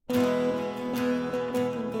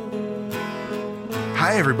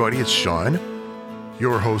Hi everybody, it's Sean,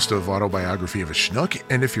 your host of Autobiography of a Schnook,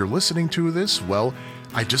 and if you're listening to this, well,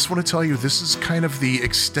 I just want to tell you this is kind of the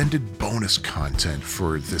extended bonus content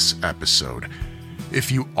for this episode.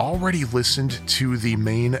 If you already listened to the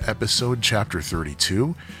main episode, Chapter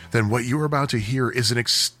 32, then what you're about to hear is an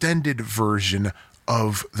extended version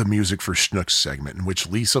of the Music for Schnooks segment, in which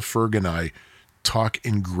Lisa Ferg and I talk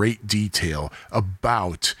in great detail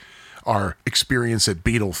about our experience at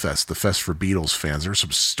Beatlefest, the fest for Beatles fans. There are some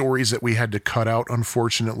stories that we had to cut out,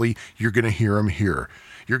 unfortunately. You're going to hear them here.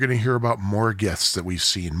 You're going to hear about more guests that we've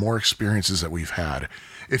seen, more experiences that we've had.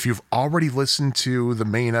 If you've already listened to the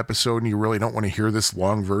main episode and you really don't want to hear this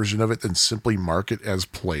long version of it, then simply mark it as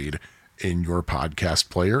played in your podcast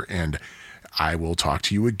player, and I will talk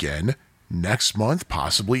to you again next month,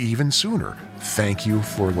 possibly even sooner. Thank you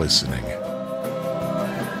for listening.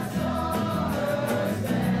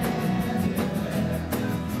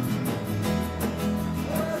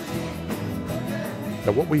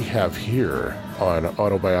 Now, what we have here on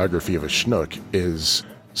Autobiography of a Schnook is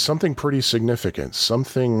something pretty significant,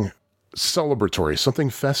 something celebratory, something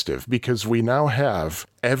festive, because we now have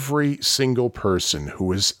every single person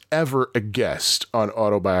who is ever a guest on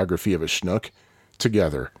Autobiography of a Schnook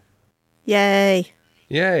together. Yay.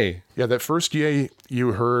 Yay. Yeah, that first yay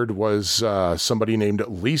you heard was somebody named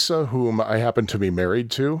Lisa, whom I happen to be married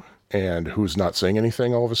to, and who's not saying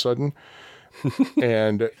anything all of a sudden.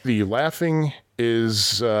 And the laughing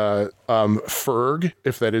is Ferg,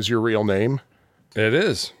 if that is your real name. It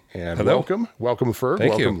is. And hello. welcome Ferg, Thank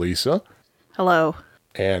welcome you. Lisa. Hello.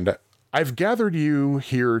 And I've gathered you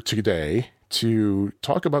here today to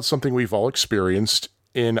talk about something we've all experienced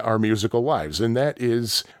in our musical lives, and that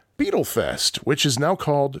is Beatlefest, which is now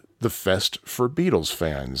called the Fest for Beatles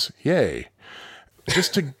fans. Yay.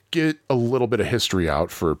 Just to get a little bit of history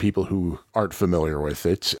out for people who aren't familiar with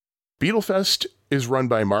it, Beatlefest is run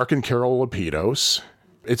by Mark and Carol Lapidus.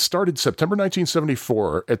 It started September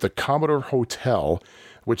 1974 at the Commodore Hotel,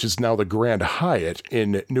 which is now the Grand Hyatt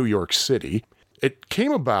in New York City. It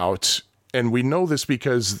came about, and we know this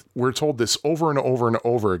because we're told this over and over and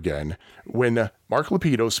over again, when Mark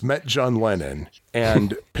Lapidus met John Lennon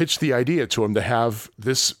and pitched the idea to him to have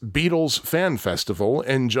this Beatles fan festival,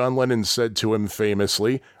 and John Lennon said to him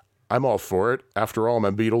famously, "I'm all for it. After all, I'm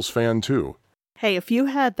a Beatles fan too." Hey, if you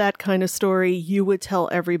had that kind of story, you would tell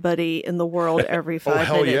everybody in the world every 5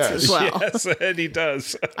 hell minutes yes. as well. Yes, and he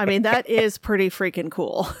does. I mean, that is pretty freaking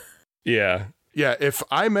cool. Yeah. Yeah, if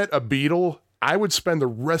I met a Beatle, I would spend the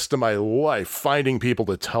rest of my life finding people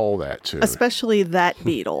to tell that to. Especially that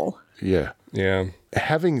Beatle. Yeah. Yeah.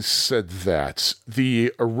 Having said that,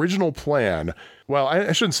 the original plan, well,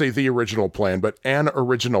 I shouldn't say the original plan, but an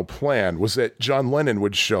original plan was that John Lennon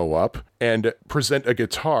would show up and present a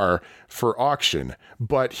guitar for auction,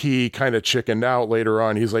 but he kind of chickened out later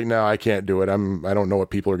on. He's like, no, I can't do it. I don't know what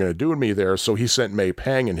people are going to do with me there. So he sent May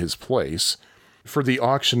Pang in his place. For the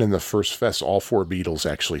auction in the first fest, all four Beatles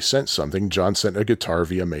actually sent something. John sent a guitar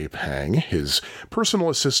via May Pang, his personal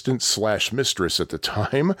assistant / mistress at the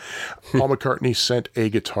time. Paul McCartney sent a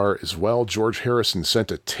guitar as well. George Harrison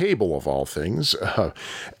sent a table of all things.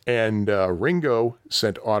 And Ringo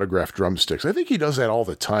sent autographed drumsticks. I think he does that all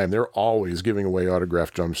the time. They're always giving away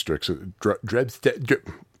autographed drumsticks.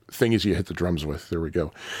 Thing is you hit the drums with. There we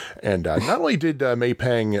go. And not only did May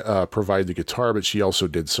Pang provide the guitar, but she also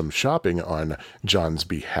did some shopping on John's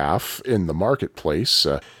behalf in the marketplace.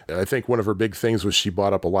 I think one of her big things was she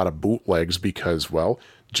bought up a lot of bootlegs because, well,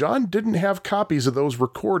 John didn't have copies of those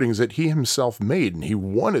recordings that he himself made, and he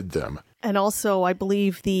wanted them. And also, I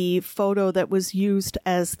believe the photo that was used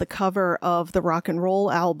as the cover of the rock and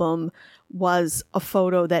roll album was a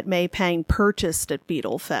photo that May Pang purchased at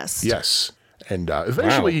Beatlefest. Yes. And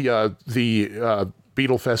eventually, the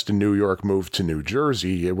Beatlefest in New York moved to New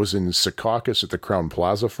Jersey. It was in Secaucus at the Crowne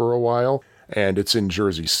Plaza for a while, and it's in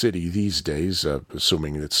Jersey City these days,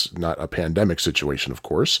 assuming it's not a pandemic situation, of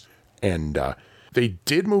course. And they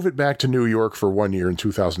did move it back to New York for 1 year in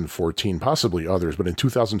 2014, possibly others, but in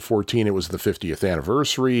 2014 it was the 50th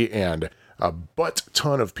anniversary, and a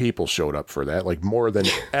butt-ton of people showed up for that, like more than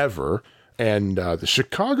ever. And the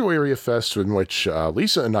Chicago Area Fest, in which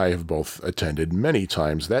Lisa and I have both attended many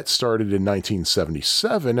times, that started in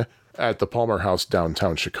 1977 at the Palmer House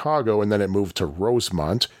downtown Chicago, and then it moved to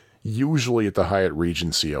Rosemont, usually at the Hyatt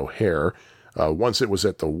Regency O'Hare. Once it was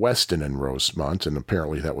at the Westin in Rosemont, and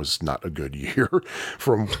apparently that was not a good year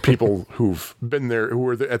from people who've been there, who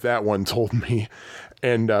were at that one, told me.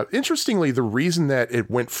 And interestingly, the reason that it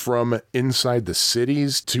went from inside the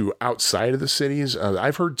cities to outside of the cities,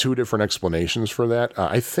 I've heard two different explanations for that.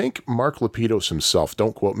 I think Mark Lapidus himself,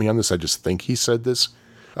 don't quote me on this, I just think he said this,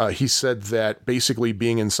 He said that basically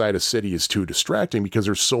being inside a city is too distracting because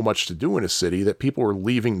there's so much to do in a city that people are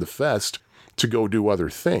leaving the fest to go do other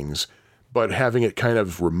things. But having it kind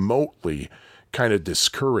of remotely kind of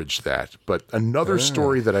discouraged that. But another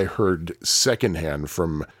story that I heard secondhand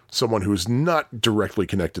from someone who's not directly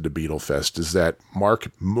connected to Beatlefest is that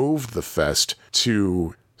Mark moved the fest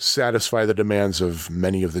to satisfy the demands of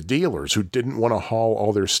many of the dealers who didn't want to haul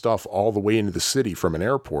all their stuff all the way into the city from an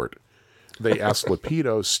airport. They asked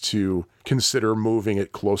Lapidus to consider moving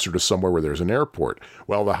it closer to somewhere where there's an airport.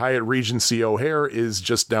 Well, the Hyatt Regency O'Hare is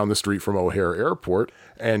just down the street from O'Hare Airport,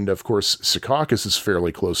 and of course, Secaucus is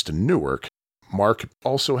fairly close to Newark. Mark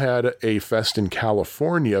also had a fest in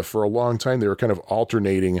California for a long time. They were kind of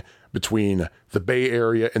alternating between the Bay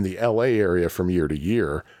Area and the LA area from year to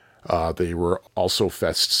year. They were also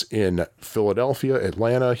fests in Philadelphia,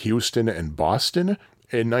 Atlanta, Houston, and Boston.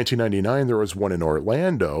 In 1999, there was one in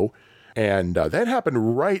Orlando, and that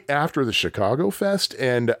happened right after the Chicago Fest.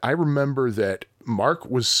 And I remember that Mark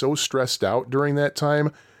was so stressed out during that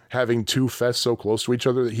time, having two fests so close to each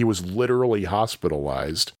other, that he was literally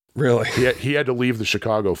hospitalized. Really? He had to leave the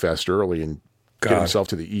Chicago Fest early and get himself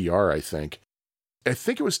to the ER, I think. I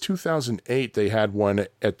think it was 2008 they had one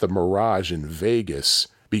at the Mirage in Vegas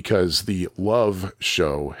because the Love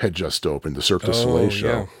show had just opened, the Cirque du Soleil show.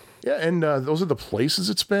 Yeah. Yeah, and those are the places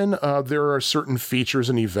it's been. There are certain features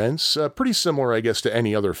and events, pretty similar, I guess, to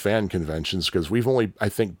any other fan conventions, because we've only, I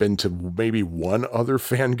think, been to maybe one other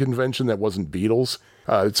fan convention that wasn't Beatles.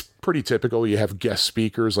 It's pretty typical. You have guest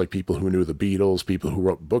speakers like people who knew the Beatles, people who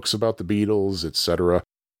wrote books about the Beatles, etc.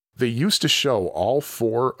 They used to show all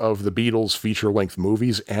 4 of the Beatles feature-length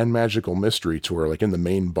movies and Magical Mystery Tour, like in the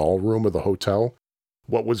main ballroom of the hotel.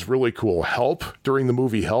 What was really cool, Help, during the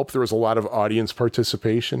movie Help, there was a lot of audience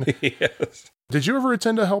participation. Yes. Did you ever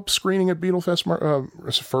attend a Help screening at Beatlefest,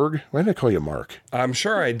 Ferg? Why did I call you Mark? I'm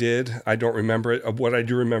sure I did. I don't remember it. What I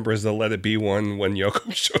do remember is the Let It Be one when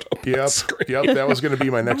Yoko showed up on screen. Yep, that was going to be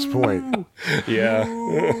my next point. Yeah.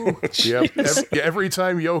 Yep. Every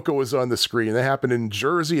time Yoko was on the screen, that happened in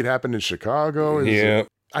Jersey, it happened in Chicago. Yeah.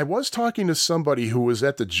 I was talking to somebody who was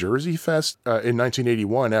at the Jersey Fest in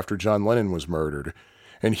 1981 after John Lennon was murdered.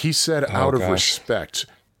 And he said, out of respect,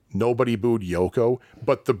 nobody booed Yoko,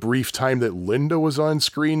 but the brief time that Linda was on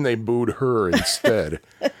screen, they booed her instead.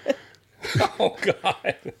 Oh,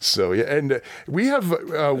 God. So, yeah, and we have,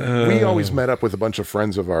 we always met up with a bunch of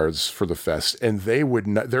friends of ours for the fest, and they would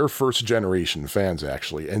not, they're first generation fans,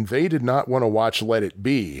 actually, and they did not want to watch Let It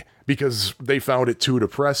Be because they found it too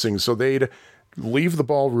depressing. So they'd leave the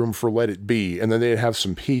ballroom for Let It Be, and then they'd have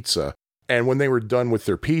some pizza. And when they were done with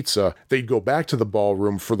their pizza, they'd go back to the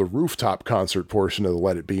ballroom for the rooftop concert portion of the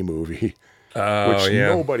Let It Be movie, which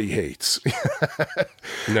nobody hates.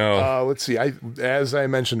 No. Let's see. As I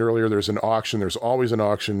mentioned earlier, there's an auction. There's always an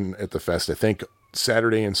auction at the fest. I think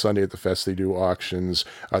Saturday and Sunday at the fest, they do auctions.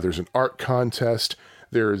 There's an art contest.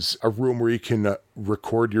 There's a room where you can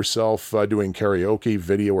record yourself doing karaoke,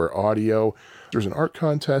 video or audio. There's an art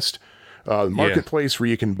contest. Marketplace where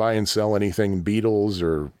you can buy and sell anything Beatles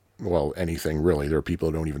or... well, anything really. There are people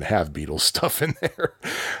who don't even have Beatles stuff in there.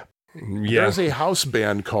 Yeah. There's a house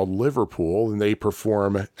band called Liverpool, and they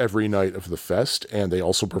perform every night of the fest, and they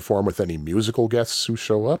also perform with any musical guests who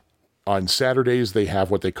show up. On Saturdays, they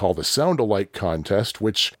have what they call the Sound-Alike contest,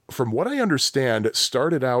 which, from what I understand,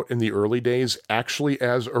 started out in the early days actually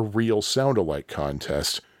as a real Sound-Alike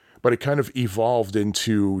contest, but it kind of evolved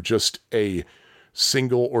into just a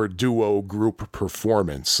single or duo group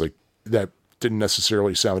performance, like that didn't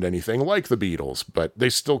necessarily sound anything like the Beatles, but they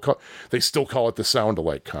still call it the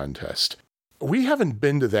Sound-Alike contest. We haven't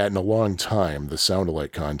been to that in a long time, the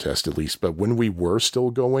Sound-Alike contest at least, but when we were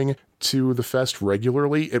still going to the fest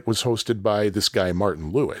regularly, it was hosted by this guy,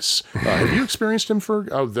 Martin Lewis. Have you experienced him, Ferg?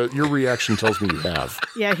 Oh, your reaction tells me you have.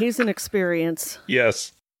 Yeah, he's an experience.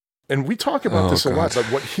 Yes. And we talk about this a lot, but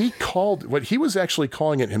what he was actually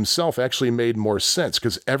calling it himself actually made more sense,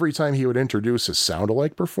 because every time he would introduce a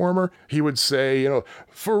Sound-Alike performer, he would say,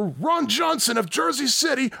 for Ron Johnson of Jersey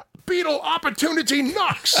City, Beatle Opportunity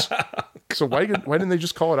Knocks. So why didn't they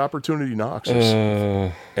just call it Opportunity Knocks?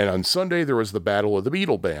 And on Sunday, there was the Battle of the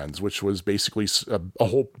Beatle Bands, which was basically a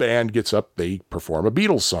whole band gets up, they perform a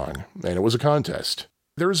Beatles song, and it was a contest.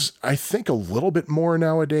 There's, I think, a little bit more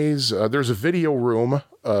nowadays. There's a video room,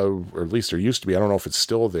 or at least there used to be. I don't know if it's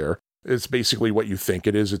still there. It's basically what you think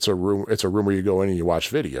it is. It's a room where you go in and you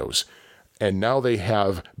watch videos. And now they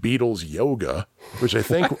have Beatles yoga, which I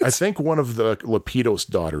think one of the Lapidus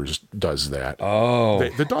daughters does that. Oh,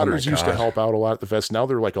 the daughters used to help out a lot at the fest. Now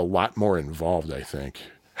they're like a lot more involved, I think.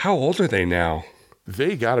 How old are they now?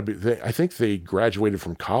 They gotta be. I think they graduated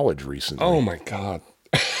from college recently. Oh my God.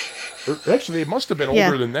 Actually, they must have been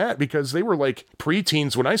older than that because they were like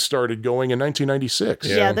preteens when I started going in 1996.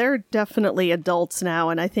 Yeah, they're definitely adults now,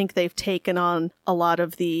 and I think they've taken on a lot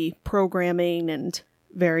of the programming and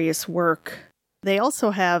various work. They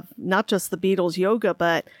also have not just the Beatles yoga,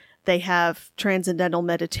 but they have transcendental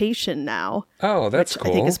meditation now. Oh, that's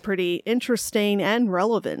cool. I think is pretty interesting and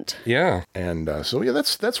relevant. Yeah. And that's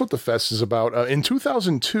what the fest is about. In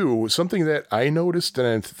 2002, something that I noticed, and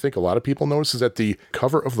I think a lot of people noticed, is that the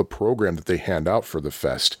cover of the program that they hand out for the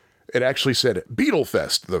fest, it actually said Beatle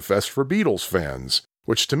Fest, the fest for Beatles fans,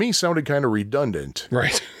 which to me sounded kind of redundant.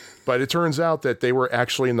 Right. But it turns out that they were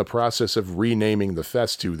actually in the process of renaming the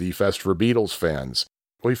fest to the Fest for Beatles fans.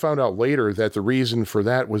 We found out later that the reason for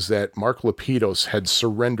that was that Mark Lapidus had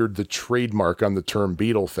surrendered the trademark on the term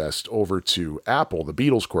Beatlefest over to Apple, the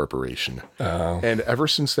Beatles Corporation. Oh. And ever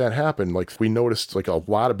since that happened, like we noticed like a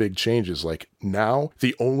lot of big changes. Like now,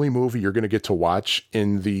 the only movie you're going to get to watch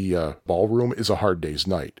in the ballroom is A Hard Day's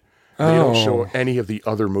Night. They don't show any of the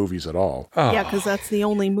other movies at all. Oh. Yeah, because that's the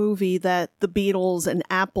only movie that the Beatles and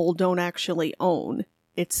Apple don't actually own.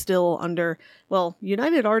 It's still under, well,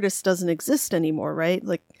 United Artists doesn't exist anymore, right?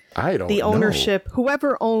 Like, I don't know. The ownership,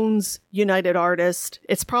 whoever owns United Artists,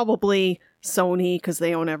 it's probably Sony because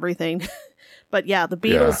they own everything. But yeah, the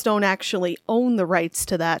Beatles don't actually own the rights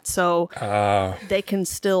to that, so they can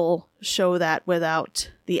still show that without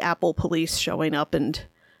the Apple police showing up and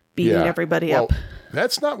beating everybody up.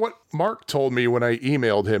 That's not what Mark told me when I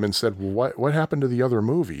emailed him and said, well, what happened to the other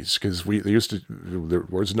movies? Because there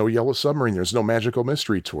was no Yellow Submarine, there's no Magical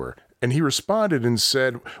Mystery Tour. And he responded and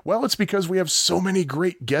said, well, it's because we have so many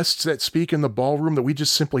great guests that speak in the ballroom that we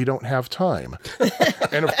just simply don't have time.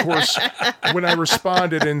 And of course, when I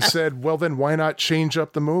responded and said, well, then why not change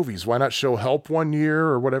up the movies? Why not show Help one year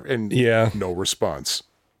or whatever? And no response.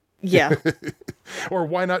 Yeah. Or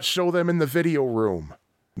why not show them in the video room?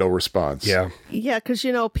 No response. Yeah, because,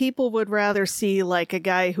 people would rather see like a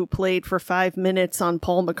guy who played for 5 minutes on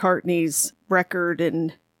Paul McCartney's record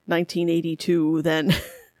in 1982 than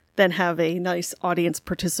have a nice audience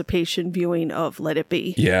participation viewing of Let It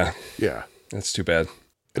Be. Yeah. Yeah. That's too bad.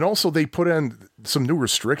 And also they put in some new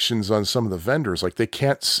restrictions on some of the vendors. Like they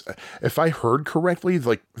can't, if I heard correctly,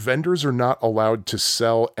 like vendors are not allowed to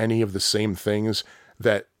sell any of the same things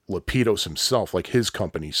that Lapidus himself, like his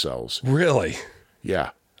company, sells. Really?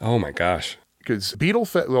 Yeah. Oh my gosh. Because the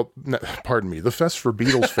Fest for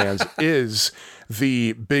Beatles fans is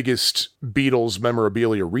the biggest Beatles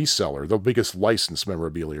memorabilia reseller, the biggest licensed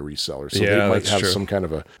memorabilia reseller. So they might have some kind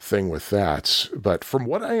of a thing with that. But from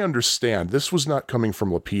what I understand, this was not coming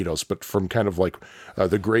from Lapidus, but from kind of like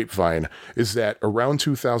the grapevine, is that around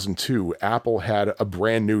 2002, Apple had a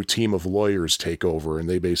brand new team of lawyers take over, and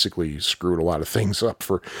they basically screwed a lot of things up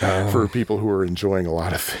for people who are enjoying a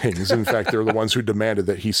lot of things. In fact, they're the ones who demanded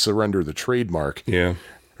that he surrender the trademark. Yeah.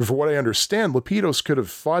 For what I understand, Lapidus could have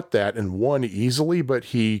fought that and won easily, but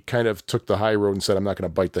he kind of took the high road and said, I'm not going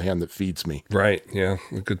to bite the hand that feeds me. Right. Yeah.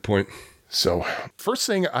 Good point. So first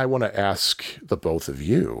thing I want to ask the both of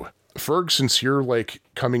you, Ferg, since you're like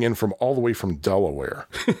coming in from all the way from Delaware,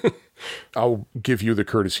 I'll give you the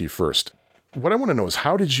courtesy first. What I want to know is,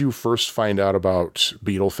 how did you first find out about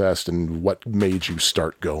Beatlefest and what made you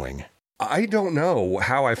start going? I don't know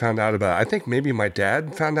how I found out about it. I think maybe my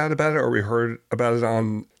dad found out about it, or we heard about it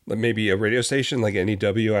on maybe a radio station like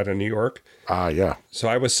NEW out of New York. Yeah. So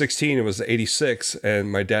I was 16, it was 86,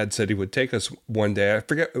 and my dad said he would take us one day. I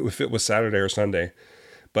forget if it was Saturday or Sunday,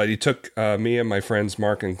 but he took me and my friends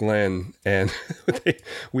Mark and Glenn, and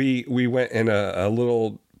we went in a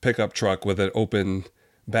little pickup truck with an open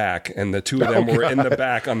back, and the two of them were in the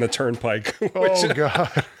back on the turnpike. Oh,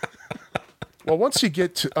 God. Well, once you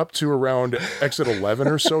get up to around exit 11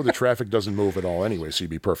 or so, the traffic doesn't move at all anyway, so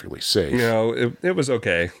you'd be perfectly safe. It was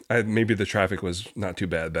okay. Maybe the traffic was not too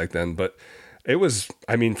bad back then, but it was,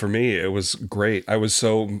 for me, it was great. I was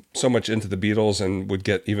so much into the Beatles, and would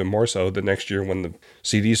get even more so the next year when the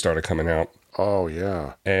CDs started coming out. Oh,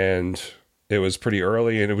 yeah. And it was pretty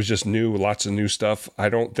early, and it was just new, lots of new stuff. I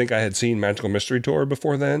don't think I had seen Magical Mystery Tour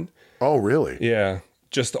before then. Oh, really? Yeah.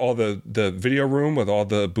 Just all the video room with all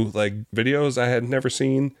the bootleg videos I had never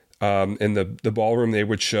seen. In the ballroom, they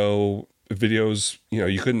would show videos.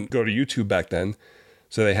 You couldn't go to YouTube back then.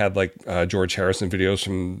 So they had like George Harrison videos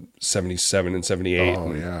from 77 and 78.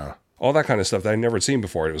 Oh, yeah. All that kind of stuff that I'd never seen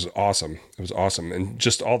before. It was awesome. And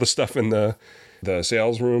just all the stuff in the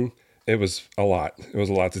sales room, it was a lot. It was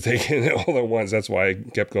a lot to take in all at once. That's why I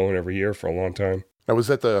kept going every year for a long time. Now, was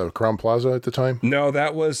that the Crowne Plaza at the time? No,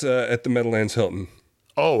 that was at the Meadowlands Hilton.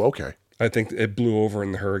 Oh, okay. I think it blew over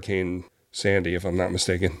in the Hurricane Sandy, if I'm not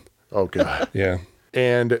mistaken. Oh, God. Yeah.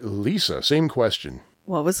 And Lisa, same question.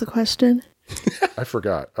 What was the question? I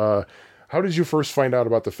forgot. How did you first find out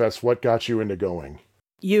about the fest? What got you into going?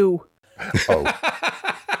 You. Oh.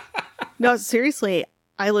 No, seriously,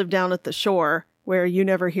 I live down at the shore where you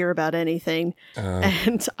never hear about anything.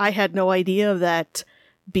 And I had no idea that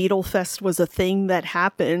Beatlefest was a thing that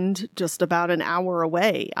happened just about an hour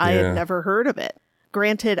away. I had never heard of it.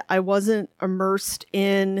 Granted, I wasn't immersed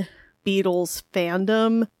in Beatles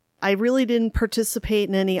fandom. I really didn't participate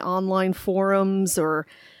in any online forums or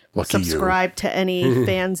subscribe to any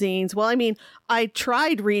fanzines. Well, I mean, I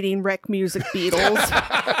tried reading Rec Music Beatles,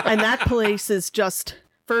 and that place is just...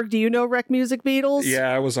 Ferg, do you know Rec Music Beatles?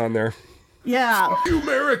 Yeah, I was on there. Yeah. Fuck you,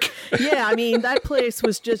 Merrick. Yeah, I mean, that place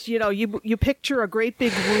was just, you picture a great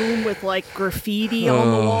big room with like graffiti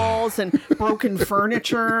on the walls and broken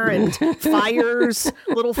furniture and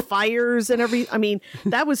little fires and I mean,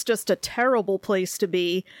 that was just a terrible place to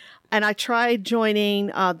be. And I tried joining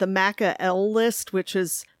the Maca L list, which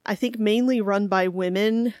is, I think, mainly run by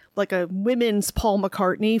women, like a women's Paul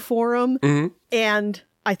McCartney forum. Mm-hmm. And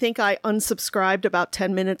I think I unsubscribed about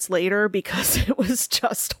 10 minutes later because it was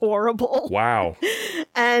just horrible. Wow.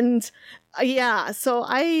 And so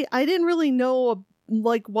I didn't really know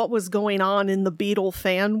like what was going on in the Beatle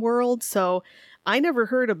fan world. So I never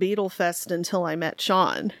heard of Beatlefest until I met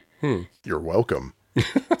Sean. You're welcome.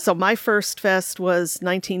 So my first fest was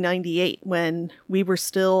 1998 when we were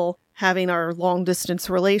still having our long distance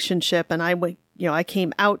relationship, and I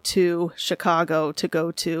came out to Chicago to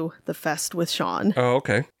go to the fest with Sean. Oh,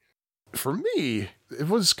 okay. For me, it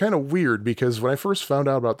was kind of weird because when I first found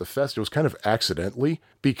out about the fest, it was kind of accidentally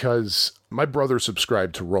because my brother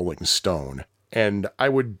subscribed to Rolling Stone. And I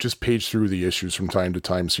would just page through the issues from time to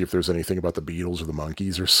time, see if there's anything about the Beatles or the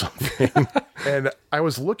Monkees or something. And I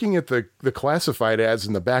was looking at the classified ads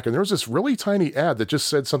in the back, and there was this really tiny ad that just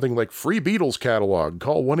said something like, free Beatles catalog,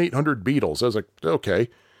 call 1-800-BEATLES. I was like, okay.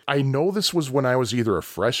 I know this was when I was either a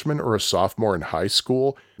freshman or a sophomore in high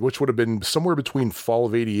school, which would have been somewhere between fall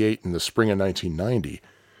of 88 and the spring of 1990.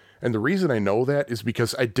 And the reason I know that is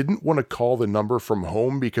because I didn't want to call the number from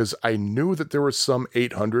home because I knew that there were some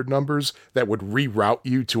 800 numbers that would reroute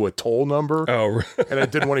you to a toll number. Oh, and I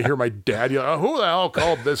didn't want to hear my dad yell, oh, who the hell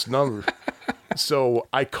called this number? So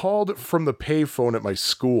I called from the payphone at my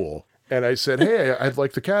school and I said, hey, I'd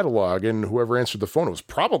like the catalog. And whoever answered the phone, it was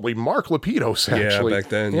probably Mark Lapidus, actually. Yeah, back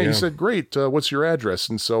then. Yeah, he said, great, what's your address?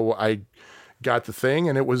 And so I got the thing,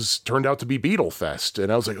 and it turned out to be Beatlefest.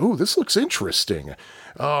 And I was like, ooh, this looks interesting.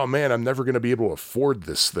 Oh, man, I'm never going to be able to afford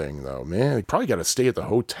this thing, though. Man, you probably got to stay at the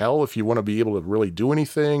hotel if you want to be able to really do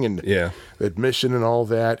anything. And admission and all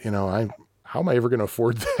that, how am I ever going to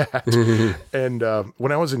afford that? And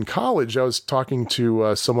when I was in college, I was talking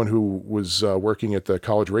to someone who was working at the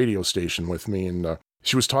college radio station with me, and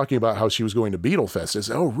she was talking about how she was going to Beatlefest. I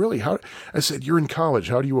said, oh, really? How? I said, you're in college.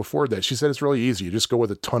 How do you afford that? She said, it's really easy. You just go with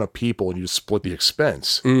a ton of people and you just split the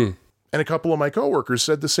expense. And a couple of my coworkers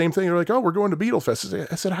said the same thing. They're like, oh, we're going to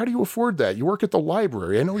Beatlefest. I said, how do you afford that? You work at the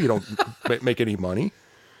library. I know you don't make any money.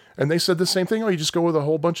 And they said the same thing. Oh, you just go with a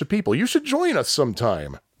whole bunch of people. You should join us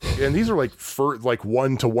sometime. And these are like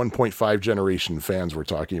 1 to 1.5 generation fans we're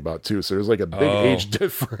talking about too. So there's like a big age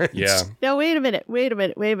difference. Yeah. Now, wait a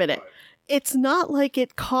minute. It's not like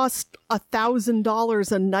it costs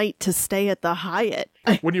 $1,000 a night to stay at the Hyatt.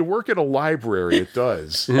 When you work at a library, it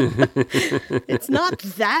does. It's not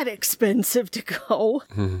that expensive to go.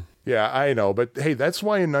 Yeah, I know. But hey, that's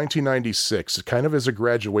why in 1996, kind of as a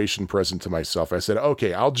graduation present to myself, I said,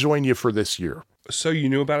 okay, I'll join you for this year. So you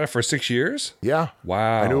knew about it for 6 years? Yeah.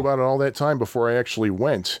 Wow. I knew about it all that time before I actually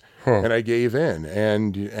went. And I gave in.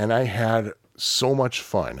 And I had so much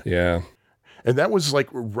fun. Yeah. And that was like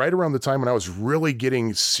right around the time when I was really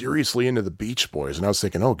getting seriously into the Beach Boys. And I was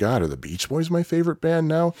thinking, oh, God, are the Beach Boys my favorite band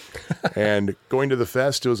now? And going to the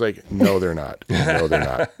fest, it was like, no, they're not. No, they're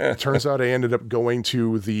not. It turns out I ended up going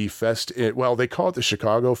to the fest. They call it the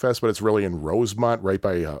Chicago Fest, but it's really in Rosemont, right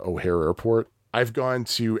by O'Hare Airport. I've gone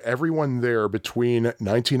to everyone there between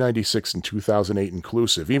 1996 and 2008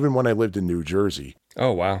 inclusive, even when I lived in New Jersey.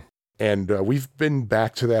 Oh, wow. And we've been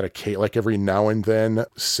back to that like every now and then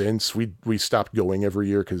since. We stopped going every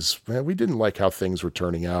year because we didn't like how things were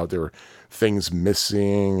turning out. There were things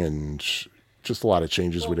missing and just a lot of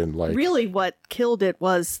changes we didn't like. Really what killed it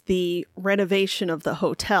was the renovation of the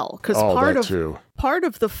hotel. Because part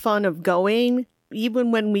of the fun of going,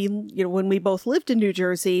 even when we both lived in New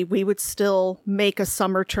Jersey, we would still make a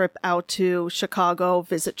summer trip out to Chicago,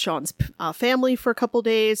 visit Sean's family for a couple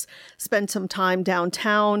days, spend some time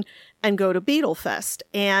downtown, and go to Beatlefest.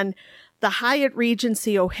 And the Hyatt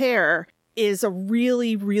Regency O'Hare is a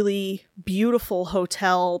really, really beautiful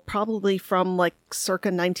hotel, probably from like circa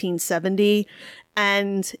 1970.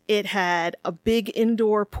 And it had a big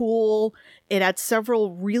indoor pool. It had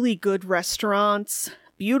several really good restaurants,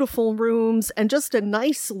 beautiful rooms, and just a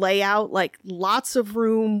nice layout, like lots of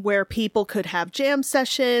room where people could have jam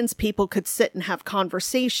sessions, people could sit and have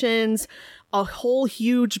conversations, a whole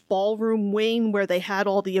huge ballroom wing where they had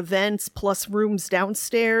all the events, plus rooms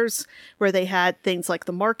downstairs where they had things like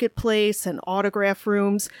the marketplace and autograph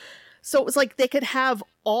rooms. So it was like they could have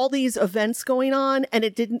all these events going on, and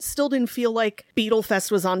it still didn't feel like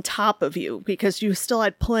Beatlefest was on top of you because you still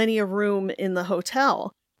had plenty of room in the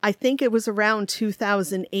hotel. I think it was around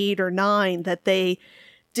 2008 or 9 that they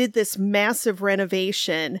did this massive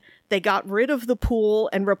renovation. They got rid of the pool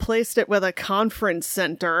and replaced it with a conference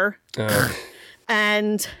center.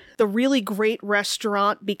 And the really great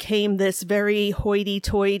restaurant became this very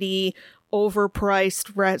hoity-toity,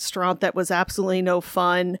 overpriced restaurant that was absolutely no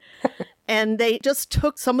fun. And they just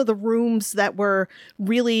took some of the rooms that were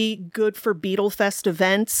really good for Beatlefest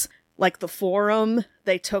events, like the Forum.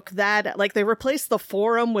 They took that, like they replaced the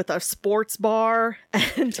Forum with a sports bar.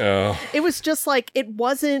 And it was just like, it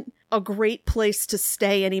wasn't a great place to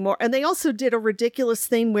stay anymore. And they also did a ridiculous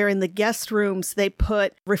thing where in the guest rooms, they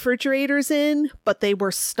put refrigerators in, but they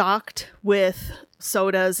were stocked with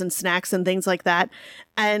sodas and snacks and things like that.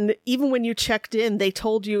 And even when you checked in, they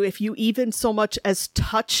told you if you even so much as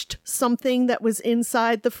touched something that was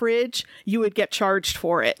inside the fridge, you would get charged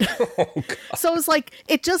for it. So it was like,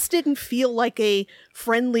 it just didn't feel like a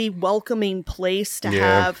friendly, welcoming place to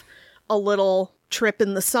have a little trip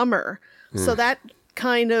in the summer. So that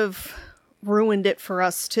kind of ruined it for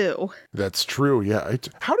us too. That's true. Yeah.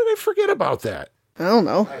 How did I forget about that? I don't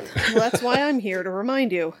know. Well, that's why I'm here to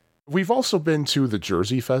remind you. We've also been to the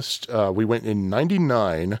Jersey Fest. We went in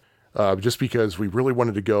 99 just because we really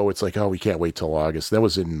wanted to go. It's like, oh, we can't wait till August. That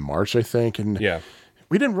was in March, I think. And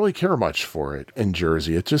we didn't really care much for it in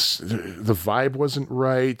Jersey. It just, the vibe wasn't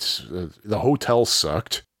right. The hotel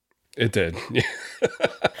sucked. It did.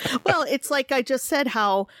 Well, it's like I just said,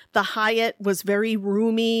 how the Hyatt was very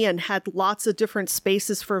roomy and had lots of different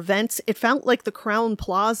spaces for events. It felt like the Crowne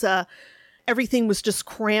Plaza, everything was just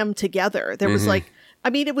crammed together. There was like, I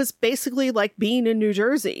mean, it was basically like being in New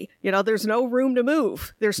Jersey. You know, there's no room to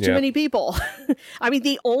move. There's too many people. I mean,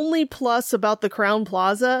 the only plus about the Crowne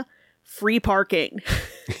Plaza, free parking.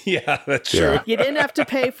 Yeah, that's true. You didn't have to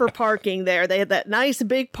pay for parking there. They had that nice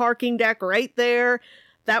big parking deck right there.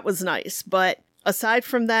 That was nice. But aside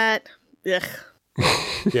from that, ugh.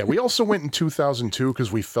 Yeah, we also went in 2002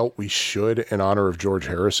 because we felt we should in honor of George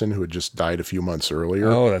Harrison, who had just died a few months earlier.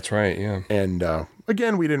 Oh, that's right. Yeah. And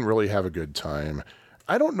again, we didn't really have a good time.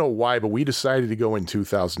 I don't know why, but we decided to go in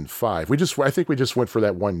 2005. I think we just went for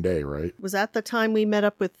that one day, right? Was that the time we met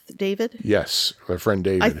up with David? Yes, our friend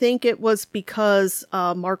David. I think it was because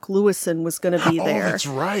Mark Lewison was going to be there. Oh, that's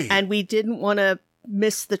right. And we didn't want to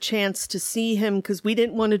miss the chance to see him because we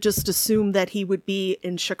didn't want to just assume that he would be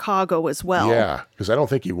in Chicago as well. Yeah, because I don't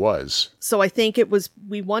think he was. So I think it was,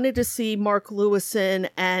 we wanted to see Mark Lewison,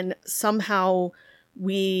 and somehow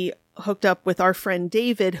we hooked up with our friend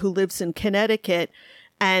David, who lives in Connecticut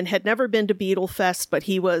and had never been to Beatlefest, but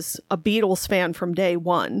he was a Beatles fan from day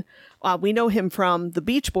one. We know him from the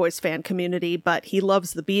Beach Boys fan community, but he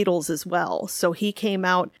loves the Beatles as well. So he came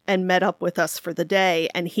out and met up with us for the day,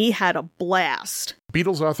 and he had a blast.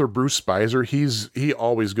 Beatles author Bruce Spicer, he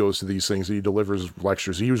always goes to these things. He delivers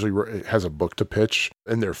lectures. He usually has a book to pitch,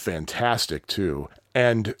 and they're fantastic too.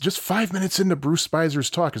 And just 5 minutes into Bruce Spicer's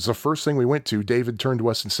talk, it's the first thing we went to, David turned to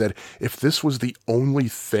us and said, if this was the only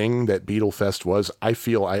thing that Beatlefest was, I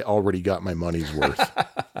feel I already got my money's worth.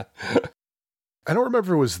 I don't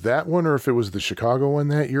remember if it was that one or if it was the Chicago one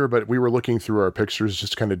that year, but we were looking through our pictures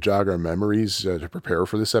just to kind of jog our memories to prepare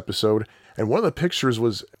for this episode. And one of the pictures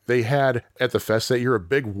was they had at the fest that year a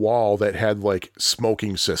big wall that had like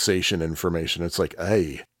smoking cessation information. It's like,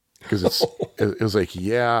 hey, because it was like,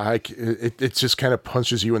 yeah, it just kind of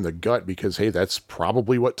punches you in the gut because, hey, that's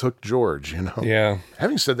probably what took George, you know? Yeah.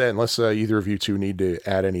 Having said that, unless either of you two need to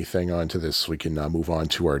add anything onto this, we can move on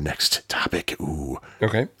to our next topic. Ooh.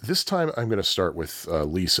 Okay. This time I'm going to start with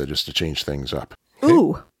Lisa just to change things up.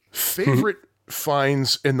 Ooh. Favorite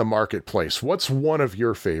finds in the marketplace. What's one of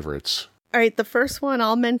your favorites? All right, the first one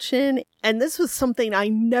I'll mention, and this was something I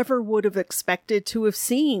never would have expected to have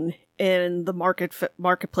seen in the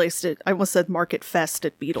marketplace. I almost said Market Fest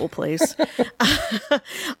at Beatle Place.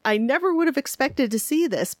 I never would have expected to see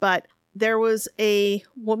this, but there was a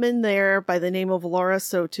woman there by the name of Laura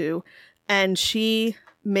Sotu, and she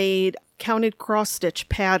made counted cross-stitch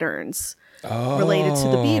patterns related to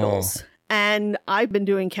the Beatles. And I've been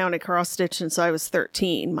doing counted cross stitch since I was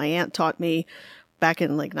 13. My aunt taught me back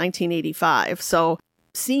in like 1985. So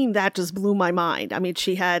seeing that just blew my mind. I mean,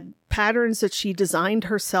 she had patterns that she designed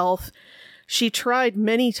herself. She tried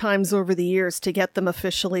many times over the years to get them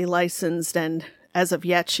officially licensed, and as of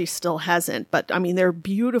yet, she still hasn't. But I mean, they're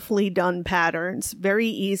beautifully done patterns, very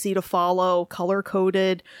easy to follow,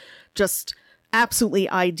 color-coded, just absolutely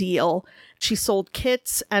ideal. She sold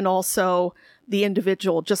kits and also the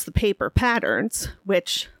individual, just the paper patterns,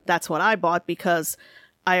 which that's what I bought because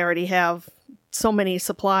I already have so many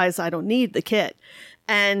supplies, I don't need the kit.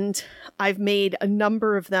 And I've made a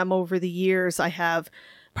number of them over the years. I have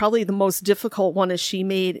probably the most difficult one is she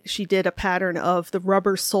did a pattern of the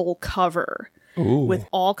rubber sole cover. Ooh. With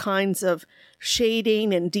all kinds of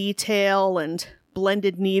shading and detail and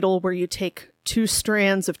blended needle where you take 2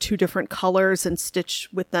 strands of 2 different colors and stitch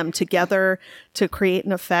with them together to create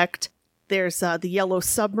an effect. There's the yellow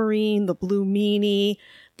submarine, the blue meanie,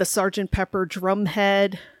 the Sgt. Pepper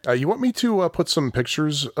drumhead. You want me to put some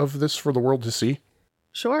pictures of this for the world to see?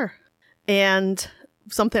 Sure. And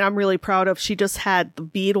something I'm really proud of, she just had the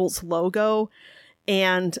Beatles logo,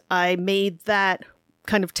 and I made that,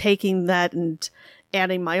 kind of taking that and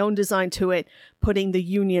adding my own design to it, putting the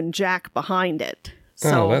Union Jack behind it.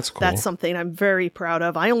 So that's cool. That's something I'm very proud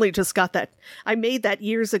of. I only just got that. I made that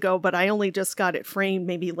years ago, but I only just got it framed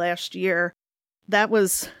maybe last year. That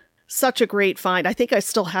was such a great find. I think I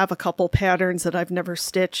still have a couple patterns that I've never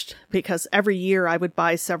stitched because every year I would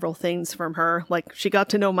buy several things from her. Like, she got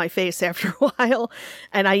to know my face after a while,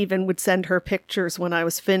 and I even would send her pictures when I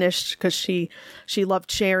was finished because she loved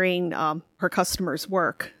sharing her customers'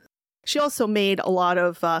 work. She also made a lot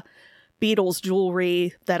of Beatles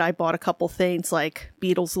jewelry that I bought a couple things like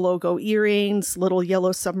Beatles logo earrings, little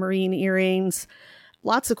yellow submarine earrings,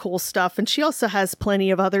 lots of cool stuff. And she also has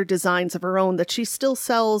plenty of other designs of her own that she still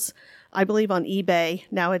sells, I believe, on eBay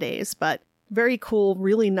nowadays. But very cool,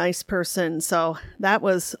 really nice person. So that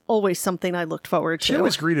was always something I looked forward to. She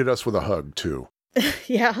always greeted us with a hug, too.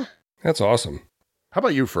 Yeah. That's awesome. How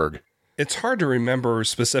about you, Ferg? It's hard to remember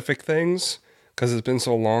specific things because it's been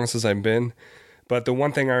so long since I've been. But the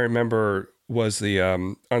one thing I remember was the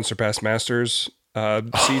Unsurpassed Masters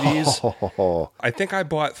CDs. Oh. I think I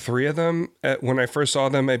bought 3 of them when I first saw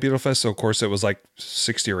them at Beetlefest. So of course it was like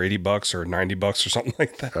 $60 or $80 or $90 or something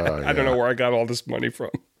like that. Yeah. I don't know where I got all this money from.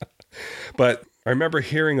 But I remember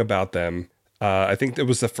hearing about them. I think it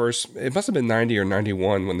was the first, it must have been 90 or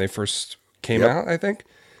 91 when they first came out, I think.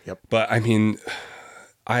 Yep. But I mean,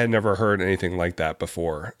 I had never heard anything like that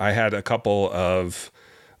before. I had a couple of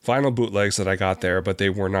vinyl bootlegs that I got there, but they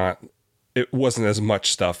were not, it wasn't as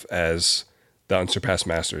much stuff as the Unsurpassed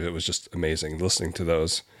Masters. It was just amazing listening to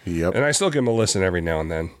those. Yep. And I still give them a listen every now and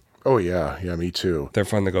then. Oh, yeah. Yeah, me too. They're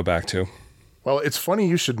fun to go back to. Well, it's funny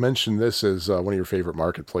you should mention this as one of your favorite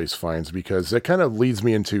marketplace finds because it kind of leads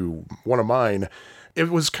me into one of mine. It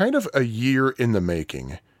was kind of a year in the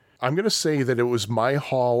making. I'm going to say that it was my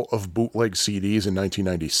haul of bootleg CDs in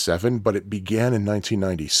 1997, but it began in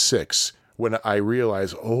 1996. When I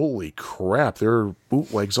realized, holy crap, there are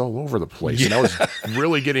bootlegs all over the place. Yeah. And I was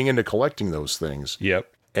really getting into collecting those things.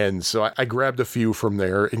 Yep. And so I grabbed a few from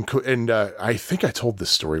there. And I think I told this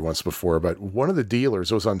story once before, but one of the dealers,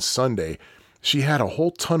 it was on Sunday, she had a whole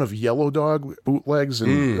ton of Yellow Dog bootlegs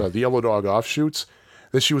and the Yellow Dog offshoots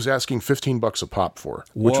that she was asking $15 a pop for,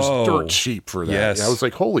 which was dirt cheap for that. Yes. And I was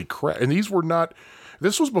like, holy crap. And these were not,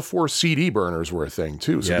 this was before CD burners were a thing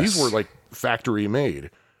too. So these were like factory made.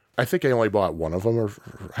 I think I only bought one of them, or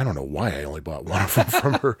I don't know why I only bought one of them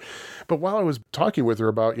from her. But while I was talking with her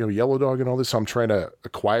about, Yellow Dog and all this, I'm trying to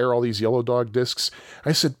acquire all these Yellow Dog discs.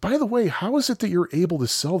 I said, by the way, how is it that you're able to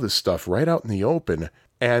sell this stuff right out in the open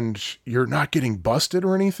and you're not getting busted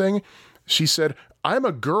or anything? She said, I'm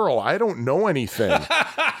a girl. I don't know anything.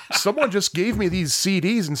 Someone just gave me these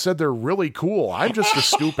CDs and said they're really cool. I'm just a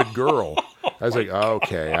stupid girl. I was like,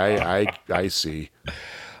 okay, I see.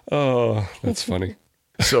 Oh, that's funny.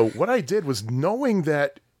 So what I did was, knowing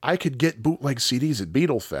that I could get bootleg CDs at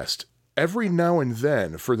Beetlefest, every now and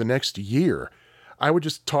then for the next year, I would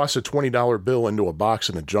just toss a $20 bill into a box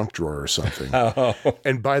in a junk drawer or something. Oh.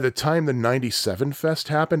 And by the time the 97 Fest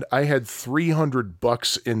happened, I had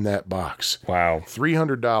 $300 in that box. Wow.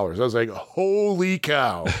 $300. I was like, holy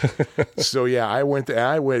cow. So yeah,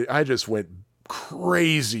 I just went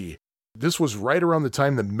crazy. This was right around the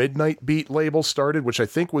time the Midnight Beat label started, which I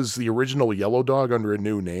think was the original Yellow Dog under a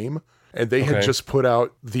new name. And they had just put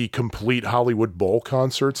out the complete Hollywood Bowl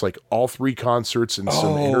concerts, like all 3 concerts and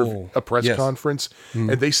a press conference.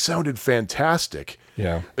 And they sounded fantastic.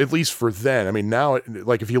 Yeah. At least for then. I mean, now,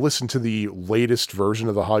 like if you listen to the latest version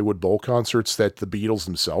of the Hollywood Bowl concerts that the Beatles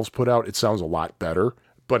themselves put out, it sounds a lot better.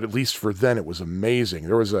 But at least for then, it was amazing.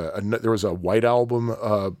 There was a White Album.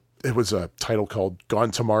 It was a title called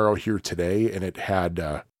Gone Tomorrow, Here Today. And it had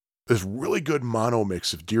this really good mono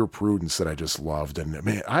mix of Dear Prudence that I just loved. And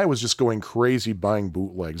man, I was just going crazy buying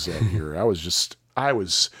bootlegs that year. It was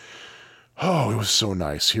so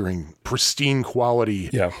nice hearing pristine quality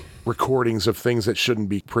recordings of things that shouldn't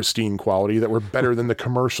be pristine quality that were better than the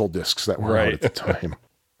commercial discs that were out at the time.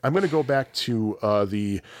 I'm going to go back to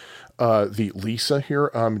the Lisa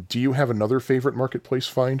here. Do you have another favorite marketplace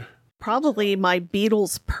find? Probably my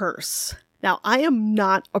Beatles purse. Now, I am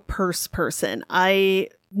not a purse person. I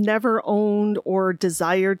never owned or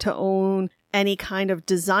desired to own any kind of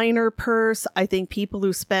designer purse. I think people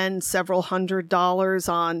who spend several $100s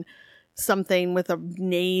on something with a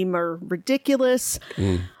name are ridiculous.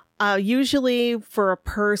 Usually for a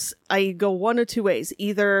purse, I go one of 2 ways.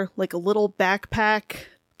 Either like a little backpack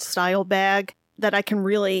style bag that I can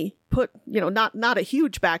really put, not a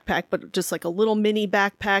huge backpack, but just like a little mini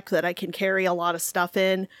backpack that I can carry a lot of stuff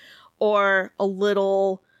in, or a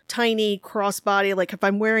little tiny crossbody, like if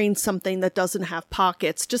I'm wearing something that doesn't have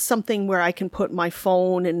pockets, just something where I can put my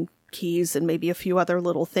phone and keys and maybe a few other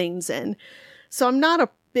little things in. So I'm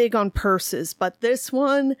not big on purses, but this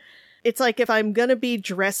one, it's like if I'm going to be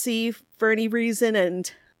dressy for any reason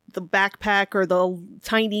and the backpack or the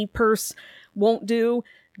tiny purse won't do,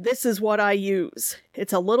 this is what I use.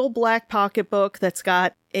 It's a little black pocketbook that's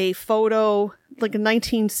got a photo, like a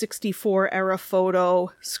 1964 era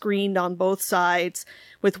photo screened on both sides,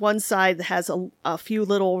 with one side that has a few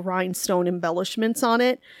little rhinestone embellishments on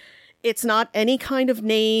it. It's not any kind of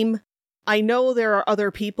name. I know there are other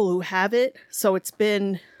people who have it, so it's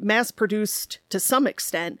been mass produced to some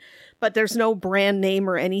extent, but there's no brand name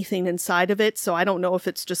or anything inside of it. So I don't know if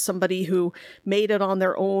it's just somebody who made it on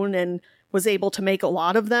their own and was able to make a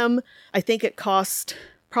lot of them. I think it cost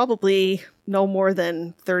probably no more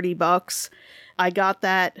than $30. I got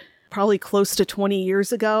that probably close to 20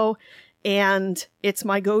 years ago, and it's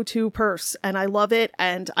my go-to purse, and I love it,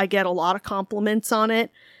 and I get a lot of compliments on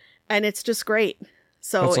it, and it's just great.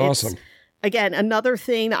 So that's awesome. Again, another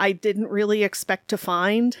thing I didn't really expect to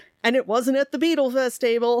find, and it wasn't at the Beatle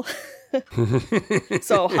Festival.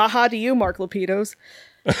 So haha to you, Mark Lapidus.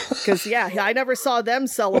 Because, I never saw them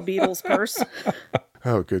sell a Beatles purse.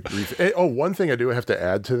 Oh, good grief. One thing I do have to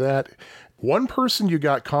add to that. One person you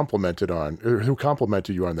got complimented on, or who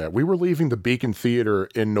complimented you on that, we were leaving the Beacon Theater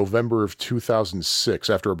in November of 2006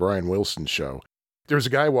 after a Brian Wilson show. There was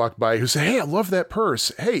a guy walked by who said, "Hey, I love that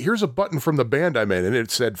purse. Hey, here's a button from the band I'm in." And it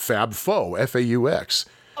said Fab Faux, F-A-U-X,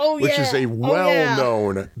 which is a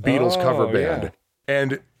well-known Beatles cover band. Yeah.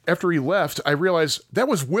 And after he left, I realized that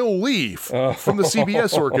was Will Lee from the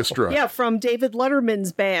CBS Orchestra. Yeah, from David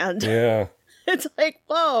Letterman's band. Yeah. It's like,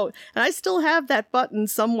 whoa. And I still have that button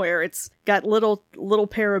somewhere. It's got little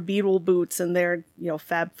pair of Beatle boots and their,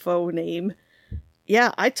 Fab Faux name.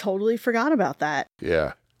 Yeah, I totally forgot about that.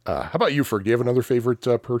 Yeah. How about you, Ferg? Do you have another favorite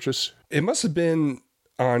purchase? It must have been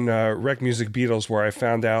on Rec Music Beatles where I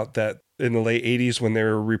found out that in the late 80s when they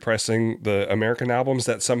were repressing the American albums,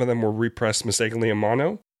 that some of them were repressed mistakenly in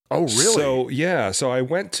mono. Oh, really? So I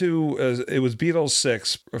went to, it was Beatles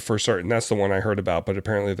 6 for certain. That's the one I heard about, but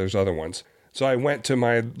apparently there's other ones. So I went to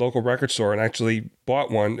my local record store and actually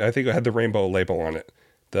bought one. I think it had the rainbow label on it,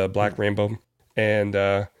 the black rainbow. And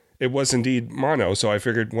it was indeed mono. So I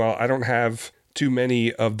figured, well, I don't have too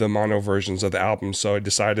many of the mono versions of the album. So I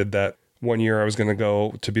decided that one year I was going to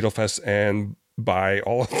go to Beatlefest and buy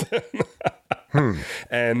all of them.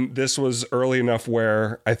 And this was early enough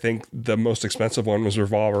where I think the most expensive one was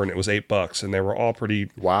Revolver, and it was $8, and they were all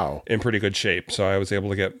in pretty good shape. So I was able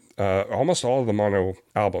to get almost all of the mono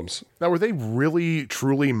albums. Now, were they really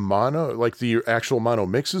truly mono, like the actual mono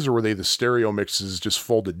mixes, or were they the stereo mixes just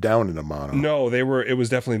folded down into mono? No, they were. It was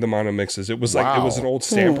definitely the mono mixes. It was like it was an old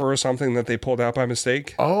stamper or something that they pulled out by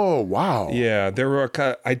mistake. Oh, wow! Yeah, there were.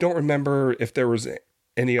 I don't remember if there was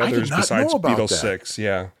any others besides Beatles 6.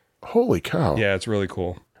 Yeah. Holy cow. Yeah, it's really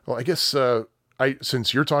cool. Well, I guess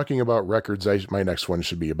since you're talking about records, my next one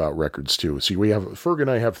should be about records too. See, Ferg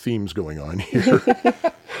and I have themes going on here.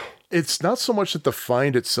 It's not so much that the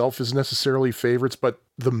find itself is necessarily favorites, but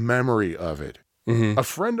the memory of it. Mm-hmm. A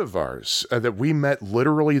friend of ours that we met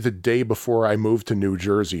literally the day before I moved to New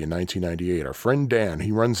Jersey in 1998, our friend Dan,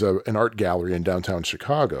 he runs an art gallery in downtown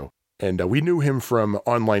Chicago. And we knew him from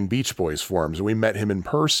online Beach Boys forums, and we met him in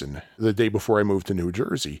person the day before I moved to New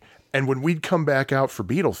Jersey. And when we'd come back out for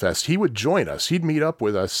Beatlefest, he would join us. He'd meet up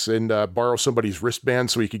with us and borrow somebody's wristband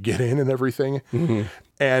so he could get in and everything. Mm-hmm.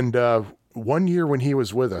 And one year when he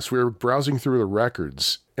was with us, we were browsing through the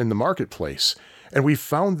records in the marketplace, and we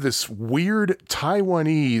found this weird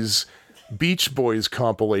Taiwanese Beach Boys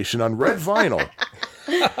compilation on red vinyl.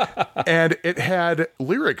 And it had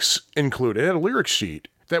lyrics included. It had a lyric sheet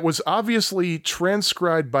that was obviously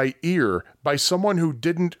transcribed by ear by someone who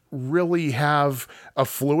didn't really have a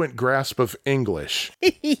fluent grasp of English.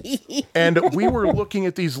 And we were looking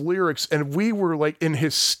at these lyrics and we were like in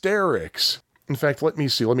hysterics. In fact, let me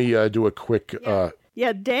see. Let me do a quick...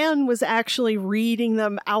 Yeah, Dan was actually reading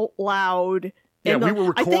them out loud. Yeah, we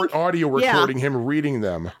were audio recording him reading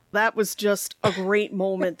them. That was just a great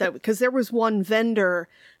moment because there was one vendor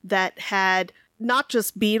that had not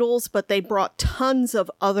just Beatles, but they brought tons of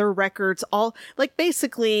other records, all like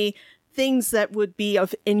basically things that would be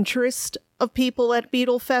of interest of people at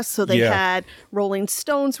Beatlefest. So they had Rolling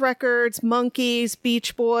Stones records, Monkees,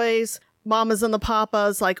 Beach Boys, Mamas and the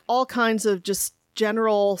Papas, like all kinds of just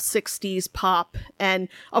general 60s pop. And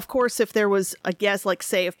of course, if there was a guest, like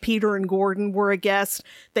say if Peter and Gordon were a guest,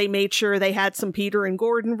 they made sure they had some Peter and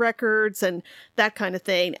Gordon records and that kind of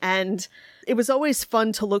thing. And it was always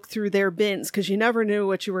fun to look through their bins because you never knew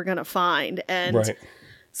what you were going to find. And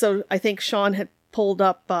so I think Sean had pulled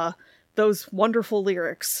up those wonderful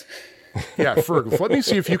lyrics. Yeah, Ferg, let me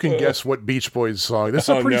see if you can guess what Beach Boys song. This is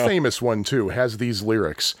a pretty famous one too, has these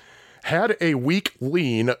lyrics. Had a weak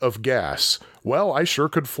lean of gas. Well, I sure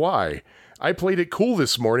could fly. I played it cool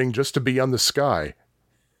this morning just to be on the sky.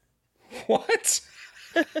 What?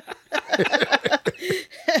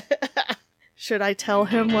 Should I tell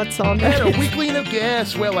him what's on there? Had a weak lean of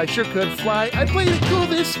gas. Well, I sure could fly. I played it cool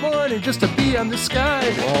this morning just to be on the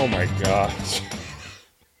sky. Oh my gosh.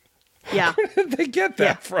 Yeah. Where did they get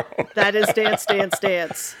that from? That is Dance, Dance,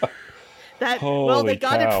 Dance. They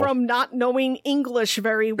got it from not knowing English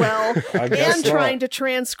very well and trying to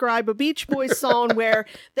transcribe a Beach Boys song where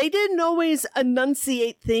they didn't always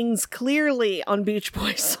enunciate things clearly on Beach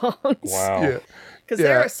Boys songs. Wow. Because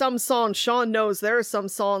there are some songs, Sean knows, there are some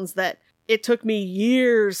songs that it took me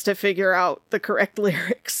years to figure out the correct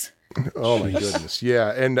lyrics. Oh my goodness.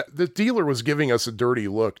 Yeah. And the dealer was giving us a dirty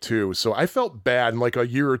look too. So I felt bad. And like a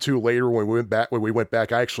year or two later when we went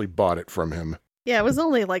back, I actually bought it from him. Yeah, it was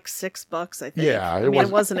only like $6, I think. Yeah, it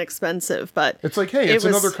wasn't expensive, but it's like, hey, it's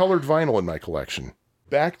another colored vinyl in my collection.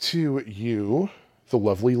 Back to you, the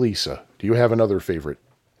lovely Lisa. Do you have another favorite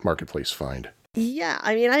marketplace find? Yeah,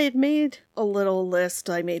 I mean, I had made a little list.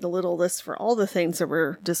 I made a little list for all the things that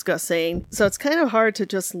we're discussing. So it's kind of hard to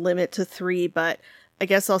just limit to 3, but I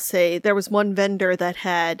guess I'll say there was one vendor that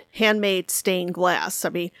had handmade stained glass. I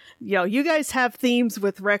mean, you guys have themes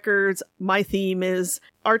with records. My theme is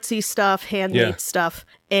artsy stuff, handmade stuff.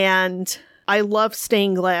 And I love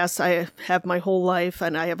stained glass. I have my whole life,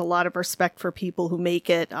 and I have a lot of respect for people who make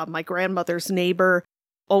it. My grandmother's neighbor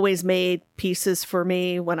always made pieces for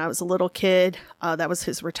me when I was a little kid. That was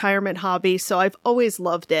his retirement hobby. So I've always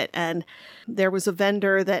loved it. And there was a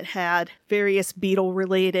vendor that had various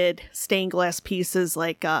Beatle-related stained glass pieces.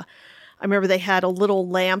 Like, I remember they had a little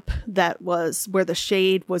lamp that was where the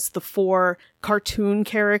shade was the 4 cartoon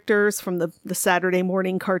characters from the Saturday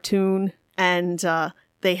morning cartoon. And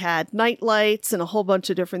they had night lights and a whole bunch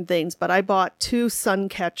of different things. But I bought 2 sun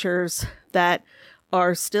catchers that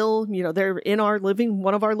are still, they're in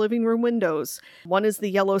one of our living room windows. One is the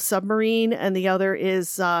Yellow Submarine and the other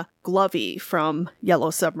is Glovey from Yellow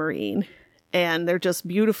Submarine. And they're just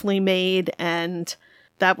beautifully made. And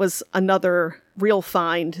that was another real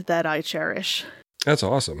find that I cherish. That's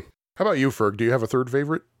awesome. How about you, Ferg? Do you have a third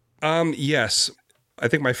favorite? Yes. I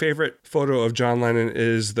think my favorite photo of John Lennon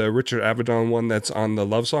is the Richard Avedon one that's on the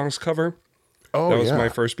Love Songs cover. Oh, that was my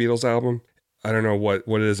first Beatles album. I don't know what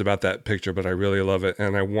it is about that picture, but I really love it.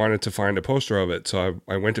 And I wanted to find a poster of it. So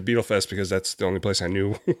I went to Beatlefest because that's the only place I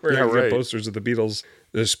knew where I get posters of the Beatles,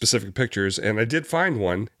 the specific pictures. And I did find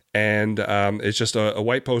one. And it's just a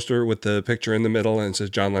white poster with the picture in the middle. And it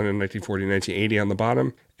says John Lennon 1940-1980 on the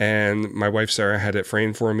bottom. And my wife, Sarah, had it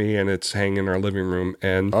framed for me. And it's hanging in our living room.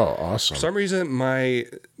 And oh, awesome. For some reason, my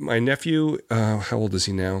nephew, how old is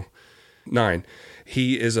he now? 9.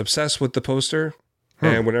 He is obsessed with the poster.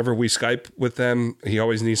 And whenever we Skype with them, he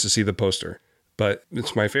always needs to see the poster. But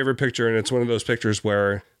it's my favorite picture, and it's one of those pictures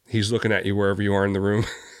where he's looking at you wherever you are in the room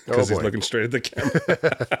because he's looking straight at the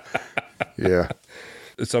camera. Yeah.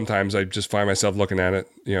 Sometimes I just find myself looking at it,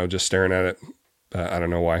 just staring at it. I don't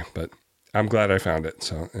know why, but I'm glad I found it.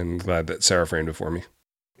 So, and glad that Sarah framed it for me.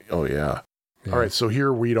 Oh, yeah. All right, so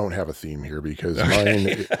here we don't have a theme here because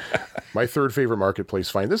my third favorite marketplace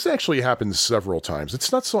find. This actually happens several times.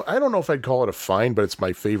 It's not so. I don't know if I'd call it a find, but it's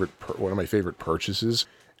my favorite. One of my favorite purchases.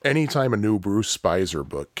 Anytime a new Bruce Spicer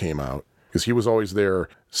book came out, because he was always there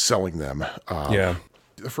selling them. Yeah.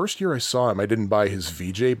 The first year I saw him, I didn't buy his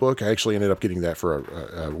VJ book. I actually ended up getting that for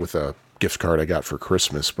with a gift card I got for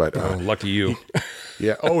Christmas. But lucky you.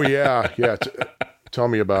 Yeah. Oh yeah. Yeah. Tell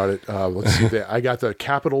me about it. Let's see. I got the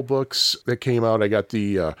Capital books that came out. I got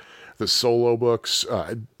the solo books.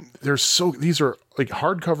 These are like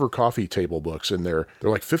hardcover coffee table books, and they're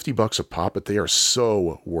like $50 a pop, but they are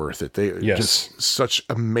so worth it. They just such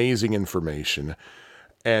amazing information,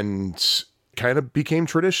 and kind of became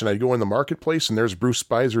tradition. I'd go in the marketplace, and there's Bruce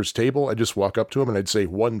Spicer's table. I'd just walk up to him, and I'd say,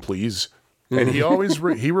 "One, please." And he always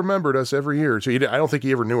he remembered us every year. So I don't think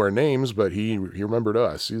he ever knew our names, but he remembered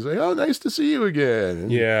us. He's like, "Oh, nice to see you again."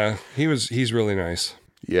 And yeah, he's really nice.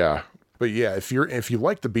 Yeah, but yeah, if you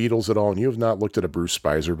like the Beatles at all and you have not looked at a Bruce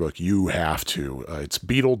Spicer book, you have to. It's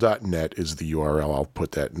Beatle.net is the URL. I'll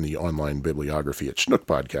put that in the online bibliography at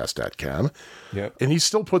schnookpodcast.com. Yep. And he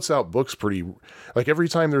still puts out books like every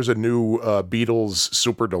time there's a new Beatles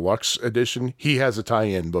Super Deluxe edition, he has a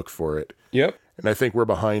tie-in book for it. Yep. And I think we're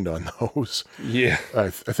behind on those. Yeah. I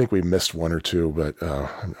think we missed one or two, but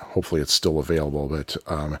hopefully it's still available. But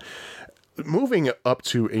moving up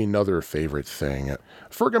to another favorite thing.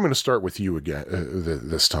 Ferg, I'm going to start with you again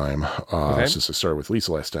this time, since I started with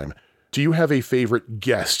Lisa last time. Do you have a favorite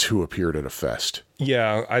guest who appeared at a fest?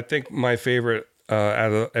 Yeah, I think my favorite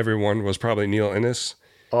out of everyone was probably Neil Innes.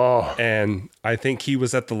 Oh. And I think he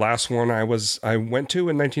was at the last one I went to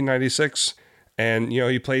in 1996. And,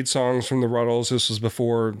 he played songs from the Ruddles. This was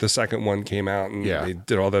before the second one came out, and they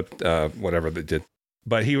did all the whatever they did.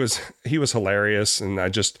 But he was hilarious, and I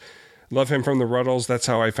just love him from the Ruddles. That's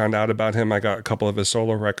how I found out about him. I got a couple of his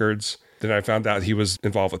solo records. Then I found out he was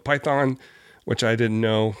involved with Python, which I didn't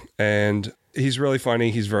know. And he's really funny.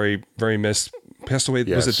 He's very, very missed. Passed away.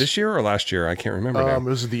 Yes. Was it this year or last year? I can't remember now. It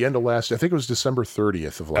was the end of I think it was December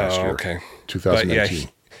 30th of last year. Okay. 2019. But yeah,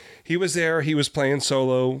 he was there. He was playing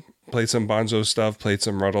solo. Played some Bonzo stuff, played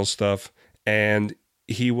some Ruddle stuff, and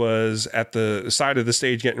he was at the side of the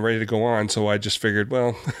stage getting ready to go on. So I just figured,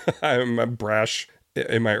 well, I'm brash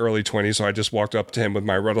in my early 20s, so I just walked up to him with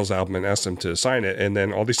my Ruddles album and asked him to sign it, and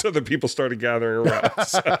then all these other people started gathering around.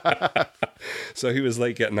 So he was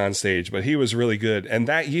late getting on stage, but he was really good. And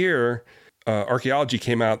that year, Archaeology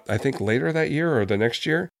came out, I think, later that year or the next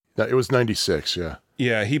year. No, it was 96, yeah.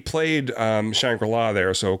 Yeah, he played Shangri-La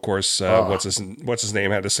there, so of course, what's his name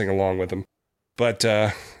had to sing along with him. But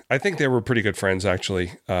I think they were pretty good friends,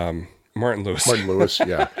 actually. Martin Lewis. Martin Lewis,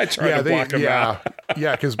 yeah. I tried to block him out.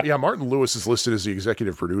 Yeah, because Martin Lewis is listed as the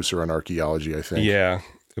executive producer on Archaeology, I think. Yeah,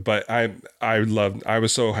 but I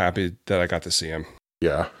was so happy that I got to see him.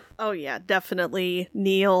 Yeah. Oh yeah, definitely.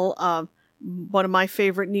 Neil, one of my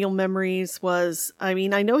favorite Neil memories was, I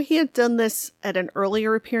know he had done this at an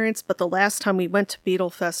earlier appearance, but the last time we went to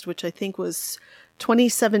Beatlefest, which I think was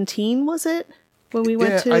 2017, was it? When we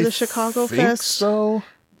went to the Chicago Fest? So.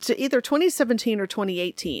 To either 2017 or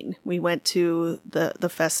 2018, we went to the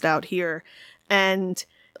fest out here. And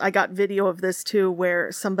I got video of this too,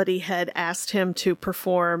 where somebody had asked him to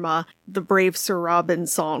perform the Brave Sir Robin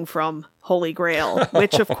song from Holy Grail,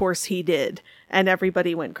 which of course he did. And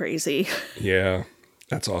everybody went crazy. Yeah,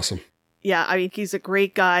 that's awesome. Yeah, he's a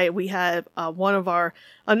great guy. We had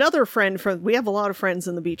another friend we have a lot of friends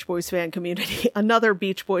in the Beach Boys fan community, another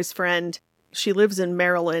Beach Boys friend. She lives in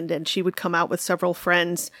Maryland, and she would come out with several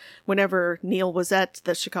friends whenever Neil was at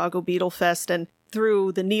the Chicago Beatle Fest. And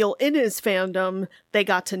through the Neil Innes fandom, they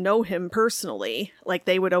got to know him personally. Like,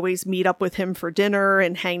 they would always meet up with him for dinner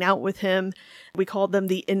and hang out with him. We called them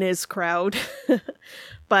the Innes crowd.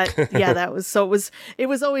 But yeah, it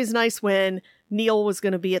was always nice when Neil was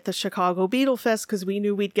going to be at the Chicago Beatle Fest, because we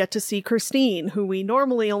knew we'd get to see Christine, who we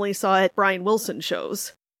normally only saw at Brian Wilson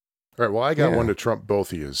shows. All right, well, I got one to trump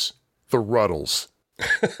both of yous. The Ruddles.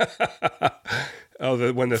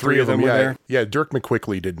 When the three of them were there? Yeah, Dirk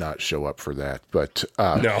McQuickley did not show up for that, but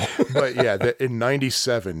no. But yeah, in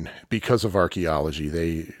 '97, because of Archaeology,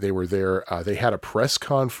 they were there. They had a press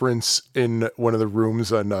conference in one of the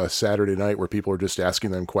rooms on Saturday night where people were just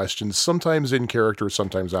asking them questions, sometimes in character,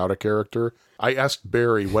 sometimes out of character. I asked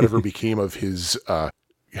Barry whatever became of his,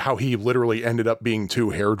 how he literally ended up being two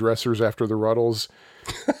hairdressers after the Ruddles.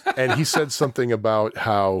 And he said something about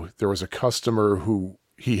how there was a customer who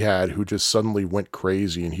just suddenly went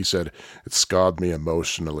crazy, and he said, "It scarred me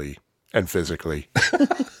emotionally and physically."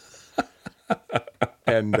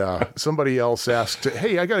 And somebody else asked,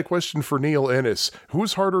 "Hey, I got a question for Neil Innes.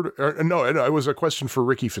 Who's harder?" No, it was a question for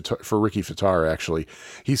Ricky Fataar. Actually,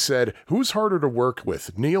 he said, "Who's harder to work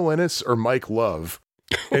with, Neil Innes or Mike Love?"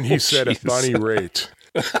 And he said, "Bonnie Raitt."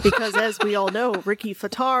 Because as we all know, Ricky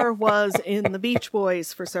Fataar was in the Beach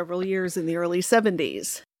Boys for several years in the early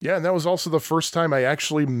 70s. Yeah, and that was also the first time I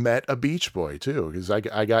actually met a Beach Boy, too, because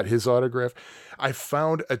I got his autograph. I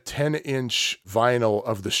found a 10-inch vinyl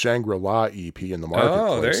of the Shangri-La EP in the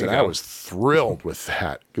marketplace, and I was thrilled with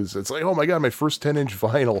that, because it's like, oh my God, my first 10-inch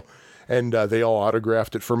vinyl, and they all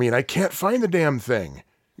autographed it for me, and I can't find the damn thing.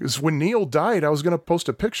 Because when Neil died, I was going to post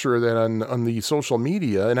a picture of that on the social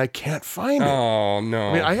media, and I can't find it. Oh, no.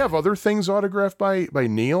 I mean, I have other things autographed by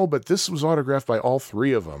Neil, but this was autographed by all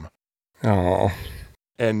three of them. Oh.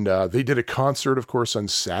 And they did a concert, of course, on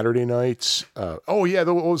Saturday nights. What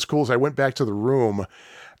was cool is I went back to the room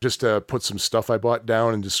just to put some stuff I bought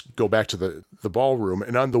down and just go back to the ballroom.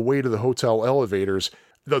 And on the way to the hotel elevators,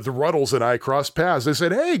 the Ruddles and I crossed paths. They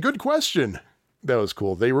said, "Hey, good question." That was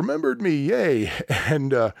cool. They remembered me. Yay.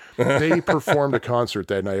 And they performed a concert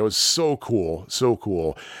that night. It was so cool. So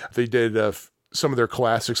cool. They did some of their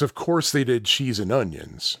classics. Of course, they did Cheese and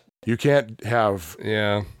Onions. You can't have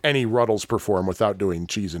any Ruddles perform without doing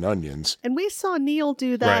Cheese and Onions. And we saw Neil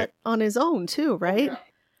do that on his own, too, right? Oh, yeah.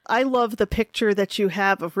 I love the picture that you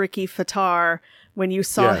have of Ricky Fataar when you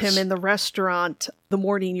saw him in the restaurant the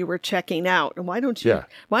morning you were checking out. And why don't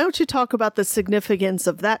you talk about the significance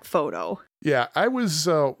of that photo? Yeah, I was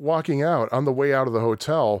walking out on the way out of the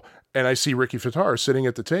hotel, and I see Ricky Fataar sitting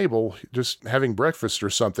at the table just having breakfast or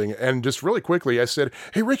something. And just really quickly, I said,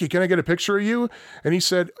 "Hey, Ricky, can I get a picture of you?" And he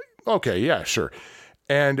said, "Okay, yeah, sure."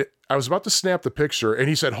 And I was about to snap the picture, and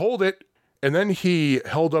he said, "Hold it." And then he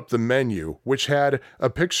held up the menu, which had a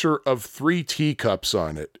picture of 3 teacups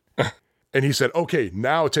on it. And he said, "Okay,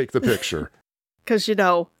 now take the picture." Because,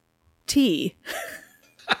 tea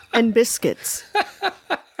and biscuits.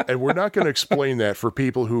 And we're not going to explain that for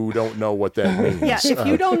people who don't know what that means. Yeah, if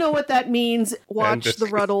you don't know what that means, watch The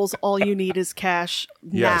Ruddles. All you need is cash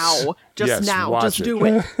now. Just do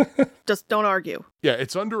it. Just don't argue. Yeah,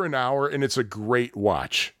 it's under an hour, and it's a great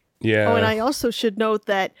watch. Yeah. Oh, and I also should note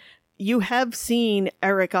that you have seen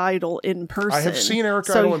Eric Idle in person. I have seen Eric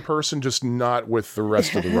Idle in person, just not with the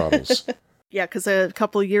rest of the Ruddles. Yeah, because a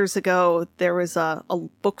couple of years ago, there was a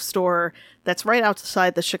bookstore that's right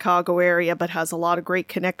outside the Chicago area, but has a lot of great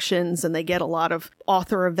connections, and they get a lot of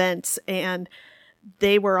author events. And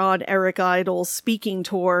they were on Eric Idle's speaking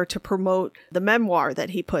tour to promote the memoir that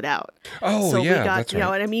he put out. Oh, so yeah, that's right.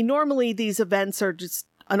 And I mean, normally these events are just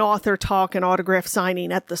an author talk and autograph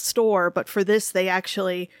signing at the store, but for this, they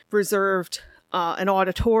actually reserved an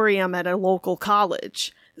auditorium at a local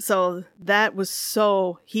college. So that was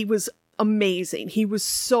he was amazing. He was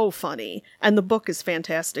so funny. And the book is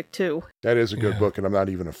fantastic, too. That is a good book, and I'm not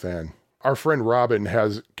even a fan. Our friend Robin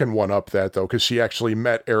can one-up that, though, because she actually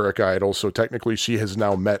met Eric Idle, so technically she has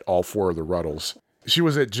now met all 4 of the Ruddles. She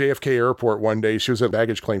was at JFK Airport one day. She was at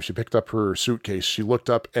baggage claim. She picked up her suitcase. She looked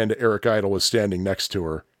up, and Eric Idle was standing next to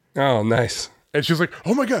her. Oh, nice. And she's like,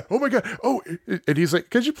 "Oh, my God. Oh, my God. Oh." And he's like,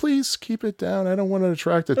 "Could you please keep it down? I don't want to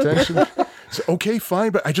attract attention." So, "Okay,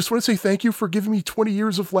 fine, but I just want to say thank you for giving me 20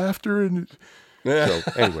 years of laughter." And so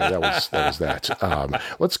anyway, that was that.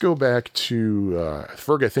 Let's go back to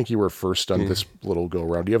Ferg. I think you were first on this little go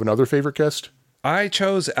around. Do you have another favorite guest? I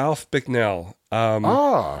chose Alf Bicknell.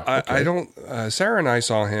 Okay. I don't. Sarah and I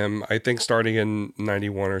saw him, I think, starting in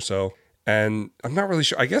 91 or so, and I'm not really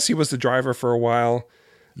sure. I guess he was the driver for a while.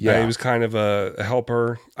 Yeah, he was kind of a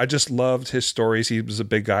helper. I just loved his stories. He was a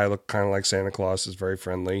big guy, looked kind of like Santa Claus, is very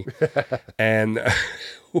friendly. And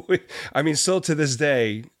I mean, still to this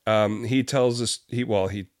day, he tells us,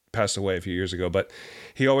 he passed away a few years ago, but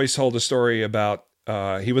he always told a story about,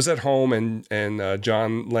 he was at home and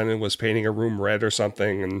John Lennon was painting a room red or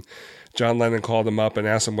something. And John Lennon called him up and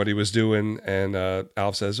asked him what he was doing. And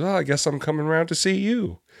Alf says, "Well, I guess I'm coming around to see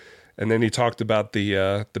you." And then he talked about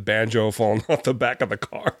the banjo falling off the back of the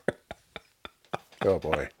car. Oh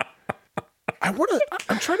boy! I'm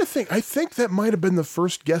trying to think. I think that might have been the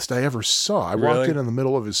first guest I ever saw. I walked in the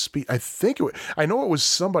middle of his speech. I know it was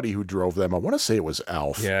somebody who drove them. I want to say it was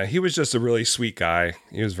Alf. Yeah, he was just a really sweet guy.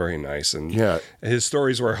 He was very nice, and his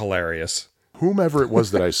stories were hilarious. Whomever it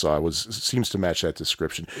was that I saw seems to match that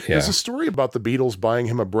description. Yeah. There's a story about the Beatles buying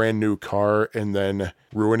him a brand new car and then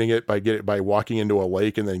ruining it by walking into a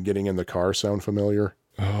lake and then getting in the car. Sound familiar?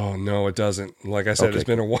 Oh, no, it doesn't. Like I said, It's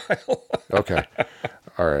been a while. Okay.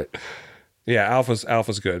 All right. Yeah, Alf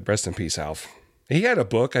was good. Rest in peace, Alf. He had a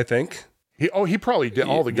book, I think. He probably did.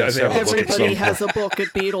 All the guests have a book at some Everybody point. has a book at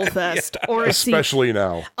Beatlefest. Or a CD. Especially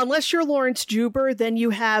now. Unless you're Lawrence Juber, then you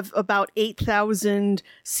have about 8,000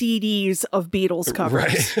 CDs of Beatles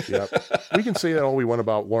covers. Right. Yep. We can say that all we want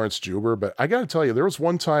about Lawrence Juber, but I got to tell you, there was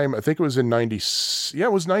one time, I think it was in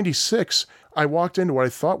 96. I walked into what I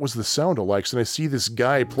thought was the Sound-Alikes, and I see this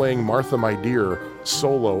guy playing Martha My Dear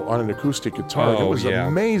solo on an acoustic guitar. Oh, It was yeah.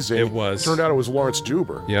 amazing. It was. Turned out it was Lawrence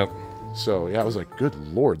Juber. Yep. So, yeah, I was like, good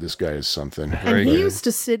Lord, this guy is something. And Very he good. used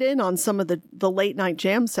to sit in on some of the late night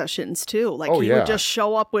jam sessions too. Like Oh, he yeah. would just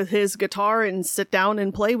show up with his guitar and sit down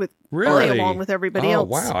and play Really? along with everybody Oh, else.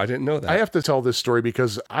 wow. I didn't know that. I have to tell this story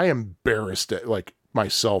because I am embarrassed at like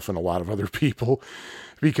myself and a lot of other people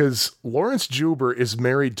because Lawrence Juber is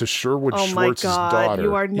married to Sherwood Oh my Schwartz's God, daughter.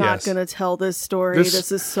 you are not Yes. going to tell this story. This-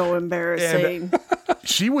 This is so embarrassing.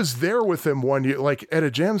 She was there with him one year, like at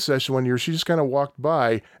a jam session one year. She just kind of walked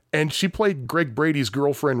by and she played Greg Brady's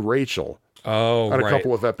girlfriend, Rachel, oh, on a right.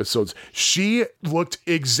 couple of episodes. She looked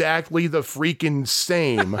exactly the freaking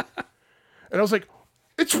same. And I was like,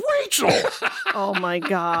 it's Rachel. Oh my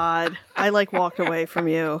God. I like walked away from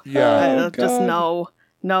you. Yeah. Just no.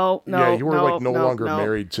 Yeah, you were like no longer no.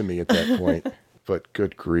 married to me at that point. But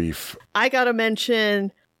good grief. I got to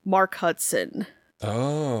mention Mark Hudson.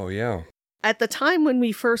 Oh, yeah. At the time when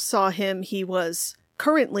we first saw him, he was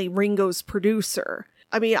currently Ringo's producer.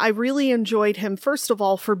 I mean, I really enjoyed him, first of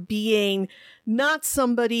all, for being not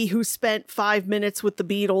somebody who spent 5 minutes with the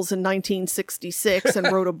Beatles in 1966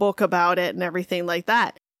 and wrote a book about it and everything like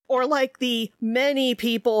that. Or like the many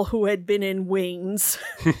people who had been in Wings,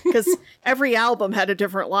 because every album had a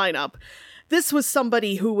different lineup. This was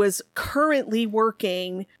somebody who was currently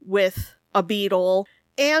working with a Beatle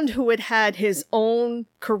and who had had his own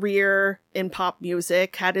career in pop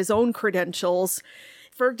music, had his own credentials.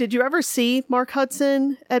 Ferg, did you ever see Mark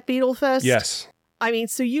Hudson at Beatlefest? Yes. I mean,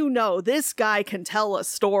 so you know, this guy can tell a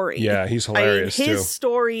story. Yeah, he's hilarious, I mean, his too.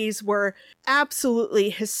 stories were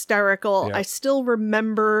absolutely hysterical. Yeah. I still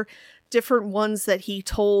remember different ones that he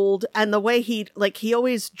told, and the way he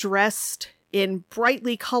always dressed in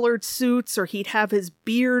brightly colored suits, or he'd have his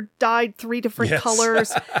beard dyed 3 different Yes.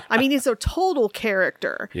 colors. I mean, he's a total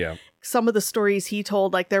character. Yeah. Some of the stories he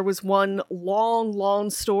told, like there was one long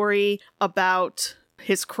story about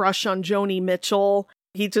his crush on Joni Mitchell.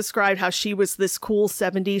 He described how she was this cool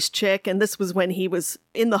 70s chick, and this was when he was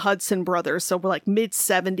in the Hudson Brothers, so we're like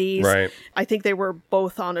mid-70s. Right. I think they were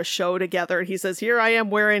both on a show together, and he says, here I am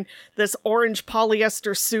wearing this orange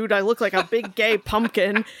polyester suit. I look like a big gay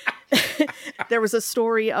pumpkin. There was a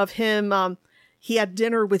story of him, he had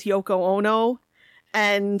dinner with Yoko Ono,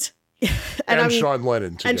 and I mean, Sean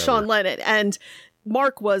Lennon together. and Sean Lennon. And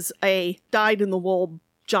Mark was a dyed-in-the-wool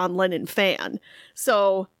John Lennon fan.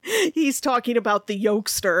 So he's talking about the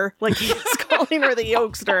Yokester, like he's calling her the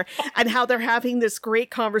Yokester, and how they're having this great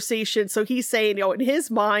conversation. So he's saying, in his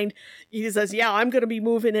mind, he says, yeah, I'm going to be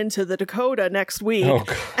moving into the Dakota next week. Oh,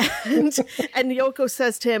 God. And Yoko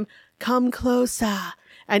says to him, come closer.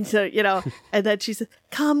 And so, and then she says,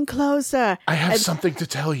 come closer. I have something to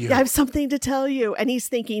tell you. I have something to tell you. And he's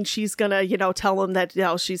thinking she's going to, tell him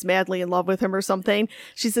that, she's madly in love with him or something.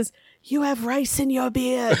 She says, you have rice in your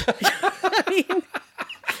beard.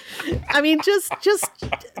 I mean, just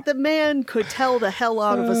the man could tell the hell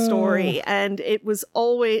out of a story. And it was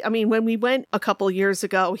always, I mean, when we went a couple years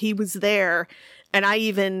ago, he was there. And I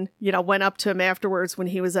even, went up to him afterwards when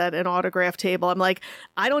he was at an autograph table. I'm like,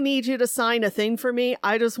 I don't need you to sign a thing for me.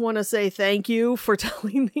 I just want to say thank you for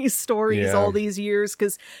telling these stories Yeah. all these years,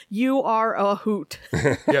 because you are a hoot.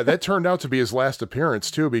 Yeah, that turned out to be his last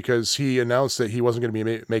appearance, too, because he announced that he wasn't going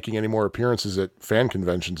to be making any more appearances at fan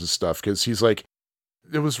conventions and stuff, because he's like,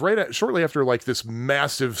 it was shortly after like this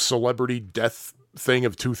massive celebrity death thing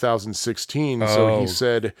of 2016. So he Oh.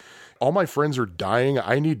 said, all my friends are dying.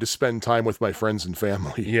 I need to spend time with my friends and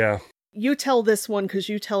family. Yeah. You tell this one because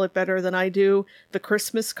you tell it better than I do. The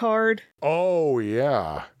Christmas card. Oh,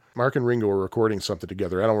 yeah. Mark and Ringo were recording something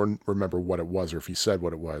together. I don't remember what it was or if he said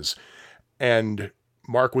what it was. And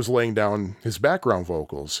Mark was laying down his background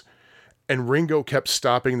vocals. And Ringo kept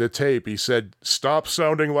stopping the tape. He said, stop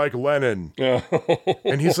sounding like Lennon.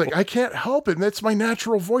 And he's like, I can't help it. That's my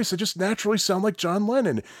natural voice. I just naturally sound like John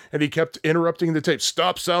Lennon. And he kept interrupting the tape.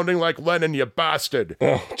 Stop sounding like Lennon, you bastard.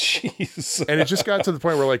 Oh, jeez. And it just got to the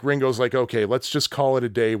point where like Ringo's like, okay, let's just call it a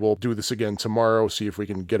day. We'll do this again tomorrow, see if we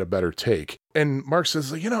can get a better take. And Mark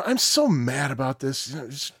says, I'm so mad about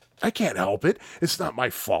this. I can't help it. It's not my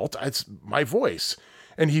fault. It's my voice.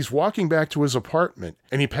 And he's walking back to his apartment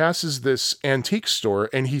and he passes this antique store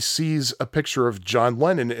and he sees a picture of John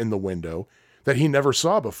Lennon in the window that he never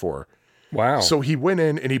saw before. Wow. So he went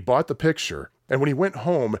in and he bought the picture. And when he went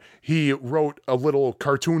home, he wrote a little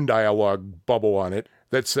cartoon dialogue bubble on it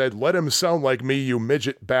that said, "Let him sound like me, you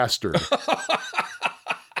midget bastard."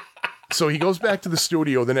 So he goes back to the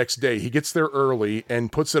studio the next day. He gets there early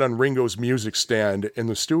and puts it on Ringo's music stand in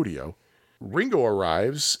the studio. Ringo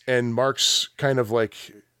arrives, and Mark's kind of like,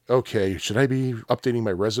 okay, should I be updating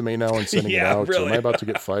my resume now and sending it out? Really? Am I about to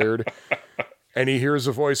get fired? And he hears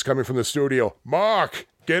a voice coming from the studio, "Mark,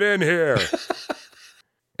 get in here."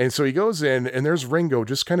 And so he goes in, and there's Ringo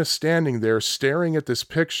just kind of standing there staring at this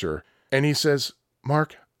picture. And he says,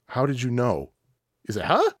 "Mark, how did you know?" He said,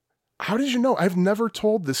 "Huh? How did you know? I've never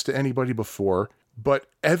told this to anybody before, but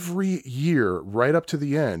every year, right up to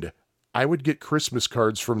the end, I would get Christmas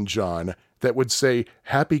cards from John that would say,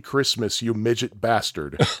 'Happy Christmas, you midget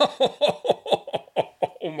bastard.'"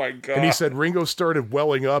 Oh my God. And he said Ringo started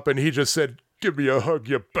welling up, and he just said, "Give me a hug,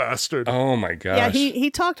 you bastard." Oh my gosh. Yeah, he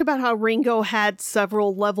talked about how Ringo had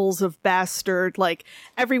several levels of bastard, like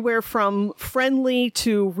everywhere from friendly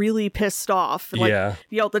to really pissed off. Like,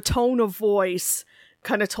 Yeah. the tone of voice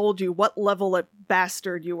kind of told you what level of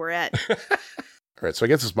bastard you were at. All right, so I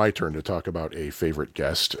guess it's my turn to talk about a favorite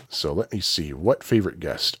guest. So let me see. What favorite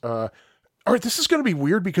guest? All right, this is going to be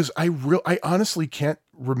weird because I honestly can't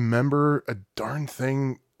remember a darn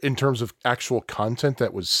thing in terms of actual content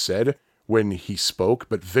that was said when he spoke,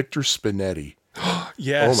 but Victor Spinetti.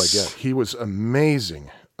 Yes. Oh my God, he was amazing.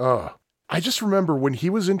 I just remember when he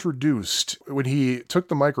was introduced, when he took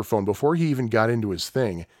the microphone before he even got into his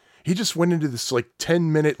thing, he just went into this like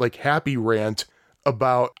 10-minute like happy rant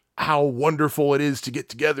about how wonderful it is to get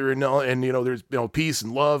together and there's peace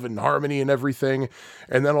and love and harmony and everything.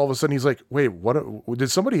 And then all of a sudden he's like, "Wait, what?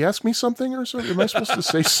 Did somebody ask me something or something? Am I supposed to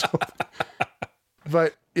say something?"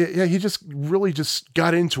 But yeah, he just really just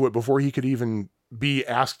got into it before he could even be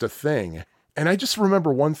asked a thing. And I just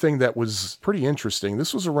remember one thing that was pretty interesting.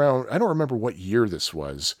 This was around, I don't remember what year this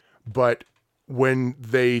was, but when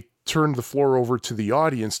they turned the floor over to the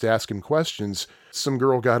audience to ask him questions, some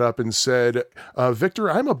girl got up and said, "Victor,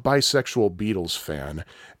 I'm a bisexual Beatles fan."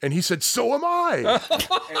 And he said, "So am I."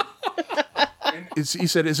 He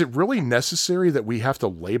said, "Is it really necessary that we have to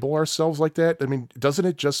label ourselves like that? I mean, doesn't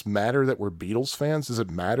it just matter that we're Beatles fans? Does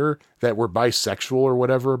it matter that we're bisexual or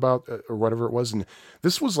whatever it was?" And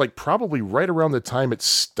this was like probably right around the time it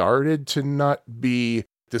started to not be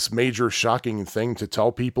this major shocking thing to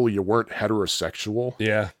tell people you weren't heterosexual.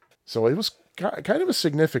 Yeah. So it was kind of a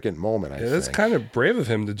significant moment, I think. It's kind of brave of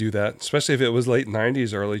him to do that, especially if it was late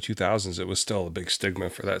 90s, early 2000s. It was still a big stigma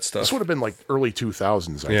for that stuff. This would have been like early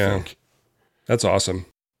 2000s, I think. That's awesome.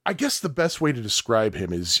 I guess the best way to describe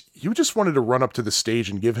him is you just wanted to run up to the stage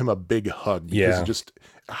and give him a big hug because of just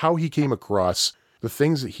how he came across, the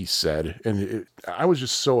things that he said. And I was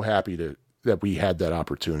just so happy that we had that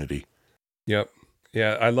opportunity. Yep.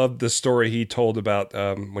 Yeah, I love the story he told about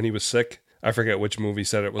when he was sick. I forget which movie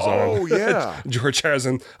said it was on. Oh, yeah. George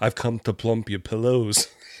Harrison, "I've come to plump your pillows."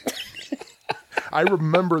 I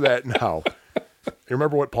remember that now. You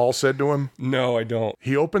remember what Paul said to him? No, I don't.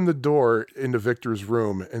 He opened the door into Victor's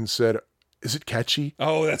room and said, "Is it catchy?"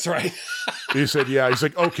 Oh, that's right. He said, "Yeah." He's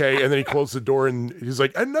like, "Okay." And then he closed the door and he's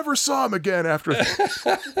like, "I never saw him again after." Okay.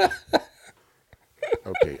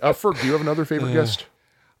 Ferg, do you have another favorite guest?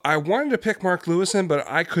 I wanted to pick Mark Lewison, but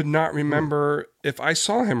I could not remember if I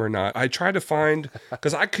saw him or not. I tried to find,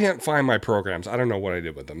 because I can't find my programs. I don't know what I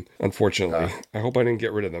did with them, unfortunately. I hope I didn't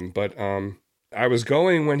get rid of them. But I was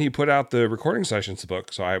going when he put out the recording sessions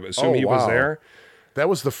book, so I assume he was there. That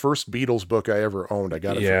was the first Beatles book I ever owned. I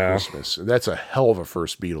got it for Christmas. That's a hell of a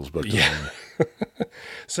first Beatles book to own.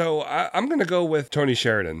 So I'm going to go with Tony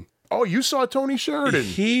Sheridan. Oh, you saw Tony Sheridan.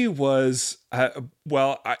 He was,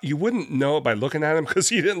 you wouldn't know it by looking at him because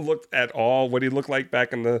he didn't look at all what he looked like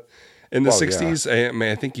back in the 60s. Yeah. I mean,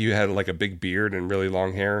 I think you had like a big beard and really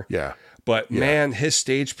long hair. Yeah. But man, his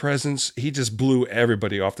stage presence, he just blew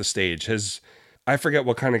everybody off the stage. I forget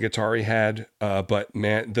what kind of guitar he had, but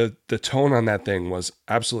man, the tone on that thing was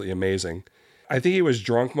absolutely amazing. I think he was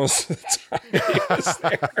drunk most of the time he was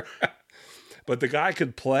there. But the guy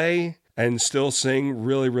could play and still sing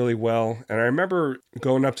really, really well. And I remember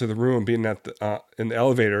going up to the room, being in the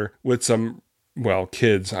elevator with some,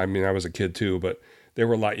 kids. I mean, I was a kid too, but they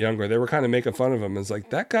were a lot younger. They were kind of making fun of him. It's like,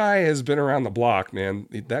 that guy has been around the block, man.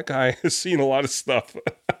 That guy has seen a lot of stuff.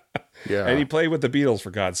 Yeah. And he played with the Beatles,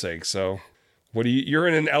 for God's sake. So you're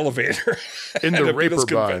in an elevator in the Beatles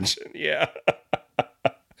convention. Yeah.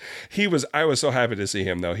 I was so happy to see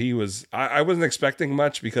him though. I wasn't expecting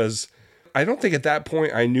much because I don't think at that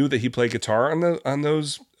point I knew that he played guitar on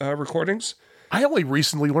those recordings. I only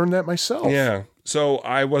recently learned that myself. Yeah. So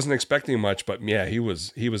I wasn't expecting much, but yeah, he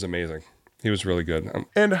was amazing. He was really good.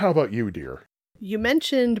 And how about you, dear? You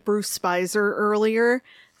mentioned Bruce Spicer earlier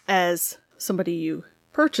as somebody you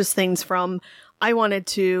purchase things from. I wanted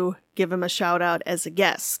to give him a shout out as a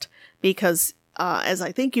guest because, as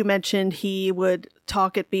I think you mentioned, he would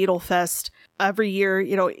talk at Beatlefest every year,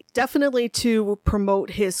 definitely to promote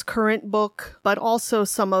his current book, but also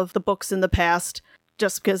some of the books in the past,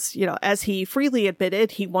 just because, as he freely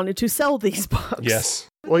admitted, he wanted to sell these books. Yes.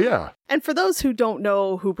 Well, yeah. And for those who don't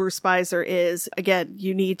know who Bruce Spicer is, again,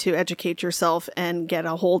 you need to educate yourself and get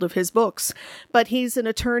a hold of his books. But he's an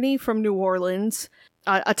attorney from New Orleans,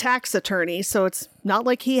 a tax attorney, so it's not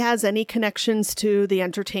like he has any connections to the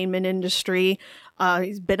entertainment industry.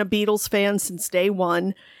 He's been a Beatles fan since day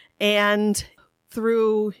one, and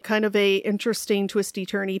through kind of a interesting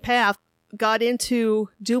twisty-turny path, got into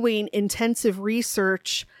doing intensive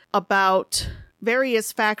research about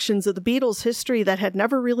various factions of the Beatles' history that had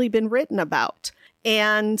never really been written about.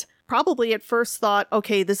 And probably at first thought,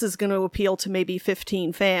 okay, this is going to appeal to maybe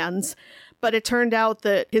 15 fans. But it turned out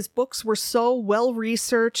that his books were so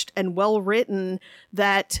well-researched and well-written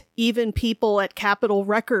that even people at Capitol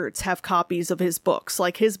Records have copies of his books.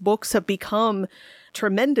 Like, his books have become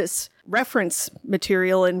tremendous reference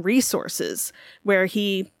material and resources where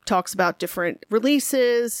he talks about different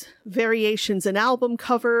releases, variations in album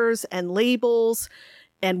covers and labels,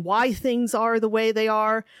 and why things are the way they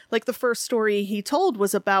are. Like, the first story he told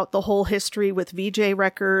was about the whole history with VJ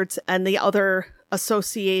Records and the other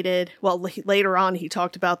associated, well, later on he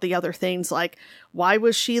talked about the other things, like why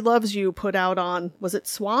was She Loves You put out on, was it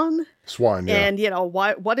Swan? Swan, yeah. And,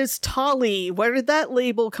 what is Tolly? Where did that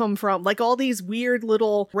label come from? Like, all these weird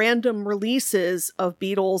little random releases of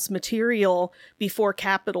Beatles material before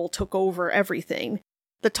Capitol took over everything.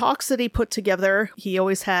 The talks that he put together, he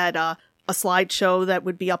always had a slideshow that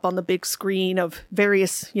would be up on the big screen of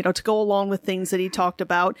various, to go along with things that he talked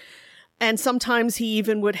about. And sometimes he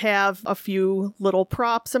even would have a few little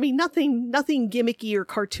props. I mean, nothing gimmicky or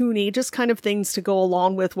cartoony, just kind of things to go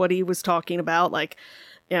along with what he was talking about, like,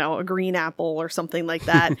 a green apple or something like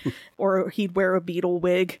that. Or he'd wear a Beatle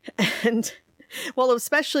wig. And, well,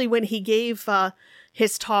 especially when he gave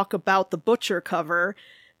his talk about the Butcher cover,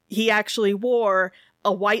 he actually wore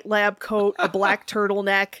a white lab coat, a black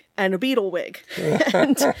turtleneck, and a Beatle wig.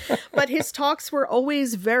 But his talks were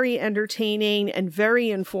always very entertaining and very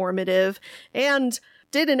informative, and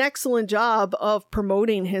did an excellent job of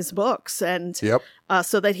promoting his books, and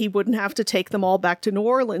so that he wouldn't have to take them all back to New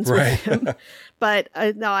Orleans with him. But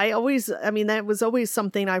that was always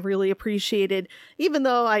something I really appreciated, even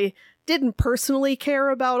though I didn't personally care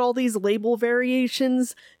about all these label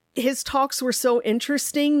variations. His talks were so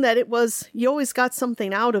interesting that you always got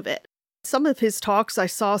something out of it. Some of his talks I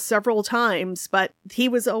saw several times, but he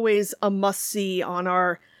was always a must-see on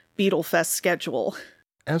our Beatlefest schedule.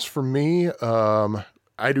 As for me,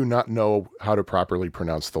 I do not know how to properly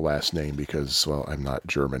pronounce the last name because, well, I'm not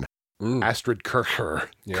German. Astrid Kircher.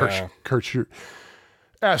 Yeah. Kircher.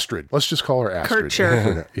 Astrid. Let's just call her Astrid.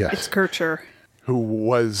 Kircher. Yes. It's Kircher. Who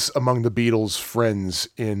was among the Beatles' friends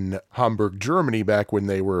in Hamburg, Germany, back when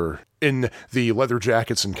they were in the leather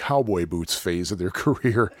jackets and cowboy boots phase of their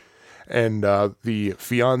career, and the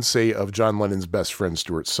fiancée of John Lennon's best friend,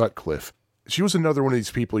 Stuart Sutcliffe. She was another one of these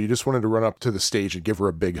people you just wanted to run up to the stage and give her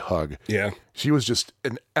a big hug. Yeah. She was just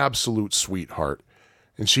an absolute sweetheart,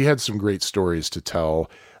 and she had some great stories to tell.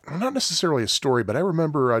 Not necessarily a story, but I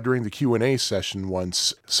remember during the Q&A session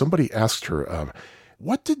once, somebody asked her,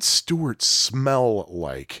 what did Stuart smell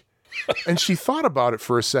like? And she thought about it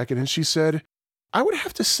for a second and she said, I would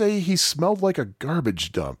have to say he smelled like a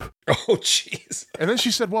garbage dump. Oh, jeez. And then she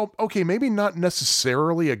said, well, okay, maybe not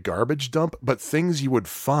necessarily a garbage dump, but things you would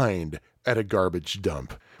find at a garbage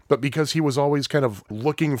dump. But because he was always kind of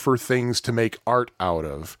looking for things to make art out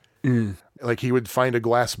of, like he would find a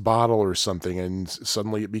glass bottle or something and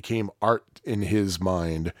suddenly it became art in his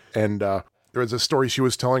mind. And, there was a story she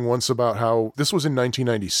was telling once about how this was in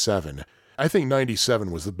 1997. I think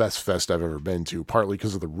 97 was the best fest I've ever been to, partly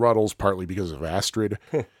because of the Ruddles, partly because of Astrid.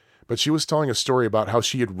 But she was telling a story about how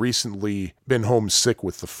she had recently been homesick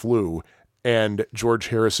with the flu, and George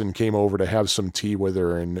Harrison came over to have some tea with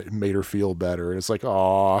her and it made her feel better. And it's like,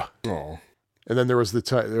 aw. And then there was a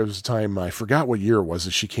time, I forgot what year it was,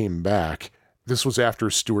 that she came back. This was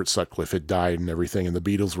after Stuart Sutcliffe had died and everything, and the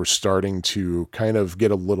Beatles were starting to kind of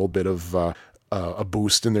get a little bit of a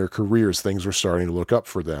boost in their careers. Things were starting to look up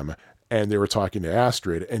for them. And they were talking to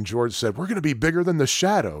Astrid, and George said, we're going to be bigger than the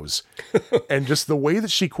Shadows. And just the way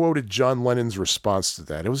that she quoted John Lennon's response to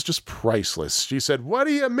that, it was just priceless. She said, what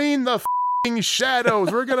do you mean the f***ing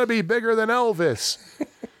Shadows? We're going to be bigger than Elvis.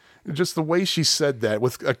 Just the way she said that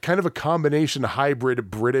with a kind of a combination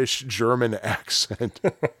hybrid British-German accent.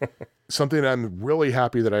 something I'm really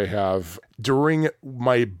happy that I have. During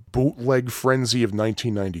my bootleg frenzy of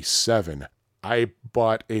 1997, I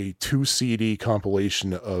bought a 2 CD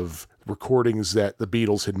compilation of recordings that the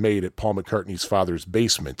Beatles had made at Paul McCartney's father's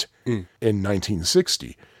basement in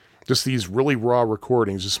 1960. Just these really raw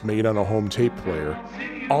recordings just made on a home tape player.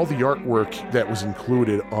 All the artwork that was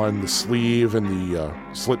included on the sleeve and the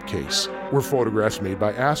slipcase were photographs made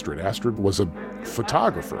by Astrid. Astrid was a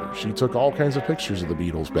photographer. She took all kinds of pictures of the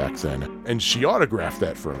Beatles back then, and she autographed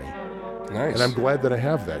that for me. Nice. And I'm glad that I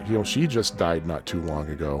have that. She just died not too long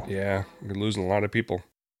ago. Yeah, you're losing a lot of people.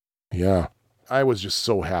 Yeah. I was just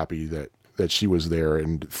so happy that she was there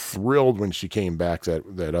and thrilled when she came back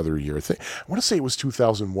that other year. I want to say it was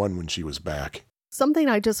 2001 when she was back. Something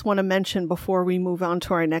I just want to mention before we move on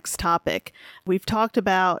to our next topic. We've talked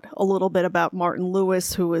about a little bit about Martin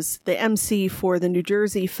Lewis, who was the MC for the New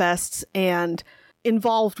Jersey Fests and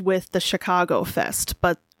involved with the Chicago Fest.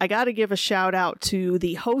 But I got to give a shout out to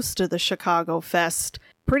the host of the Chicago Fest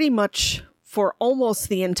pretty much for almost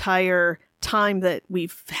the entire time that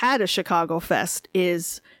we've had a Chicago Fest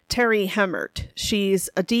is Terry Hemmert. She's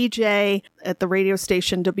a DJ at the radio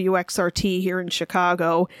station WXRT here in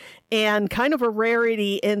Chicago, and kind of a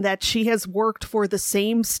rarity in that she has worked for the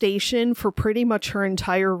same station for pretty much her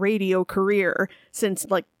entire radio career since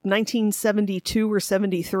like 1972 or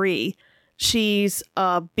 73. She's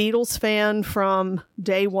a Beatles fan from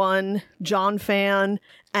day one, John fan,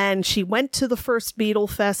 and she went to the first Beatle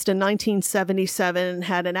Fest in 1977 and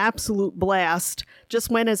had an absolute blast, just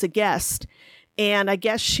went as a guest. And I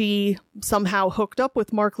guess she somehow hooked up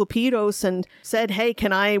with Mark Lapidus and said, hey,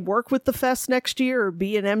 can I work with the fest next year or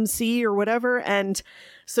be an MC or whatever? And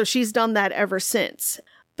so she's done that ever since.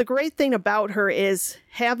 The great thing about her is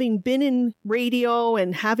having been in radio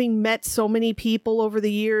and having met so many people over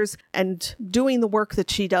the years and doing the work that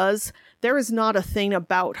she does, there is not a thing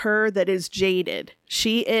about her that is jaded.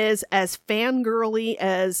 She is as fangirly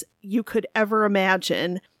as you could ever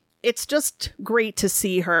imagine. It's just great to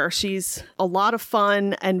see her. She's a lot of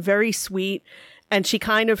fun and very sweet. And she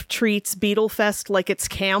kind of treats Beatlefest like it's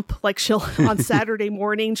camp. Like she'll, on Saturday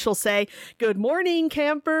morning, she'll say, good morning,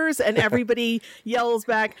 campers. And everybody yells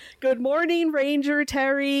back, good morning, Ranger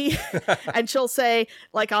Terry. And she'll say,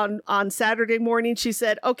 like on Saturday morning, she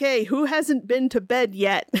said, okay, who hasn't been to bed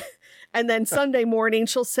yet? And then Sunday morning,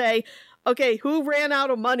 she'll say, okay, who ran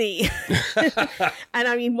out of money? And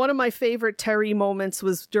I mean, one of my favorite Terry moments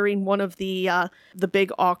was during one of the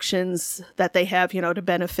big auctions that they have, to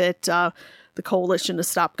benefit the Coalition to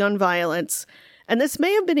Stop Gun Violence. And this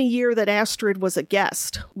may have been a year that Astrid was a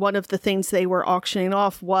guest. One of the things they were auctioning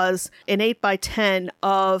off was an 8x10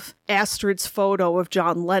 of Astrid's photo of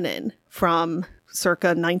John Lennon from circa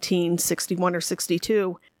 1961 or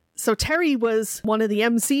 62. So Terry was one of the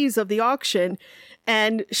MCs of the auction,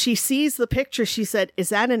 and she sees the picture. She said, is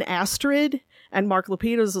that an Astrid? And Mark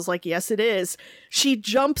Lapidus was like, yes, it is. She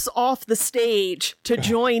jumps off the stage to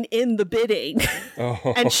join in the bidding,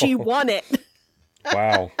 and she won it.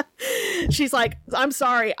 Wow. She's like, I'm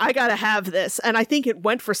sorry, I got to have this. And I think it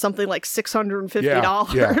went for something like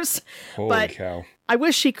 $650. Yeah. Holy cow. I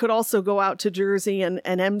wish she could also go out to Jersey and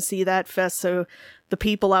MC that fest so the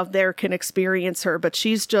people out there can experience her. But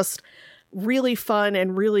she's just really fun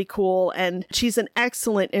and really cool. And she's an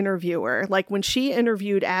excellent interviewer. Like when she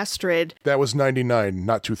interviewed Astrid. That was 99,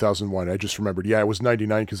 not 2001. I just remembered. Yeah, it was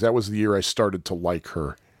 99 because that was the year I started to like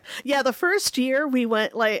her. Yeah, the first year we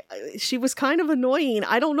went, she was kind of annoying.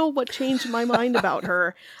 I don't know what changed my mind about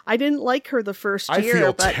her. I didn't like her the first year. I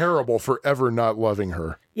feel terrible for ever not loving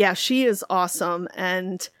her. Yeah, she is awesome.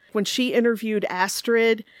 And when she interviewed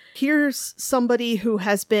Astrid, here's somebody who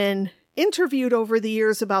has been interviewed over the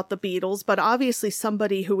years about the Beatles, but obviously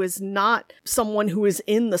somebody who is not someone who is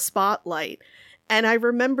in the spotlight. And I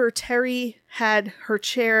remember Terry had her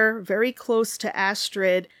chair very close to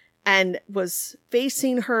Astrid and was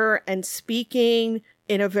facing her and speaking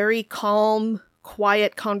in a very calm,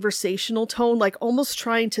 quiet, conversational tone, like almost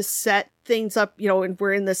trying to set things up, and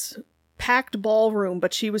we're in this packed ballroom,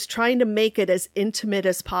 but she was trying to make it as intimate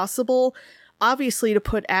as possible, obviously to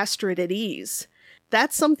put Astrid at ease.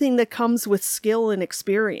 That's something that comes with skill and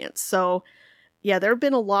experience. So yeah, there have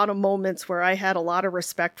been a lot of moments where I had a lot of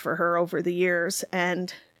respect for her over the years,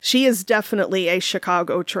 and she is definitely a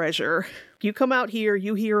Chicago treasure. You come out here,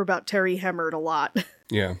 you hear about Terry Hemmert a lot.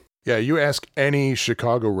 Yeah. Yeah, you ask any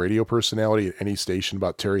Chicago radio personality at any station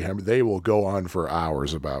about Terry Hemmert, they will go on for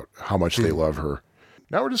hours about how much they love her.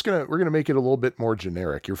 Now we're gonna make it a little bit more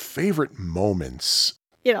generic. Your favorite moments.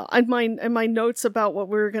 In my notes about what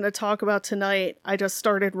we're going to talk about tonight, I just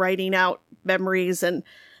started writing out memories, and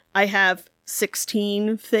I have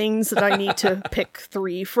 16 things that I need to pick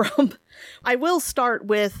 3 from. I will start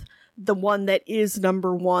with the one that is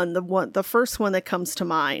number one, the first one that comes to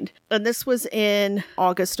mind. And this was in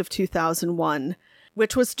August of 2001,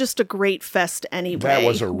 which was just a great fest anyway. That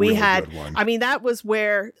was a really good one. I mean, that was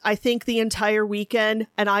where I think the entire weekend,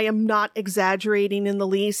 and I am not exaggerating in the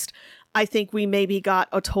least, I think we maybe got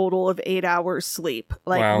a total of 8 hours sleep.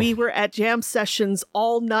 Like, wow. We were at jam sessions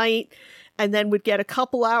all night and then would get a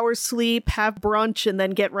couple hours sleep, have brunch, and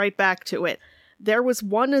then get right back to it. There was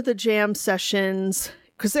one of the jam sessions,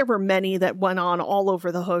 because there were many that went on all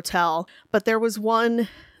over the hotel, but there was one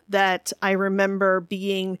that I remember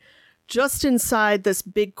being just inside this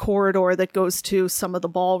big corridor that goes to some of the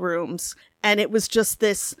ballrooms. And it was just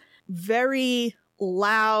this very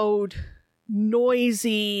loud,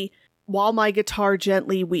 noisy, While My Guitar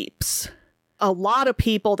Gently Weeps. A lot of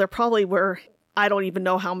people, there probably were, I don't even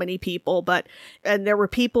know how many people, and there were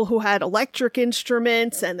people who had electric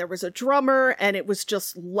instruments, and there was a drummer, and it was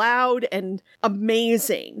just loud and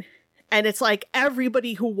amazing. And it's like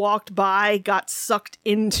everybody who walked by got sucked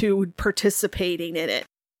into participating in it.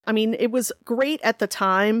 I mean, it was great at the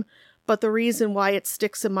time, but the reason why it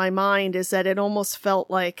sticks in my mind is that it almost felt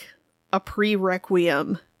like a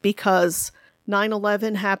pre-requiem, because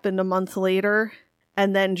 9/11 happened a month later,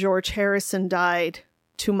 and then George Harrison died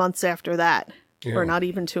 2 months after that, or not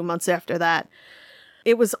even 2 months after that.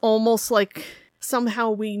 It was almost like somehow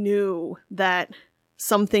we knew that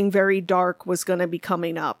something very dark was going to be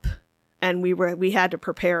coming up, and we had to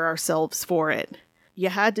prepare ourselves for it. You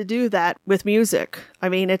had to do that with music. I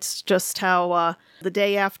mean, it's just how the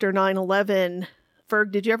day after 9/11,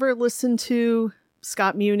 Ferg, did you ever listen to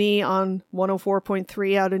Scott Muni on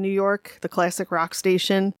 104.3 out of New York, the classic rock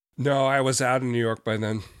station? No, I was out in New York by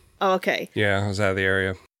then. Oh, okay. Yeah, I was out of the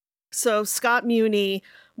area. So Scott Muni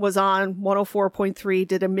was on 104.3,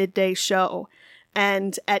 did a midday show,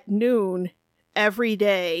 and at noon, every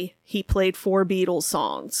day he played 4 Beatles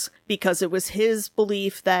songs, because it was his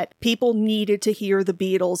belief that people needed to hear the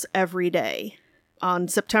Beatles every day. On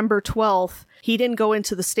September 12th, he didn't go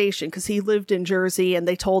into the station because he lived in Jersey, and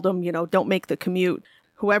they told him, don't make the commute.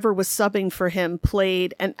 Whoever was subbing for him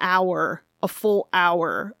played a full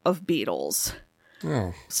hour of Beatles.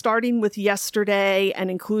 Oh. Starting with Yesterday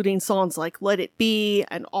and including songs like Let It Be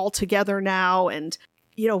and All Together Now. And,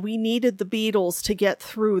 we needed the Beatles to get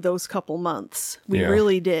through those couple months. We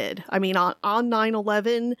really did. I mean, on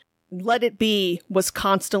 9/11, Let It Be was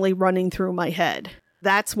constantly running through my head.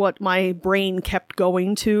 That's what my brain kept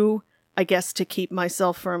going to, I guess, to keep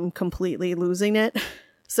myself from completely losing it.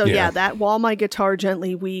 So that While My Guitar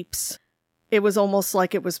Gently Weeps, it was almost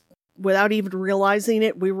like it was, without even realizing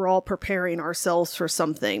it, we were all preparing ourselves for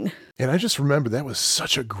something. And I just remember that was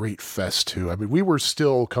such a great fest, too. I mean, we were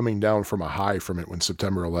still coming down from a high from it when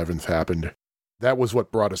September 11th happened. That was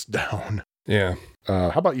what brought us down. Yeah.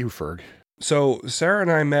 How about you, Ferg? So Sarah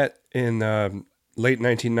and I met in late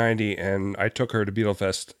 1990, and I took her to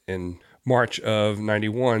Beatlefest in March of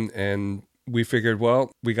 91, and we figured,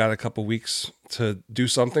 well, we got a couple weeks to do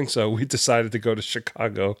something, so we decided to go to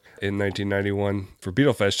Chicago in 1991 for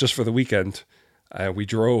Beatlefest, just for the weekend. We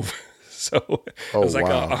drove, so it was like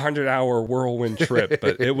a 100-hour whirlwind trip,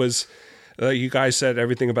 but it was, you guys said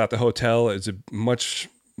everything about the hotel is much,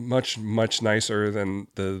 much, much nicer than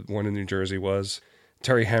the one in New Jersey was.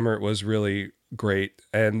 Terry Hemmert was really great.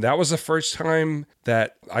 And that was the first time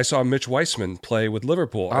that I saw Mitch Weissman play with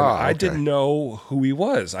Liverpool. And I didn't know who he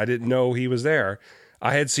was. I didn't know he was there.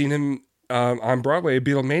 I had seen him on Broadway at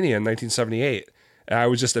Beatlemania in 1978. And I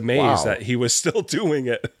was just amazed that he was still doing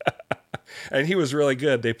it. And he was really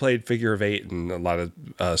good. They played Figure of Eight and a lot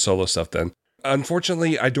of solo stuff then.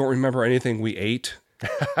 Unfortunately, I don't remember anything we ate.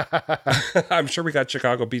 I'm sure we got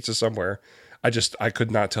Chicago pizza somewhere. I could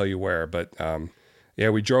not tell you where, but yeah,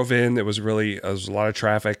 we drove in. It was a lot of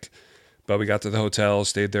traffic, but we got to the hotel,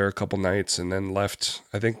 stayed there a couple nights, and then left,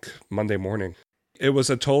 I think, Monday morning. It was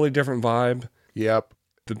a totally different vibe. Yep.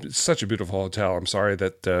 It's such a beautiful hotel. I'm sorry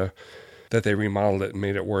that they remodeled it and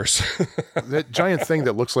made it worse. That giant thing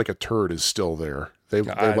that looks like a turd is still there. They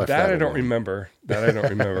left that I don't remember. I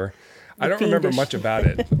don't remember much about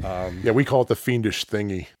it. Yeah, we call it the fiendish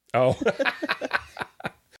thingy. Oh.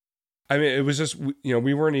 I mean, it was just,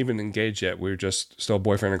 we weren't even engaged yet. We were just still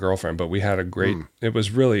boyfriend and girlfriend, but we had a great, it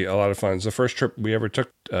was really a lot of fun. It's the first trip we ever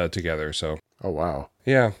took together. So, oh, wow.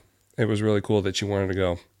 Yeah, it was really cool that she wanted to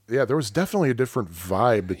go. Yeah, there was definitely a different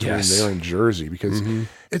vibe between there and Jersey, because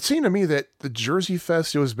it seemed to me that the Jersey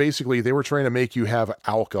Fest, it was basically, they were trying to make you have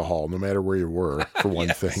alcohol no matter where you were, for one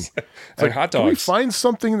thing. It's like hot dogs. Can we find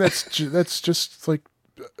something that's just like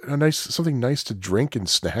something nice to drink and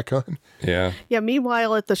snack on? Yeah. Yeah,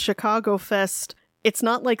 meanwhile at the Chicago Fest, it's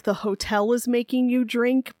not like the hotel is making you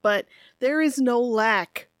drink, but there is no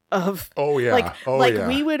lack of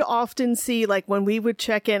we would often see, like, when we would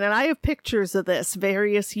check in, and I have pictures of this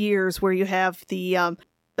various years where you have the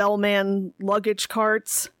bellman luggage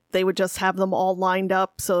carts. They would just have them all lined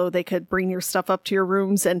up so they could bring your stuff up to your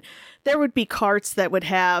rooms, and there would be carts that would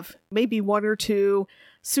have maybe 1 or 2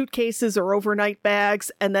 suitcases or overnight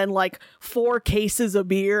bags, and then like 4 cases of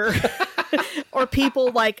beer. Or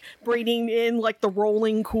people like bringing in like the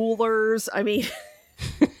rolling coolers. I mean,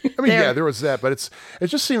 yeah, there was that, but it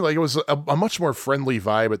just seemed like it was a much more friendly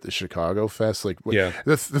vibe at the Chicago Fest. Like,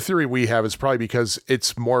 the theory we have is probably because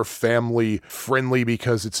it's more family friendly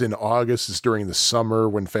because it's in August, it's during the summer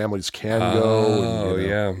when families can go. Oh,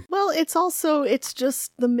 yeah. Well, it's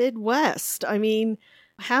just the Midwest. I mean,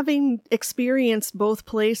 having experienced both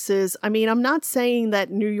places, I mean, I'm not saying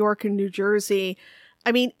that New York and New Jersey,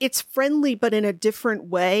 I mean, it's friendly, but in a different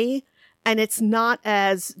way, and it's not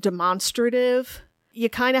as demonstrative. You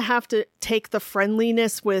kind of have to take the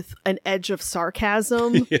friendliness with an edge of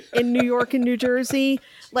sarcasm in New York and New Jersey.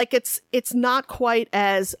 Like, it's not quite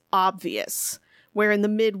as obvious, where in the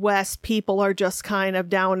Midwest, people are just kind of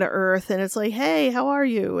down to earth, and it's like, hey, how are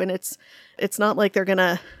you? And it's not like they're going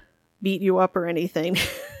to beat you up or anything.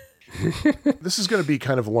 This is going to be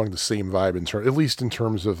kind of along the same vibe, at least in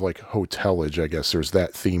terms of like hotelage. I guess there's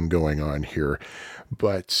that theme going on here.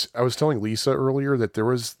 But I was telling Lisa earlier that there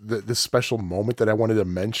was this special moment that I wanted to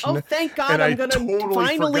mention. Oh, thank God, I'm going to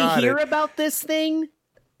finally hear about this thing.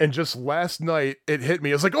 And just last night, it hit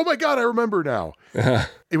me. I was like, oh my God, I remember now.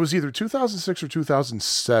 It was either 2006 or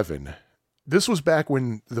 2007. This was back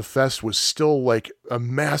when the Fest was still like a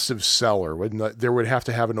massive seller, when there would have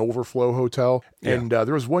to have an overflow hotel. Yeah. And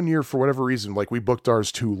there was one year, for whatever reason, like we booked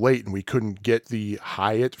ours too late and we couldn't get the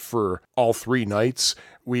Hyatt for all 3 nights.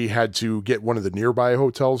 We had to get one of the nearby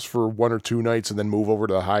hotels for 1 or 2 nights and then move over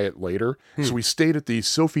to the Hyatt later. So we stayed at the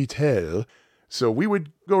Sofitel. So we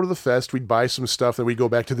would go to the Fest, we'd buy some stuff, then we'd go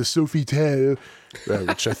back to the Sofitel,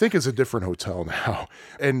 which I think is a different hotel now,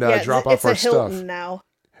 and drop off our stuff. It's a Hilton now.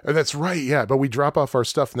 That's right, yeah. But we drop off our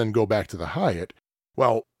stuff and then go back to the Hyatt.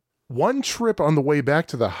 Well, one trip on the way back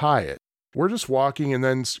to the Hyatt, we're just walking, and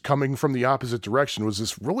then coming from the opposite direction was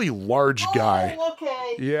this really large guy. Oh,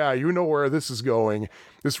 okay. Yeah, you know where this is going.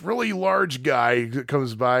 This really large guy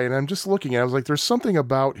comes by, and I'm just looking at him. I was like, there's something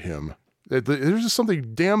about him. There's just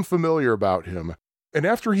something damn familiar about him. And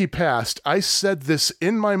after he passed, I said this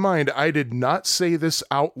in my mind. I did not say this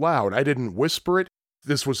out loud. I didn't whisper it.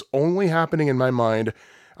 This was only happening in my mind.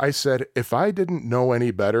 I said, if I didn't know any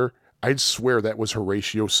better, I'd swear that was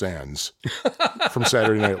Horatio Sands from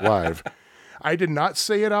Saturday Night Live. I did not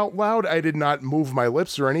say it out loud. I did not move my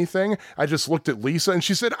lips or anything. I just looked at Lisa and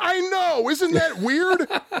she said, I know, isn't that weird?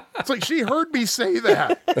 It's like she heard me say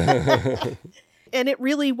that. And it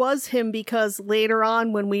really was him, because later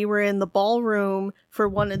on when we were in the ballroom for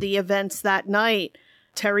one of the events that night,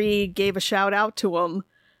 Terry gave a shout out to him.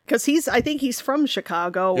 Because I think he's from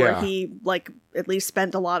Chicago, or he, like, at least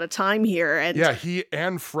spent a lot of time here. And yeah, he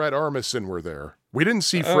and Fred Armisen were there. We didn't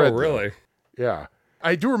see Fred. Oh, really? Though. Yeah.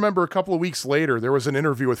 I do remember a couple of weeks later, there was an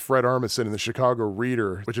interview with Fred Armisen in the Chicago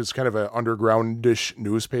Reader, which is kind of an undergroundish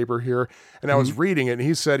newspaper here. And I was reading it, and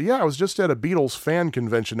he said, yeah, I was just at a Beatles fan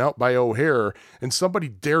convention out by O'Hare, and somebody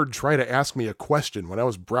dared try to ask me a question when I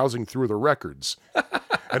was browsing through the records.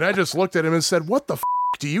 And I just looked at him and said, what the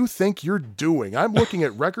do you think you're doing? I'm looking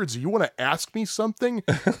at records. You want to ask me something?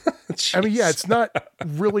 I mean, yeah, it's not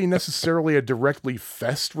really necessarily a directly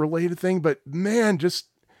Fest related thing, but man,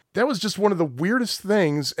 that was just one of the weirdest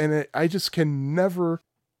things. And I just can never,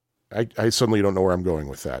 I suddenly don't know where I'm going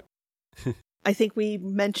with that. I think we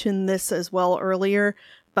mentioned this as well earlier,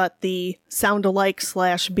 but the sound-alike /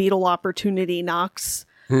 Beatle opportunity knocks,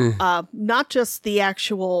 not just the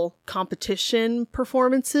actual competition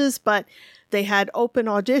performances, but they had open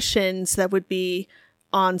auditions that would be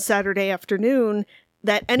on Saturday afternoon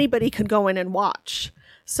that anybody could go in and watch.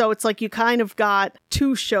 So it's like you kind of got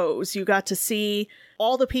 2 shows. You got to see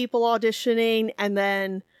all the people auditioning, and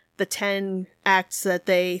then the 10 acts that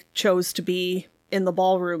they chose to be in the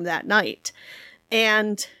ballroom that night.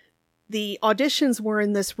 And the auditions were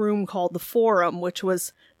in this room called the Forum, which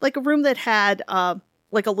was like a room that had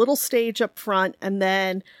like a little stage up front, and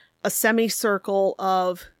then a semicircle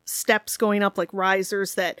of steps going up, like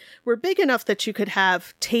risers that were big enough that you could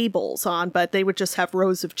have tables on, but they would just have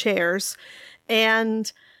rows of chairs.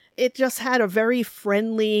 And it just had a very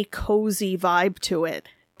friendly, cozy vibe to it.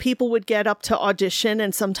 People would get up to audition,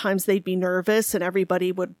 and sometimes they'd be nervous, and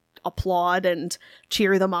everybody would applaud and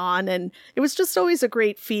cheer them on. And it was just always a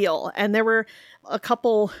great feel. And there were a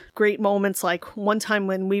couple great moments, like one time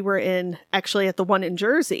when we were actually at the one in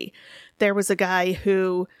Jersey, there was a guy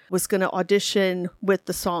who was going to audition with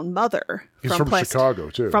the song Mother. He's from Chicago,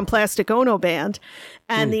 too. From Plastic Ono Band.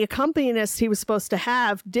 And the accompanist he was supposed to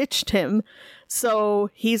have ditched him.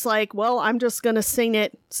 So he's like, well, I'm just going to sing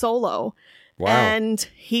it solo. Wow. And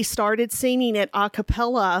he started singing it a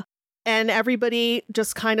cappella. And everybody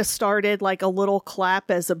just kind of started like a little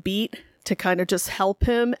clap as a beat to kind of just help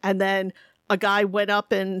him. And then a guy went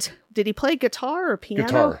up and, did he play guitar or piano?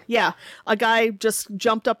 Guitar. Yeah. A guy just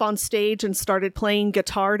jumped up on stage and started playing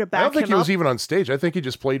guitar to back him up. I don't think he was even on stage. I think he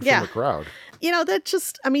just played from the crowd. You know,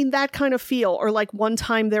 that kind of feel. Or like one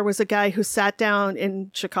time there was a guy who sat down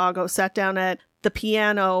in Chicago, sat down at the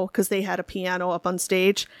piano, because they had a piano up on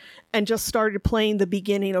stage, and just started playing the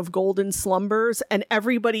beginning of Golden Slumbers. And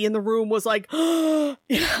everybody in the room was like,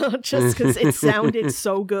 just because it sounded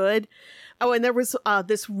so good. Oh, and there was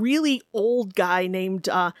this really old guy named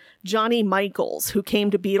Johnny Michaels who came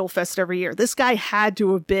to Beatlefest every year. This guy had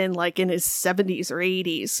to have been like in his 70s or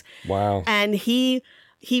 80s. Wow. And he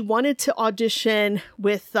wanted to audition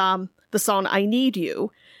with the song I Need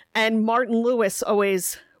You. And Martin Lewis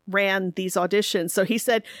always ran these auditions. So he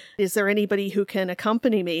said, is there anybody who can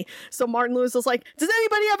accompany me? So Martin Lewis was like, does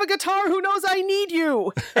anybody have a guitar who knows I Need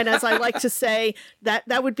You? And as I like to say,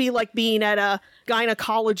 that would be like being at a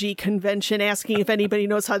gynecology convention asking if anybody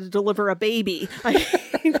knows how to deliver a baby.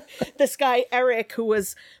 This guy, Eric, who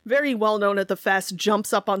was very well known at the fest,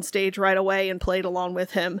 jumps up on stage right away and played along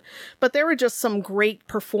with him. But there were just some great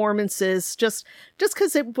performances, just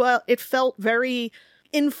because it felt very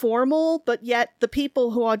informal, but yet the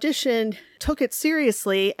people who auditioned took it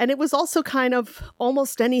seriously. And it was also kind of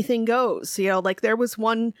almost anything goes. You know, like there was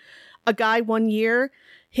a guy one year,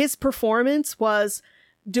 his performance was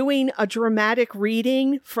doing a dramatic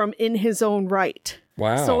reading from In His Own Right.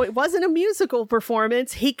 Wow. So it wasn't a musical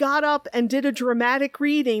performance. He got up and did a dramatic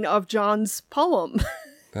reading of John's poem.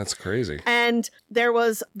 That's crazy. And there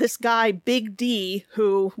was this guy, Big D,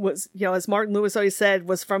 who was, you know, as Martin Lewis always said,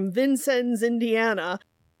 was from Vincennes, Indiana.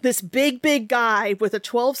 This big, big guy with a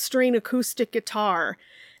 12-string acoustic guitar.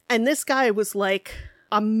 And this guy was like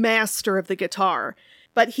a master of the guitar.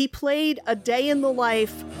 But he played A Day in the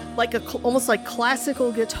Life, like almost like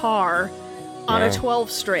classical guitar on a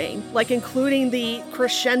 12-string, like including the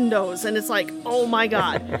crescendos. And it's like, oh my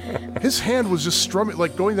God. His hand was just strumming,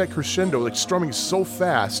 like going that crescendo, like strumming so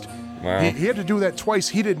fast. Wow. He had to do that twice.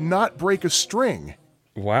 He did not break a string.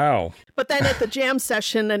 Wow. But then at the jam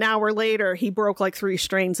session, an hour later, he broke like 3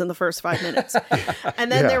 strings in the first 5 minutes.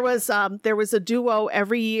 And then there was a duo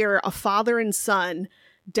every year, a father and son,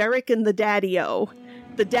 Derek and the Daddy-O.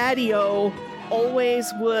 The Daddy-O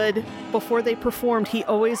always would, before they performed, he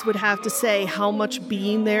always would have to say how much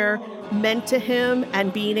being there meant to him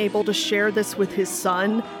and being able to share this with his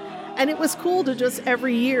son. And it was cool to just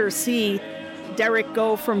every year see Derek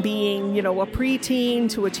go from being, you know, a preteen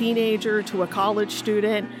to a teenager to a college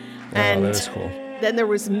student. And that is cool. Then there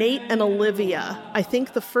was Nate and Olivia. I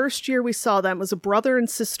think the first year we saw them was a brother and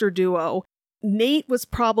sister duo. Nate was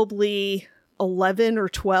probably 11 or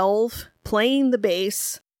 12 playing the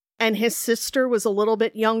bass, and his sister was a little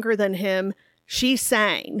bit younger than him. She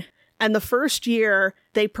sang. And the first year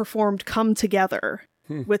they performed Come Together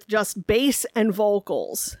with just bass and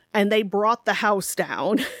vocals, and they brought the house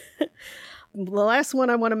down. The last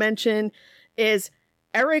one I want to mention is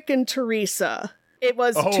Eric and Teresa. It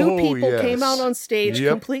was 2 people came out on stage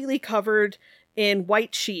completely covered in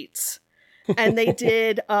white sheets. And they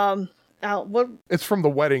did, it's from the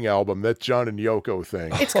wedding album, that John and Yoko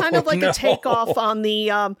thing. It's kind of like a takeoff on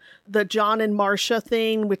the John and Marcia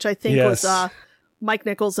thing, which I think was Mike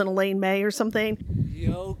Nichols and Elaine May or something.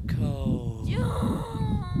 Yoko.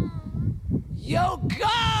 Yoko!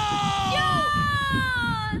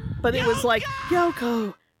 But it was like,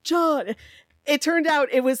 Yoko, John. It turned out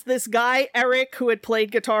it was this guy, Eric, who had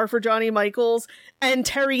played guitar for Johnny Michaels, and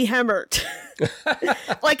Terry Hemmert.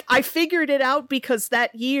 Like, I figured it out because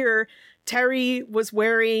that year, Terry was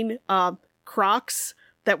wearing Crocs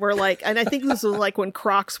that were like, and I think this was like when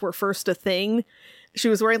Crocs were first a thing. She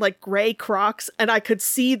was wearing like gray Crocs, and I could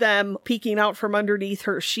see them peeking out from underneath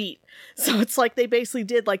her sheet. So it's like they basically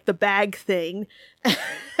did like the bag thing.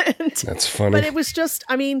 That's funny. But it was just,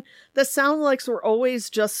 I mean, the Soundlikes were always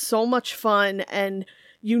just so much fun, and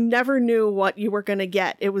you never knew what you were going to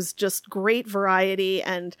get. It was just great variety,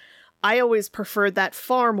 and I always preferred that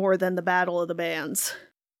far more than the Battle of the Bands.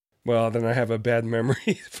 Well, then I have a bad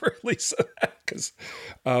memory for Lisa, because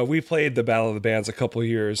we played the Battle of the Bands a couple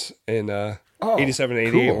years in 87 and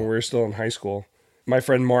 88 when we were still in high school. My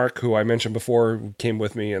friend Mark, who I mentioned before, came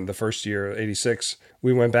with me in the first year, 86.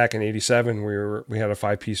 We went back in 87. We had a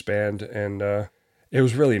 5-piece band, and it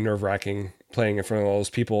was really nerve-wracking playing in front of all those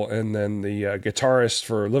people. And then the guitarist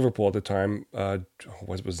for Liverpool at the time, what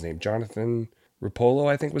was his name? Jonathan Ripolo,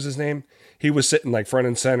 I think was his name. He was sitting like front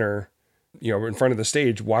and center, in front of the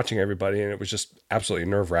stage watching everybody, and it was just absolutely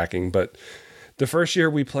nerve-wracking. But the first year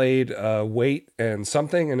we played Wait and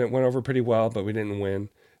Something, and it went over pretty well, but we didn't win.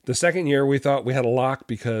 The second year we thought we had a lock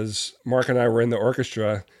because Mark and I were in the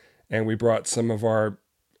orchestra, and we brought some of our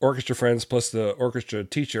orchestra friends plus the orchestra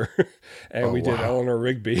teacher, and we did Eleanor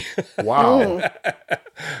Rigby. Wow.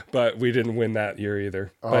 But we didn't win that year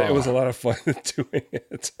either. But it was a lot of fun doing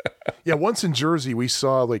it. Yeah, once in Jersey, we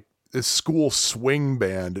saw like this school swing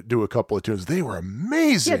band do a couple of tunes. They were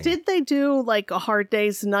amazing. Yeah, did they do like A Hard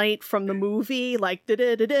Day's Night from the movie? Like,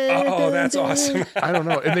 Oh, that's awesome. I don't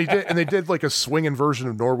know. And they did like a swinging version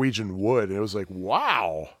of Norwegian Wood. And it was like,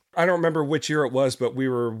 wow. I don't remember which year it was, but we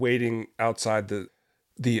were waiting outside the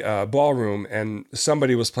ballroom, and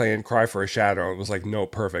somebody was playing Cry for a Shadow. It was like, no,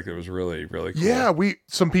 perfect. It was really, really cool. Yeah,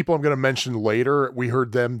 some people I'm going to mention later, we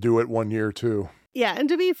heard them do it one year too. Yeah, and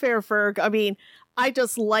to be fair, Ferg, I mean, I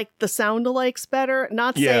just liked the sound-alikes better.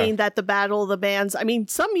 Not saying that the Battle of the Bands, I mean,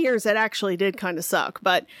 some years it actually did kind of suck,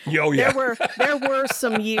 but there were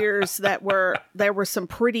some years there were some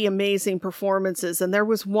pretty amazing performances, and there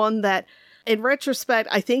was one that, in retrospect,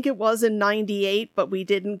 I think it was in 98, but we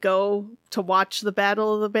didn't go to watch the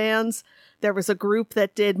Battle of the Bands. There was a group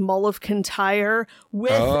that did Mull of Kintyre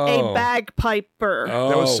with a bagpiper.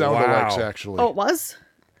 That was sound-alikes, actually. Oh, it was?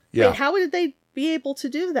 Yeah. Wait, how would they be able to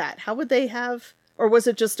do that? How would they have... Or was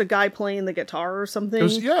it just a guy playing the guitar or something?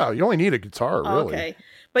 You only need a guitar, really. Okay.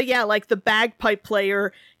 But yeah, like the bagpipe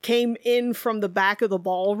player came in from the back of the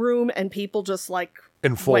ballroom and people just like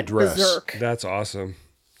in full went dress. Berserk. That's awesome.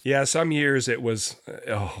 Yeah, some years it was,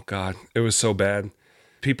 oh God, it was so bad.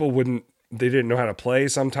 People they didn't know how to play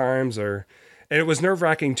sometimes, and it was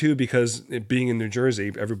nerve-wracking too because being in New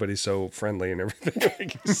Jersey, everybody's so friendly and everything.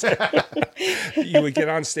 Like you said. You would get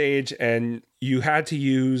on stage and you had to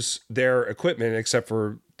use their equipment except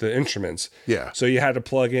for the instruments. Yeah. So you had to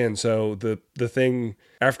plug in. So the thing,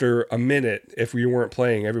 after a minute, if you weren't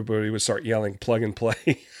playing, everybody would start yelling, plug and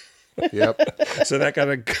play. Yep. So that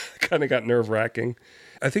kind of got nerve-wracking.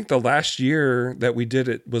 I think the last year that we did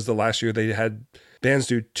it was the last year they had bands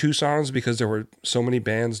do 2 songs because there were so many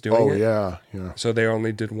bands doing it. Oh, yeah. So they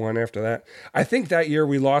only did one after that. I think that year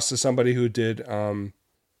we lost to somebody who did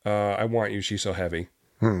I Want You, She's So Heavy.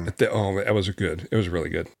 That was good. It was really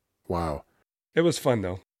good. Wow. It was fun,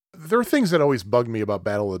 though. There are things that always bugged me about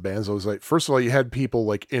Battle of the Bands. I was like, first of all, you had people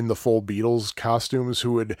like in the full Beatles costumes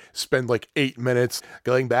who would spend like 8 minutes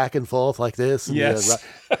going back and forth like this. And yes.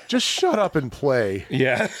 Just shut up and play.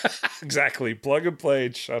 Yeah, exactly. Plug and play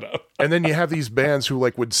and shut up. And then you have these bands who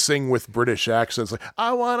like would sing with British accents like,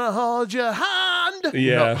 I want to hold your hand.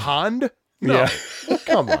 Yeah. No, hand? No. Yeah.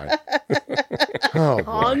 Come on. Oh,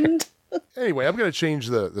 boy. Hand? Anyway, I'm going to change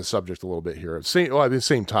the subject a little bit here.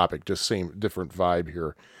 Same topic, just different vibe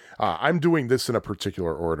here. I'm doing this in a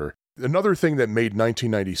particular order. Another thing that made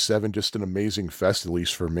 1997 just an amazing fest, at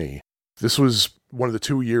least for me. This was one of the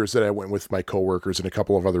 2 years that I went with my coworkers and a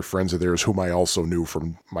couple of other friends of theirs whom I also knew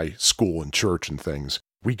from my school and church and things.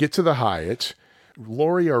 We get to the Hyatt.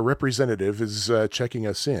 Lori, our representative, is checking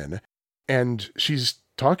us in, and she's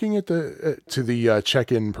talking at to the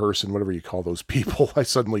check-in person, whatever you call those people. I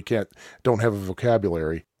suddenly don't have a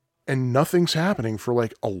vocabulary. And nothing's happening for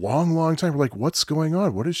like a long, long time. We're like, what's going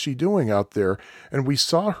on? What is she doing out there? And we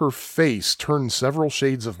saw her face turn several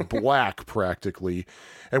shades of black practically.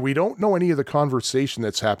 And we don't know any of the conversation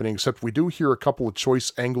that's happening, except we do hear a couple of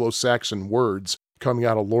choice Anglo-Saxon words coming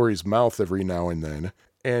out of Lori's mouth every now and then.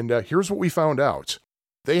 And here's what we found out.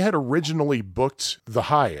 They had originally booked the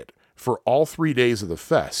Hyatt for all 3 days of the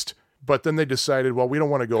fest. But then they decided, well, we don't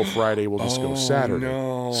want to go Friday, we'll just go Saturday.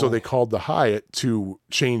 No. So they called the Hyatt to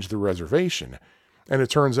change the reservation. And it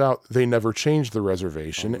turns out they never changed the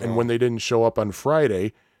reservation. And when they didn't show up on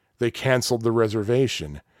Friday, they canceled the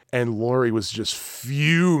reservation. And Lori was just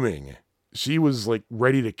fuming. She was like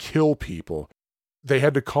ready to kill people. They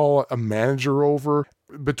had to call a manager over.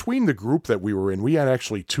 Between the group that we were in, we had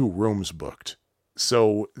actually 2 rooms booked.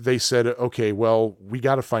 So they said, okay, well, we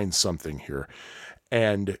got to find something here.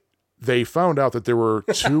 And they found out that there were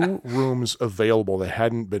 2 rooms available that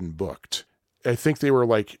hadn't been booked. I think they were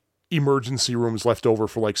like emergency rooms left over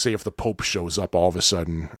for like, say, if the Pope shows up all of a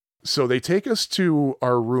sudden. So they take us to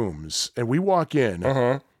our rooms and we walk in.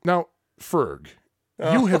 Uh-huh. Now, Ferg,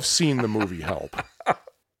 you have seen the movie Help.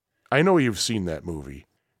 I know you've seen that movie.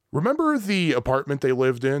 Remember the apartment they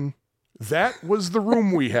lived in? That was the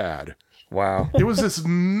room we had. Wow. It was this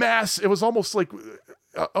mass. It was almost like,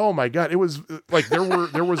 oh my God. It was like there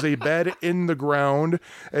was a bed in the ground,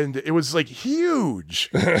 and it was like huge.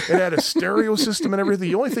 It had a stereo system and everything.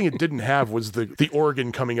 The only thing it didn't have was the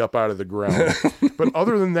organ coming up out of the ground. But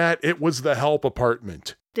other than that, it was the help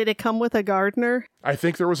apartment. Did it come with a gardener? I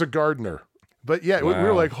think there was a gardener. But yeah, we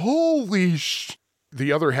were like, holy sh.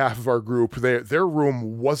 The other half of our group, their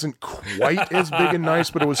room wasn't quite as big and nice,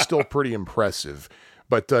 but it was still pretty impressive.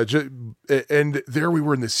 But and there we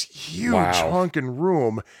were in this huge honking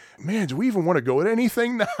room. Man, do we even want to go at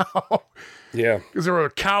anything now? Yeah, because there were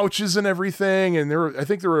couches and everything, and I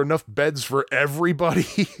think there were enough beds for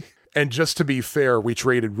everybody. And just to be fair, we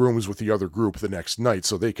traded rooms with the other group the next night,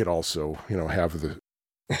 so they could also, have the.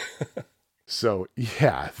 So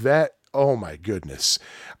yeah, that. Oh my goodness.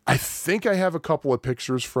 I think I have a couple of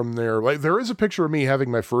pictures from there. Like there is a picture of me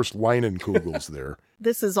having my first Leinenkugels there.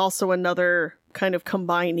 This is also another kind of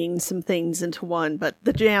combining some things into one, but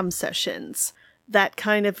the jam sessions, that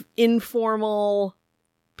kind of informal,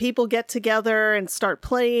 people get together and start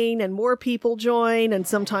playing and more people join, and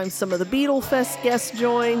sometimes some of the Beatlefest guests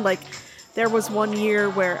join. Like there was one year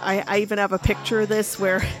where I even have a picture of this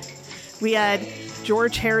where we had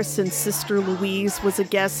George Harrison's sister Louise was a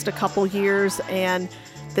guest a couple years, and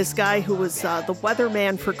this guy who was the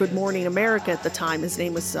weatherman for Good Morning America at the time, his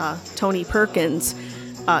name was Tony Perkins.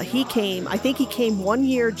 He came, I think he came one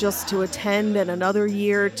year just to attend and another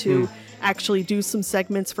year to actually do some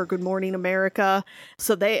segments for Good Morning America.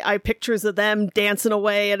 So I have pictures of them dancing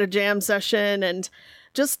away at a jam session, and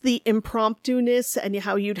just the impromptu-ness and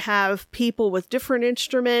how you'd have people with different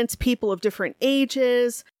instruments, people of different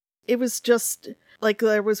ages. It was just like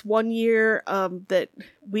there was one year that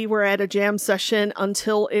we were at a jam session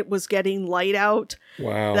until it was getting light out.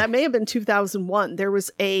 Wow. That may have been 2001. There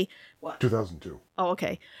was 2002. Oh,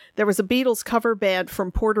 okay. There was a Beatles cover band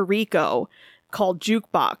from Puerto Rico called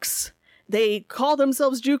Jukebox. They call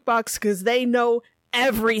themselves Jukebox because they know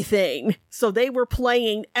everything. So they were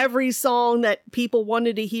playing every song that people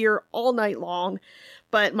wanted to hear all night long.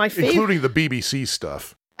 But my favorite... Including the BBC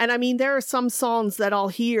stuff. And I mean, there are some songs that I'll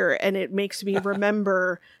hear and it makes me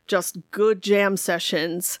remember just good jam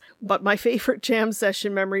sessions. But my favorite jam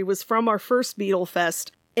session memory was from our first Beatlefest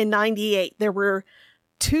in 98. There were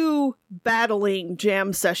 2 battling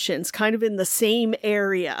jam sessions kind of in the same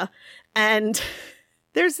area. And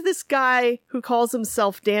there's this guy who calls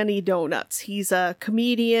himself Danny Donuts. He's a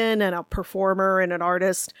comedian and a performer and an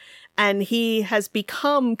artist. And he has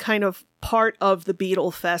become kind of part of the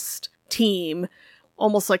Beatlefest team.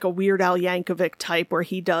 Almost like a Weird Al Yankovic type where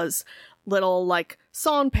he does little like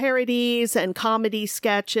song parodies and comedy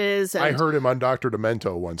sketches. And, I heard him on Dr.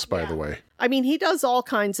 Demento once, by the way. I mean, he does all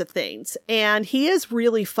kinds of things. And he is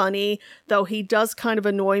really funny, though he does kind of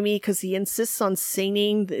annoy me because he insists on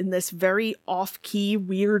singing in this very off-key,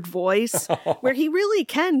 weird voice where he really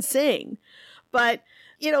can sing. But,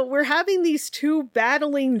 we're having these 2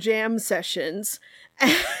 battling jam sessions.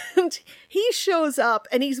 And he shows up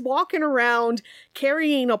and he's walking around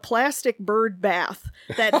carrying a plastic bird bath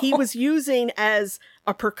that he was using as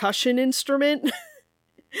a percussion instrument.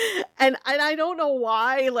 And I don't know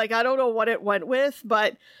why, like, I don't know what it went with,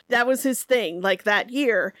 but that was his thing, like that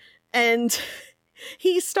year. And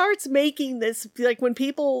he starts making this, like when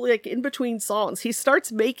people, like in between songs, he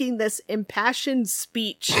starts making this impassioned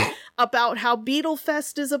speech about how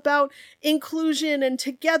Beatlefest is about inclusion and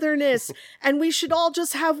togetherness, and we should all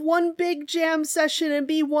just have one big jam session and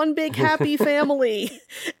be one big happy family.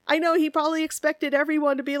 I know he probably expected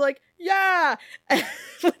everyone to be like, yeah! And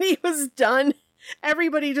when he was done,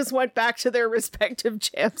 everybody just went back to their respective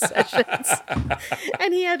jam sessions.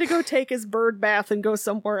 And he had to go take his bird bath and go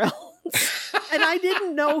somewhere else. And I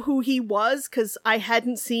didn't know who he was because I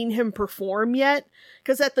hadn't seen him perform yet.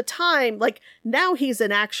 Because at the time, like, now he's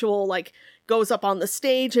an actual, like, goes up on the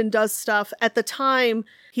stage and does stuff. At the time,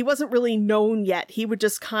 he wasn't really known yet. He would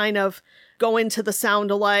just kind of go into the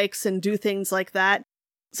sound-alikes and do things like that.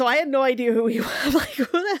 So I had no idea who he was. Like, who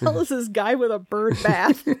the hell is this guy with a bird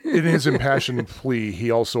bath? In his impassioned plea, he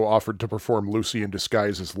also offered to perform Lucy in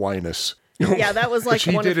Disguise as Linus. Yeah, that was like which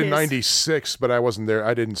he one did of in his... 96, but I wasn't there.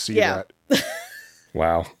 I didn't see that.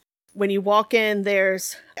 Wow. When you walk in,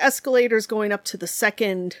 there's escalators going up to the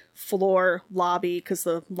second floor lobby, because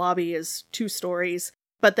the lobby is 2 stories.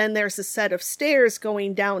 But then there's a set of stairs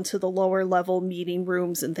going down to the lower level meeting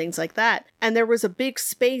rooms and things like that. And there was a big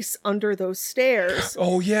space under those stairs.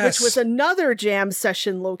 Oh, yes. Which was another jam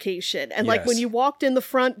session location. And like Yes. when you walked in the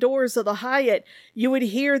front doors of the Hyatt, you would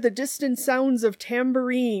hear the distant sounds of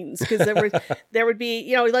tambourines. Because there would be,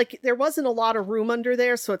 you know, like there wasn't a lot of room under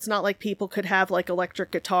there. So it's not like people could have like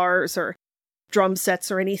electric guitars or drum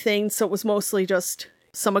sets or anything. So it was mostly just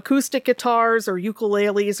some acoustic guitars or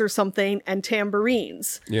ukuleles or something and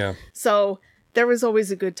tambourines. Yeah. So there was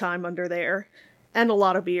always a good time under there and a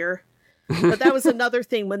lot of beer. But that was another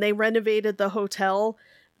thing. When they renovated the hotel,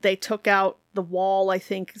 they took out the wall, I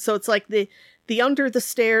think. So it's like the under the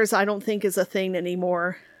stairs, I don't think is a thing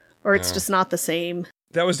anymore, or it's just not the same.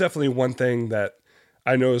 That was definitely one thing that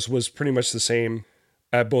I noticed was pretty much the same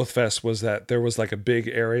at both fests, was that there was like a big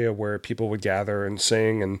area where people would gather and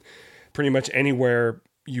sing, and pretty much anywhere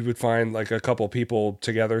you would find like a couple people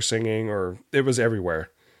together singing, or it was everywhere.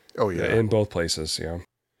 Oh, yeah. In both places, yeah.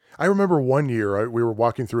 I remember one year we were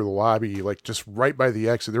walking through the lobby, like just right by the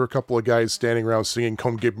exit. There were a couple of guys standing around singing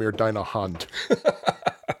 "Come Give Me Deine Hand."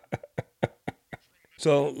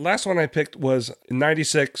 So last one I picked was in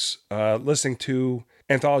 96, listening to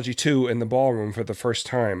Anthology 2 in the ballroom for the first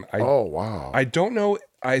time. Oh, wow. I don't know.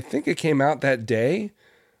 I think it came out that day,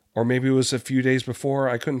 or maybe it was a few days before.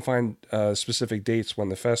 I couldn't find specific dates when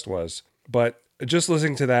the fest was. But just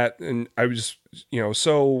listening to that, and I was,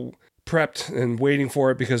 so prepped and waiting for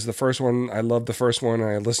it, because the first one, I loved the first one, and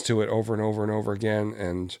I listened to it over and over and over again.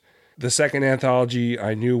 And the second anthology,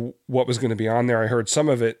 I knew what was going to be on there. I heard some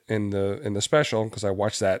of it in the special, because I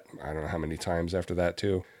watched that I don't know how many times after that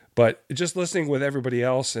too. But just listening with everybody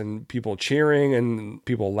else and people cheering and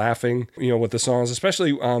people laughing, with the songs,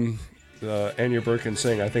 especially Anya Birkin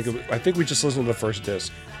sing. I think we just listened to the first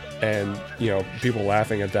disc, and people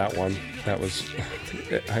laughing at that one. That was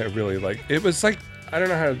I really like. It was like, I don't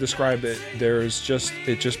know how to describe it.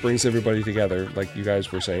 It just brings everybody together, like you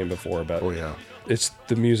guys were saying before about. Oh, yeah. It's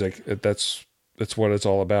the music. That's what it's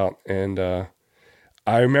all about. And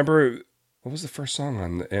I remember, what was the first song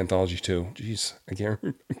on Anthology 2? Jeez, I can't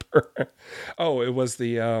remember. Oh, it was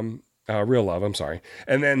the Real Love. I'm sorry.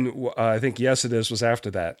 And then I think Yes It Is was after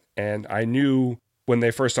that. And I knew when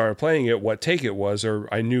they first started playing it what take it was, or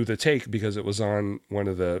I knew the take because it was on one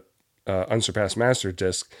of the Unsurpassed Master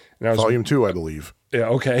discs. And I was, Volume 2, I believe. Yeah,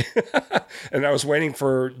 okay. And I was waiting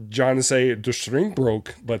for John to say the string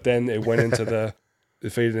broke, but then it went into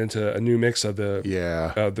it faded into a new mix of the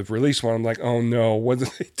the release one. I'm like, oh no, what did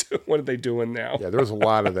they do? What are they doing now? Yeah, there was a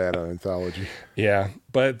lot of that on Anthology. Yeah,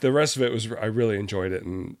 but the rest of it was, I really enjoyed it,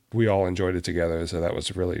 and we all enjoyed it together. So that was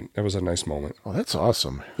a nice moment. Oh, that's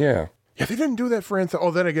awesome. Yeah. Yeah, they didn't do that for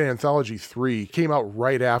then again, Anthology 3 came out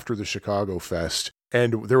right after the Chicago Fest.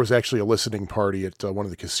 And there was actually a listening party at one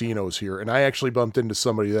of the casinos here. And I actually bumped into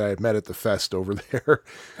somebody that I had met at the fest over there.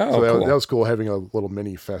 Oh, so cool. that was cool, having a little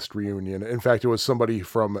mini fest reunion. In fact, it was somebody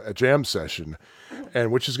from a jam session, and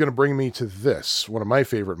which is going to bring me to this, one of my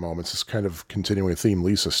favorite moments. Is kind of continuing a theme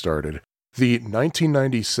Lisa started. The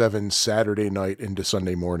 1997 Saturday night into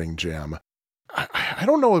Sunday morning jam. I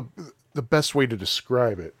don't know the best way to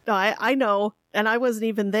describe it. I know, and I wasn't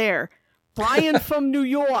even there. Brian from New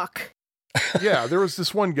York. Yeah, there was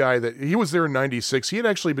this one guy that he was there in 96. He had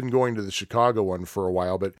actually been going to the Chicago one for a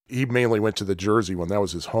while, but he mainly went to the Jersey one. That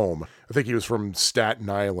was his home. I think he was from Staten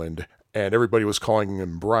Island, and everybody was calling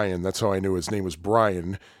him Brian. That's how I knew his name was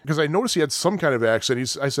Brian, because I noticed he had some kind of accent.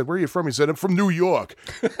 I said, "Where are you from?" He said, "I'm from New York."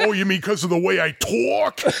 Oh, you mean because of the way I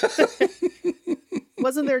talk?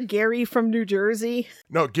 Wasn't there Gary from New Jersey?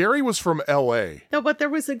 No, Gary was from L.A. No, but there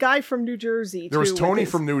was a guy from New Jersey, There was too, Tony with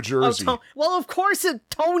his- from New Jersey. Well, of course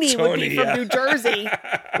Tony would be from New Jersey.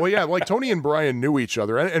 Well, yeah, like Tony and Brian knew each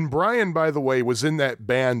other. And Brian, by the way, was in that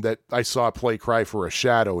band that I saw play Cry for a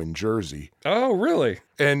Shadow in Jersey. Oh, really?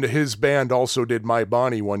 And his band also did My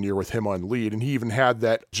Bonnie one year with him on lead. And he even had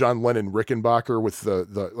that John Lennon Rickenbacker with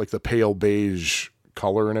the pale beige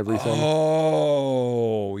color and everything.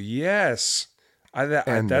 Oh, yes.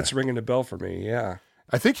 That's ringing a bell for me, yeah.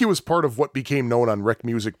 I think he was part of what became known on Rec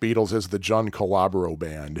Music Beatles as the John Calabro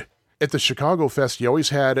Band. At the Chicago Fest, he always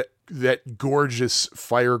had that gorgeous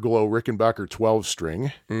Fireglow Rickenbacker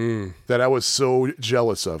 12-string that I was so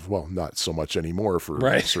jealous of. Well, not so much anymore for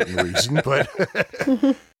a certain reason,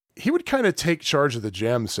 but he would kind of take charge of the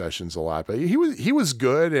jam sessions a lot. But he was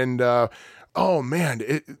good, and oh man,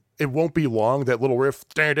 it won't be long. That little riff,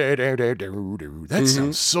 that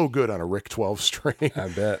sounds so good on a Rick 12-string. I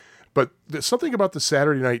bet. But there's something about the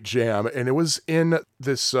Saturday night jam, and it was in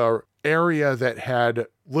this area that had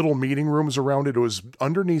little meeting rooms around it. It was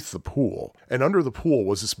underneath the pool, and under the pool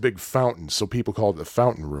was this big fountain, so people called it the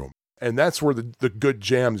fountain room. And that's where the good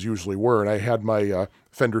jams usually were. And I had my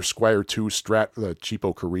Fender Squire 2 Strat, the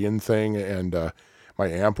cheapo Korean thing, and my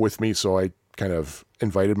amp with me. So I kind of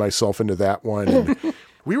invited myself into that one. And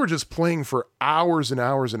we were just playing for hours and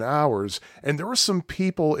hours and hours. And there were some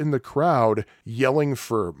people in the crowd yelling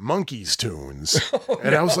for Monkees tunes.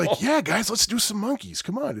 And I was like, yeah, guys, let's do some Monkees.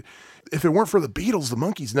 Come on. If it weren't for the Beatles, the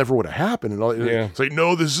Monkees never would have happened. And it's like,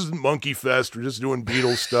 no, this isn't Monkey Fest. We're just doing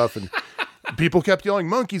Beatles stuff. And people kept yelling,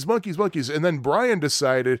 Monkees, Monkees, Monkees. And then Brian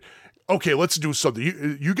decided, okay, let's do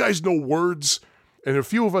something. You guys know words? And a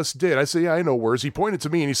few of us did. I said, yeah, I know words. He pointed to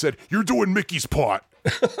me and he said, you're doing Mickey's Pot.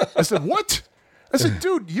 I said, what? I said,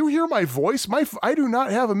 dude, you hear my voice? I do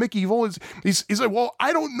not have a Mickey voice. He's like, well,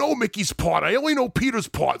 I don't know Mickey's Pot. I only know Peter's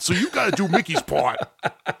Pot. So you got to do Mickey's Pot.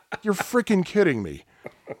 You're freaking kidding me.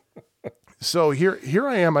 So here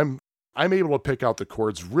I am. I'm able to pick out the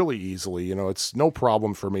chords really easily. You know, it's no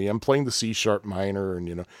problem for me. I'm playing the C sharp minor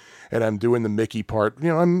and I'm doing the Mickey part. You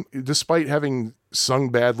know, I'm, despite having sung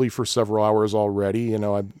badly for several hours already,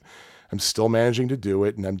 I'm still managing to do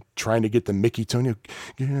it, and I'm trying to get the Mickey tone,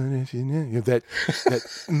 that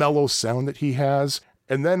mellow sound that he has.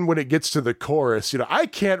 And then when it gets to the chorus, I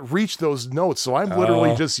can't reach those notes, so I'm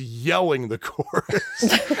literally just yelling the chorus.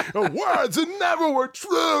 Words that never were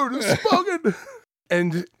true spoken.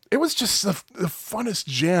 And it was just the funnest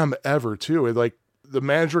jam ever, too. Like, the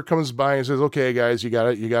manager comes by and says, "Okay, guys, you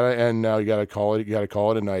gotta end now. You gotta call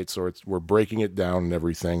it a night." So we're breaking it down and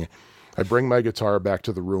everything. I bring my guitar back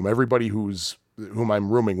to the room. Everybody whom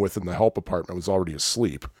I'm rooming with in the help apartment was already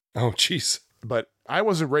asleep. Oh, jeez. But I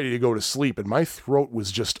wasn't ready to go to sleep, and my throat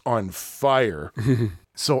was just on fire.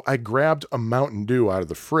 So I grabbed a Mountain Dew out of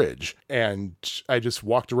the fridge, and I just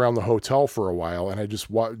walked around the hotel for a while, and I just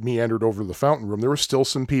meandered over to the fountain room. There were still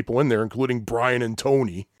some people in there, including Brian and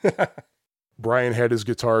Tony. Brian had his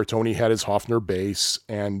guitar, Tony had his Hofner bass,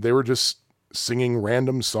 and they were just singing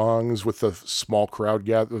random songs with a small crowd,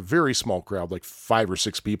 a very small crowd, like 5 or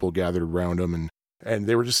 6 people gathered around them, and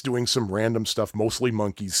they were just doing some random stuff, mostly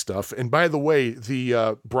Monkees stuff. And by the way,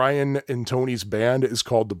 the Brian and Tony's band is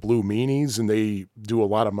called the Blue Meanies, and they do a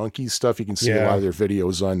lot of Monkees stuff. You can see a lot of their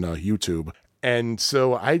videos on YouTube. And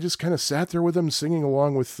so I just kind of sat there with them, singing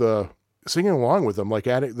along with them.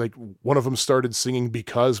 Like one of them started singing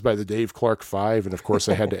 "Because" by the Dave Clark Five, and of course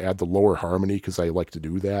I had to add the lower harmony because I like to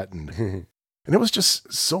do that, and it was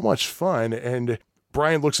just so much fun. And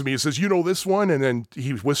Brian looks at me and says, "You know this one?" And then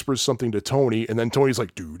he whispers something to Tony, and then Tony's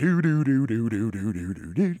like, "Do do do do do do do do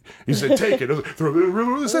do do." He said, "Take it." It's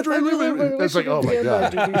like, oh my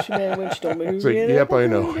god. It's like, yep, I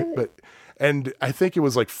know. And I think it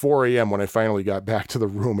was like 4 a.m. when I finally got back to the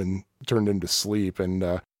room and turned into sleep. And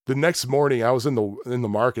the next morning, I was in the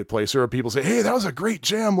marketplace. There were people saying, "Hey, that was a great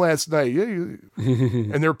jam last night."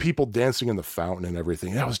 And there were people dancing in the fountain and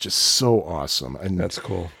everything. That was just so awesome. And that's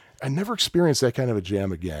cool. I never experienced that kind of a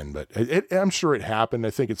jam again, but I'm sure it happened.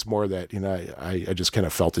 I think it's more that, I just kind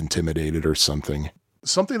of felt intimidated or something.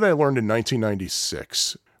 Something that I learned in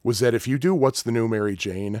 1996 was that if you do What's the New Mary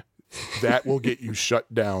Jane, that will get you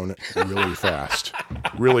shut down really fast.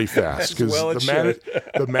 Because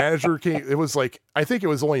the manager came, it was like, I think it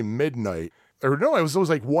was only midnight. Or no, it was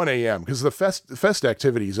like 1 a.m. because the fest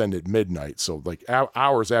activities end at midnight. So like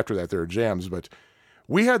hours after that, there are jams. But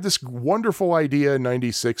we had this wonderful idea in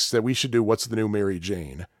 96 that we should do What's the New Mary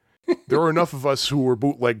Jane. There were enough of us who were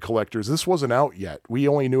bootleg collectors. This wasn't out yet. We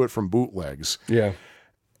only knew it from bootlegs. Yeah.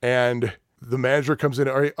 And the manager comes in,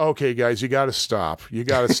 "Okay, guys, you got to stop.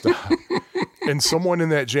 And someone in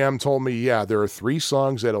that jam told me, yeah, there are 3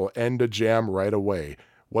 songs that'll end a jam right away.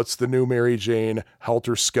 What's the New Mary Jane,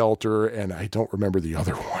 Helter Skelter, and I don't remember the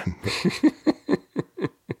other one.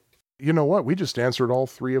 You know what? We just answered all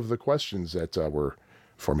 3 of the questions that were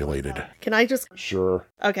formulated. Can I just... Sure.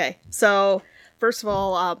 Okay, so first of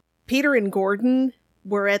all, Peter and Gordon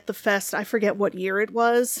were at the fest. I forget what year it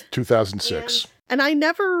was. 2006. And I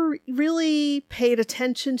never really paid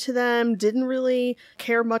attention to them, didn't really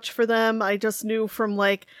care much for them. I just knew from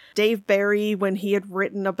like Dave Barry when he had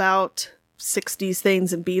written about 60s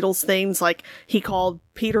things and Beatles things, like he called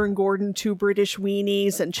Peter and Gordon 2 British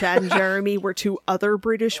weenies and Chad and Jeremy were 2 other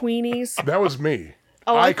British weenies. That was me.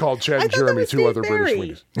 Oh, I called Chad and Jeremy 2 other Barry.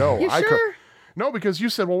 British weenies. No, you sure? No, because you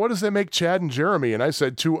said, well, what does that make Chad and Jeremy? And I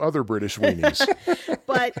said 2 other British weenies.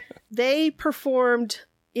 But they performed...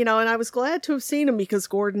 and I was glad to have seen them because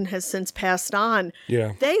Gordon has since passed on.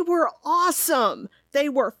 Yeah. They were awesome. They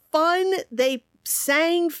were fun. They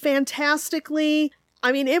sang fantastically.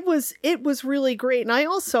 I mean, it was really great. And I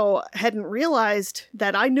also hadn't realized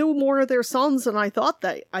that I knew more of their songs than I thought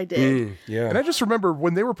that I did. Yeah. And I just remember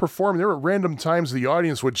when they were performing, there were random times the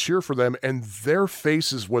audience would cheer for them and their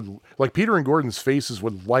faces would, like Peter and Gordon's faces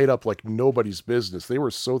would light up like nobody's business. They were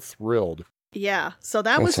so thrilled. Yeah. So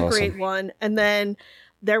that was a great one. And then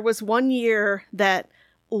there was one year that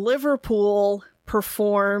Liverpool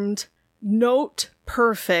performed Note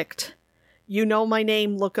Perfect. You Know My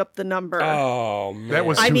Name, Look Up the Number. Oh, man. That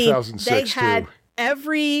was I mean, 2006 they had too.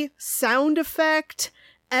 every sound effect,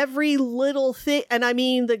 every little thing. And I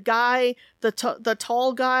mean, the guy, the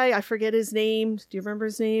tall guy, I forget his name. Do you remember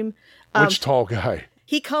his name? Which tall guy?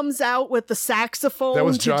 He comes out with the saxophone. That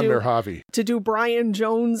was John Merhavi. To do Brian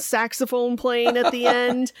Jones' saxophone playing at the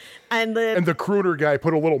end. And the crooner guy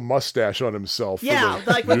put a little mustache on himself. Yeah,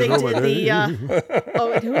 like when they did the...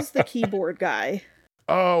 oh, and who's the keyboard guy?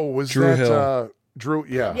 Oh, was Drew that Hill. Drew?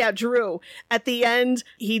 Yeah. Yeah, Drew. At the end,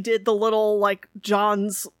 he did the little, like,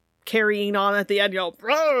 John's carrying on at the end,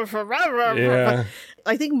 Yeah.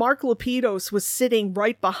 I think Mark Lapidus was sitting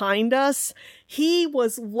right behind us. He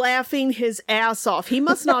was laughing his ass off. He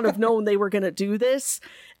must not have known they were going to do this.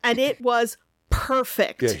 And it was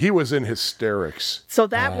perfect. Yeah, he was in hysterics. So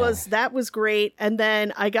that was great. And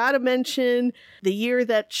then I got to mention the year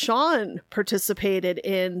that Sean participated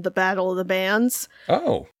in the Battle of the Bands.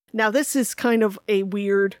 Oh. Now, this is kind of a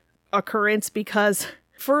weird occurrence because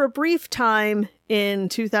for a brief time in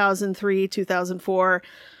 2003, 2004,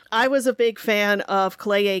 I was a big fan of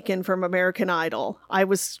Clay Aiken from American Idol. I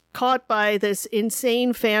was caught by this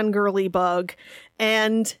insane fangirly bug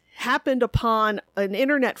and happened upon an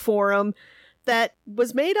internet forum that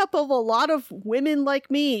was made up of a lot of women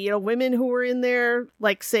like me, you know, women who were in their,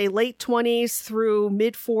 like, say, late 20s through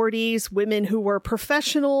mid 40s, women who were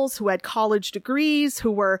professionals, who had college degrees,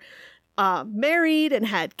 who were married and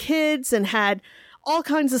had kids and had all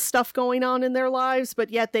kinds of stuff going on in their lives,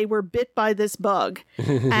 but yet they were bit by this bug.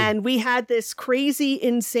 And we had this crazy,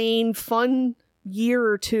 insane, fun year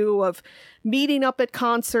or two of meeting up at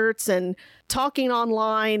concerts and talking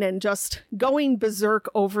online and just going berserk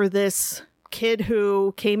over this kid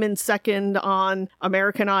who came in second on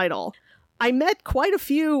American Idol. I met quite a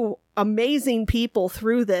few amazing people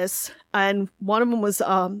through this, and one of them was,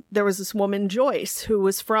 there was this woman, Joyce, who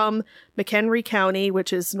was from McHenry County,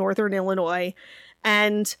 which is northern Illinois,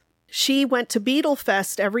 and she went to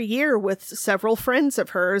Beatlefest every year with several friends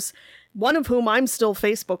of hers, one of whom I'm still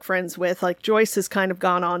Facebook friends with. Like, Joyce has kind of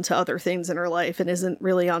gone on to other things in her life and isn't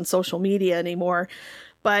really on social media anymore.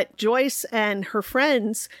 But Joyce and her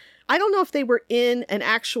friends, I don't know if they were in an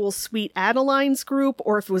actual Sweet Adeline's group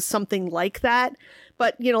or if it was something like that,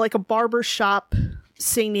 but, you know, like a barbershop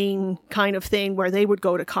singing kind of thing where they would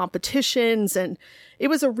go to competitions, and it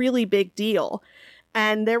was a really big deal.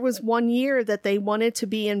 And there was one year that they wanted to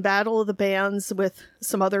be in Battle of the Bands with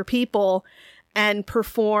some other people and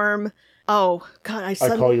perform, oh, God, I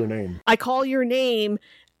Call Your Name. I Call Your Name,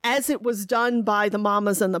 as it was done by the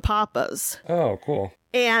Mamas and the Papas. Oh, cool.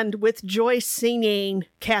 And with Joyce singing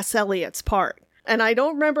Cass Elliott's part. And I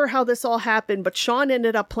don't remember how this all happened, but Sean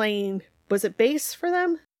ended up playing, was it bass for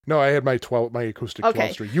them? No, I had my acoustic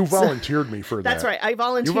 12 string. You volunteered me for that. That's right. I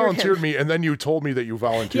volunteered You volunteered him. me, and then you told me that you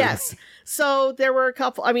volunteered. Yes. So there were a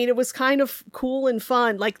couple, I mean, it was kind of cool and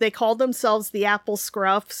fun. Like, they called themselves the Apple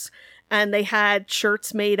Scruffs, and they had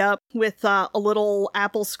shirts made up with a little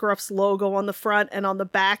Apple Scruffs logo on the front, and on the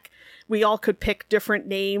back, we all could pick different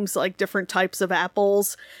names, like different types of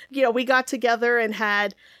apples. You know, we got together and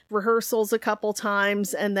had rehearsals a couple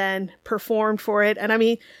times and then performed for it. And I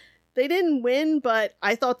mean, they didn't win, but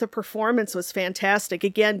I thought the performance was fantastic.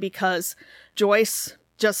 Again, because Joyce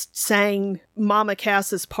just sang Mama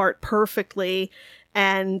Cass's part perfectly.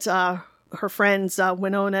 And her friends,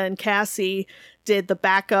 Winona and Cassie, did the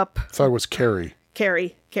backup. I thought it was Carrie,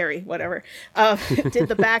 whatever, did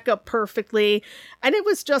the backup perfectly. And it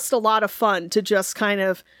was just a lot of fun to just kind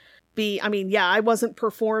of be, I mean, yeah, I wasn't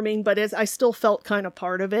performing, but I still felt kind of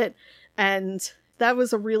part of it. And that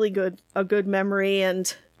was a good memory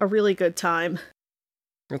and a really good time.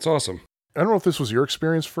 That's awesome. I don't know if this was your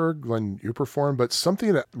experience, Ferg, when you performed, but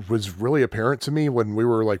something that was really apparent to me when we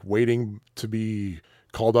were like waiting to be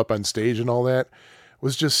called up on stage and all that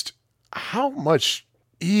was just how much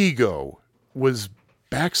ego was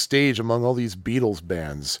backstage among all these Beatles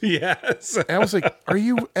bands. Yes. And I was like, are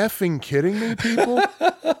you effing kidding me, people?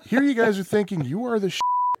 Here you guys are thinking you are the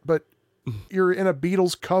but you're in a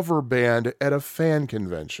Beatles cover band at a fan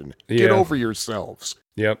convention. Yeah. Get over yourselves.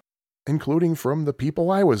 Yep. Including from the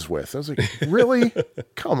people I was with. I was like, really?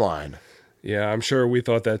 Come on. Yeah, I'm sure we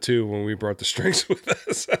thought that too when we brought the strings with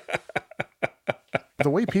us. The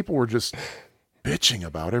way people were just bitching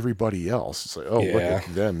about everybody else. It's like, oh, look Yeah.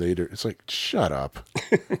 at them. It's like, shut up.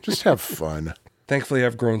 Just have fun. Thankfully,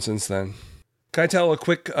 I've grown since then. Can I tell a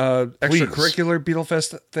quick extracurricular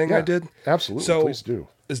Beetlefest thing I did? Absolutely. So, Please do.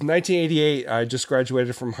 It's 1988. I just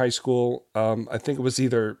graduated from high school. I think it was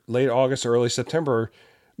either late August or early September.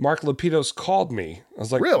 Mark Lapidus called me. I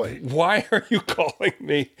was like, Really? Why are you calling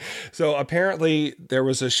me? So apparently there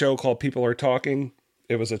was a show called People Are Talking.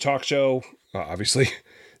 It was a talk show, obviously,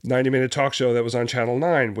 90-minute talk show that was on Channel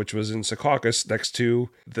 9, which was in Secaucus next to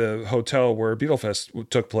the hotel where Beetlefest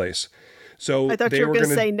took place. So I thought you were going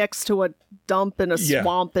to say next to a dump and a Yeah.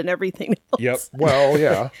 swamp and everything else. Yep. Well,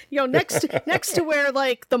 yeah. You know, next to where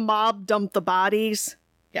like the mob dumped the bodies.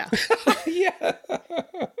 Yeah. Yeah.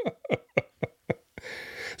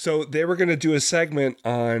 So they were going to do a segment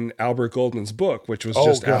on Albert Goldman's book, which was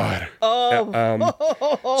just God.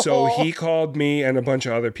 out. So he called me and a bunch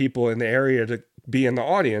of other people in the area to be in the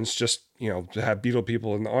audience, just, to have Beetle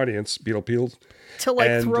people in the audience, Beetle people. To like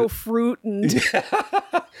And- throw fruit and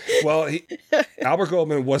Well, Albert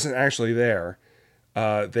Goldman wasn't actually there.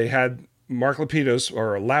 They had Mark Lapidus,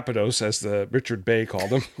 or Lapidos, as the Richard Bay called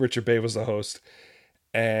him. Richard Bay was the host.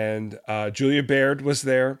 And Julia Baird was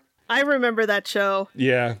there. I remember that show.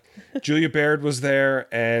 Yeah. Julia Baird was there,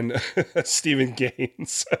 and Stephen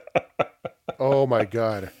Gaines. Oh my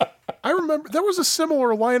God. I remember there was a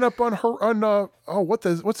similar lineup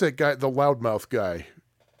what's that guy, the loudmouth guy?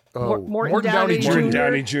 Oh, Morton Downey Jr. Morton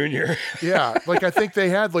Downey Jr. Yeah, like I think they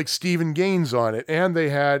had like Stephen Gaines on it, and they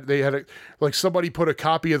had like somebody put a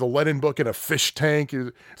copy of the Lennon book in a fish tank.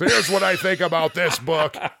 So here's what I think about this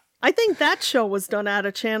book. I think that show was done out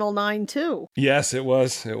of Channel 9 too. Yes, it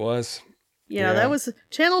was. It was. Yeah, Yeah. that was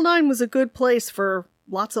Channel 9 was a good place for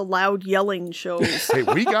lots of loud yelling shows. Hey,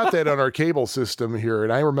 we got that on our cable system here,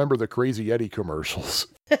 and I remember the Crazy Eddie commercials.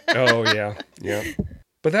 Oh, yeah. Yeah.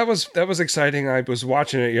 But that was exciting. I was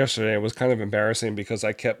watching it yesterday. It was kind of embarrassing because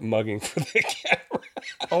I kept mugging for the camera.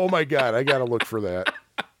 Oh my God, I gotta look for that.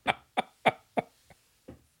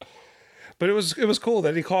 But it was cool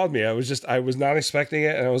that he called me. I was not expecting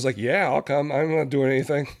it, and I was like, yeah, I'll come. I'm not doing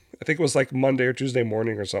anything. I think it was like Monday or Tuesday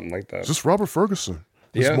morning or something like that. Is this Robert Ferguson?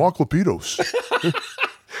 This Yeah. is Mark Lapidus.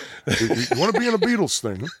 you want to be in a Beatles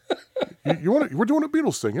thing? Huh? We're doing a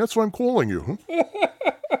Beatles thing. That's why I'm calling you. Huh?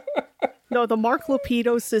 No, the Mark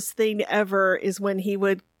Lapidus' thing ever is when he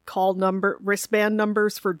would call wristband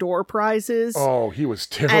numbers for door prizes. Oh, he was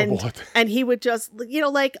terrible at that. And he would just,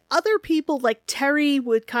 like other people, like Terry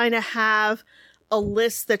would kind of have a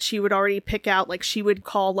list that she would already pick out. Like she would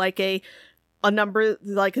call like a number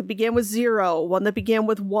like it began with 0, one that began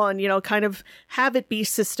with 1, kind of have it be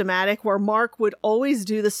systematic, where Mark would always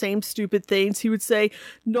do the same stupid things. He would say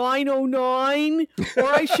 909,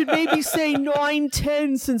 or I should maybe say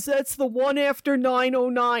 910 since that's the one after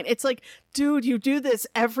 909. It's like, dude, you do this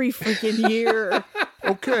every freaking year.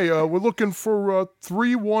 Okay, we're looking for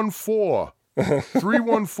 314.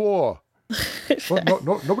 314. Well,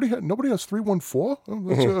 no, nobody has 314.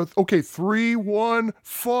 Oh, okay,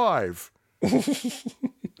 315.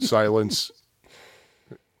 Silence.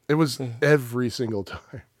 It was every single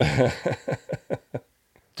time.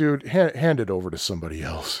 Dude, hand it over to somebody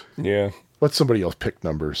else. Yeah. Let somebody else pick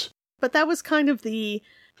numbers. But that was kind of the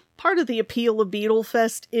part of the appeal of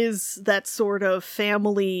Beetlefest, is that sort of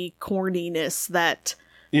family corniness that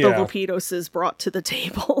the Yeah. Lapidoses brought to the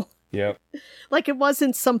table. Yeah. Like it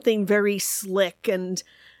wasn't something very slick and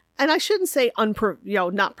I shouldn't say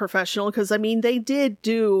not professional, because I mean they did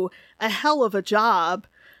do a hell of a job,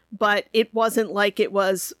 but it wasn't like it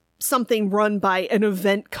was something run by an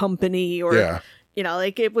event company or Yeah.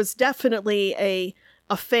 like it was definitely a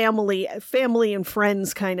family and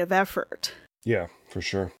friends kind of effort. Yeah, for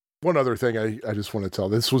sure. One other thing I just want to tell.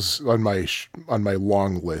 This was on my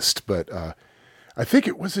long list, but I think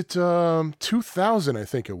it was 2000. I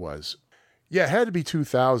think it was. Yeah, it had to be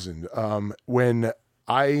 2000. When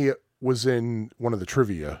I was in one of the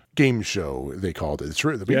trivia game show, they called it the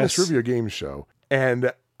Beatles Yes. Trivia Game Show,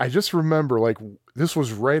 and I just remember like this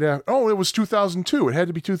was right after. Oh, it was 2002. It had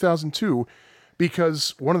to be 2002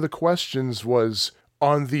 because one of the questions was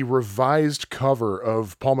on the revised cover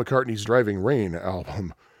of Paul McCartney's Driving Rain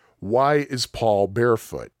album. Why is Paul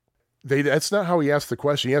barefoot? That's not how he asked the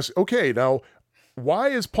question. He asked, okay, now, why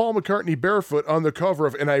is Paul McCartney barefoot on the cover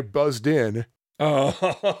of, and I buzzed in,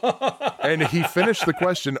 Oh. and he finished the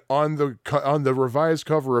question on the revised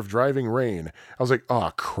cover of Driving Rain. I was like,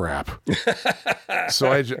 oh, crap.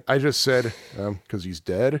 So I just said, because he's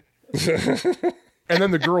dead. And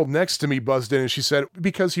then the girl next to me buzzed in and she said,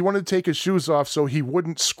 because he wanted to take his shoes off so he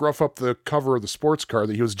wouldn't scruff up the cover of the sports car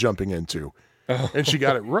that he was jumping into. And she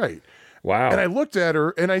got it right. Wow. And I looked at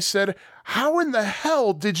her and I said, how in the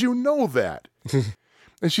hell did you know that?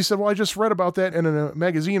 And she said, well, I just read about that in a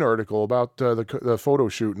magazine article about the photo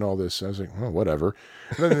shoot and all this. I was like, well, whatever.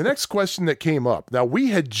 And then the next question that came up. Now,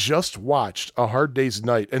 we had just watched A Hard Day's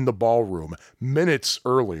Night in the ballroom minutes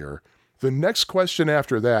earlier. The next question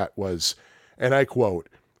after that was, and I quote,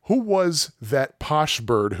 who was that posh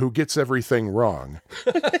bird who gets everything wrong?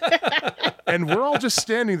 And we're all just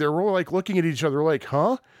standing there. We're like looking at each other like,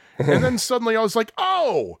 huh? And then suddenly I was like,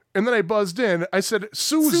 oh, and then I buzzed in. I said,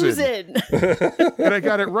 Susan. And I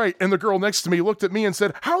got it right. And the girl next to me looked at me and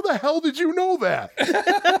said, how the hell did you know that?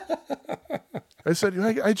 I said,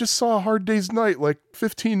 I just saw A Hard Day's Night like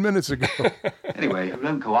 15 minutes ago. Anyway, if you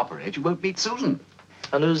don't cooperate, you won't meet Susan.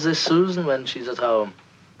 And who's this Susan when she's at home?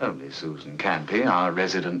 Only Susan Campy, our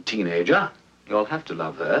resident teenager. You'll have to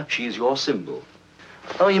love her. She's your symbol.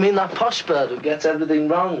 Oh, you mean that posh bird who gets everything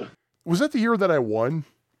wrong? Was that the year that I won?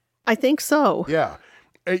 I think so. Yeah.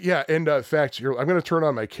 Yeah, and in fact, I'm going to turn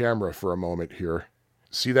on my camera for a moment here.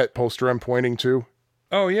 See that poster I'm pointing to?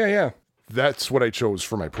 Oh, yeah. That's what I chose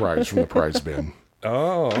for my prize from the prize bin.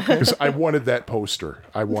 Oh, okay. Because I wanted that poster.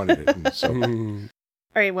 I wanted it. And so. All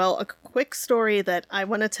right, well, a quick story that I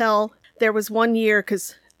want to tell. There was one year,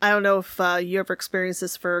 because I don't know if you ever experienced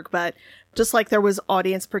this, Ferg, but just like there was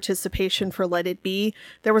audience participation for Let It Be,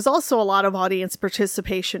 there was also a lot of audience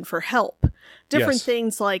participation for Help. Different Yes.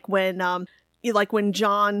 things like when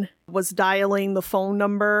John was dialing the phone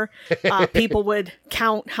number, people would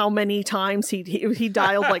count how many times he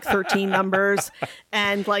dialed like 13 numbers.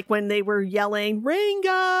 And like when they were yelling,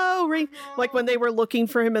 Ringo, like when they were looking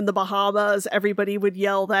for him in the Bahamas, everybody would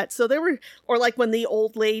yell that. So or like when the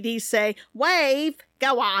old ladies say, wave,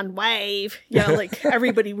 go on, wave. Yeah, like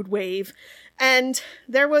everybody would wave. And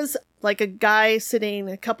there was like a guy sitting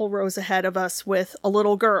a couple rows ahead of us with a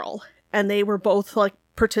little girl, and they were both like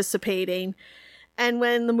participating. And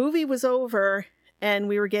when the movie was over and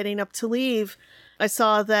we were getting up to leave, I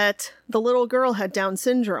saw that the little girl had Down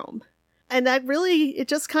syndrome. And it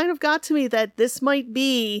just kind of got to me that this might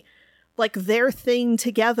be like their thing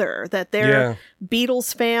together, that they're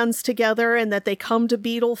Beatles fans together and that they come to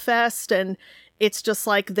Beatle Fest and it's just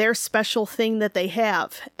like their special thing that they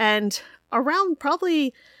have. And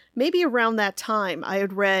maybe around that time, I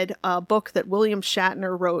had read a book that William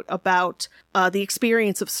Shatner wrote about the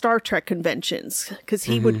experience of Star Trek conventions, because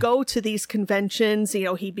he would go to these conventions,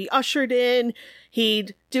 he'd be ushered in,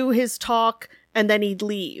 he'd do his talk, and then he'd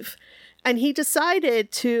leave. And he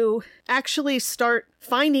decided to actually start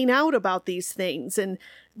finding out about these things and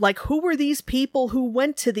like, who were these people who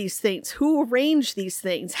went to these things? Who arranged these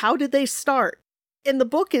things? How did they start? And the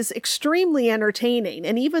book is extremely entertaining.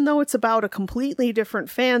 And even though it's about a completely different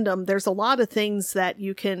fandom, there's a lot of things that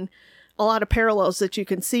a lot of parallels that you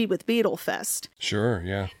can see with Beatle Fest. Sure,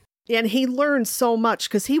 yeah. And he learned so much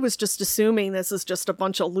because he was just assuming this is just a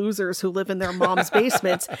bunch of losers who live in their mom's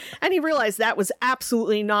basements. And he realized that was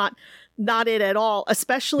absolutely not it at all,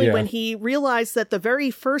 especially when he realized that the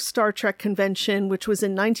very first Star Trek convention, which was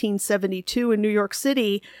in 1972 in New York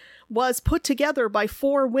City, was put together by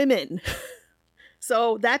 4 women.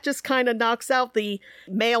 So that just kind of knocks out the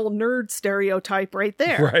male nerd stereotype right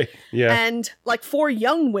there. Right, yeah. And like 4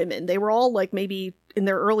 young women, they were all like maybe in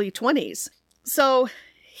their early 20s. So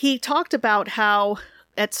he talked about how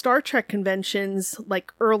at Star Trek conventions,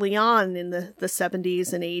 like early on in the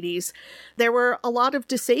 70s and 80s, there were a lot of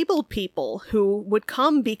disabled people who would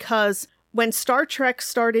come because when Star Trek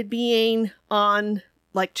started being on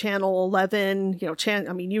like Channel 11,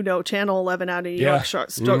 Channel 11 out of New York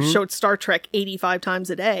showed Star Trek 85 times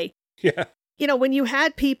a day. Yeah. When you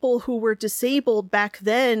had people who were disabled back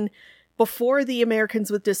then, before the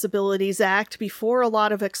Americans with Disabilities Act, before a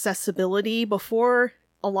lot of accessibility, before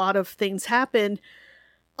a lot of things happened,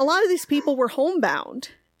 a lot of these people were homebound.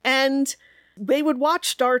 And they would watch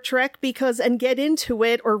Star Trek and get into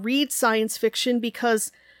it or read science fiction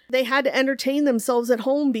because they had to entertain themselves at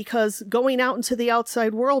home because going out into the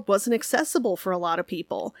outside world wasn't accessible for a lot of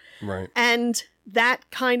people. Right. And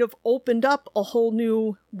that kind of opened up a whole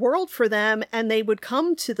new world for them, and they would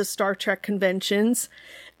come to the Star Trek conventions.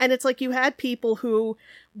 And it's like you had people who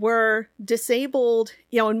were disabled,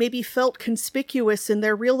 and maybe felt conspicuous in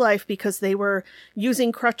their real life because they were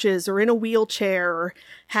using crutches or in a wheelchair or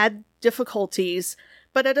had difficulties.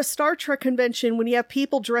 But at a Star Trek convention, when you have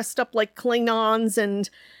people dressed up like Klingons and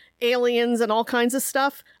aliens and all kinds of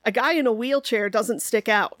stuff, a guy in a wheelchair doesn't stick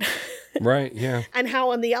out. Right, yeah. And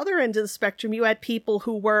how on the other end of the spectrum, you had people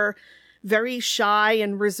who were very shy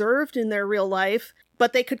and reserved in their real life,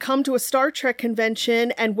 but they could come to a Star Trek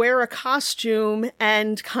convention and wear a costume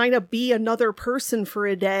and kind of be another person for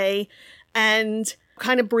a day and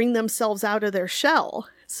kind of bring themselves out of their shell.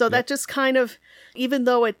 So that just kind of, even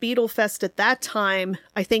though at Beatlefest at that time,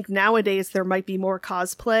 I think nowadays there might be more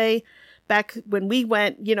cosplay. Back when we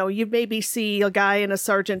went, you'd maybe see a guy in a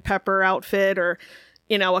Sgt. Pepper outfit or,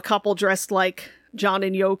 a couple dressed like John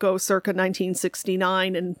and Yoko circa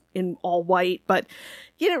 1969 and in all white. But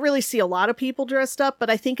you didn't really see a lot of people dressed up. But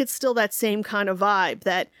I think it's still that same kind of vibe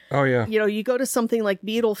that, oh, yeah. You go to something like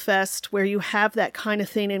Beatlefest where you have that kind of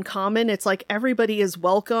thing in common. It's like everybody is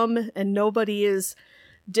welcome and nobody is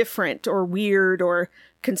different or weird or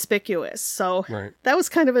conspicuous. So that was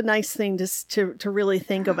kind of a nice thing to really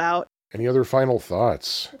think about. Any other final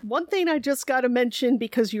thoughts? One thing I just got to mention,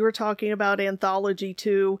 because you were talking about Anthology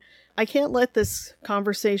 2, I can't let this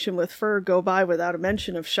conversation with Fur go by without a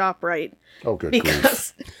mention of ShopRite. Oh, good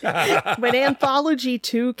because when Anthology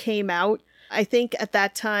 2 came out, I think at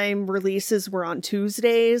that time releases were on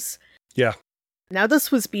Tuesdays. Yeah. Now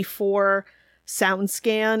this was before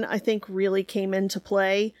SoundScan, I think, really came into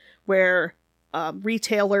play, where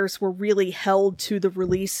retailers were really held to the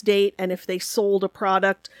release date, and if they sold a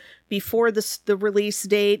product before the release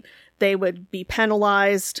date, they would be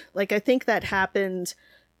penalized. Like, I think that happened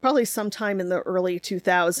probably sometime in the early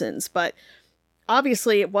 2000s, but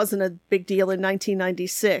obviously it wasn't a big deal in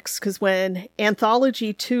 1996, because when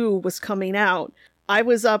Anthology 2 was coming out, I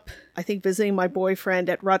was up, I think, visiting my boyfriend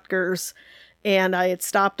at Rutgers, and I had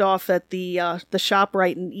stopped off at the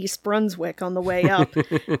ShopRite in East Brunswick on the way up,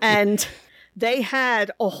 and they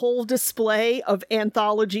had a whole display of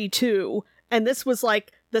Anthology 2, and this was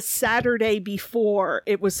like the Saturday before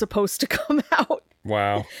it was supposed to come out.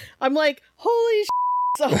 Wow. I'm like, holy shit.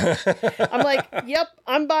 So I'm like, yep,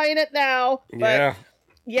 I'm buying it now. But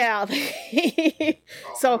yeah.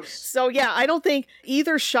 So yeah, I don't think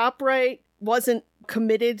either ShopRite wasn't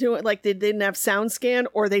committed to it, like they didn't have SoundScan,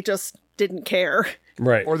 or they just didn't care.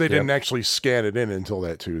 Right. Or they didn't actually scan it in until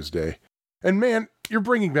that Tuesday. And man, you're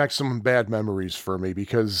bringing back some bad memories for me,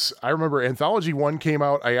 because I remember Anthology 1 came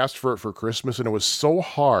out. I asked for it for Christmas, and it was so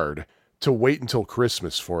hard to wait until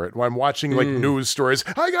Christmas for it. When I'm watching like news stories,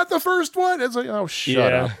 I got the first one. It's like, oh,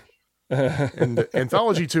 shut up. And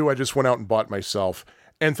Anthology 2, I just went out and bought myself.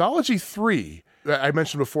 Anthology 3, I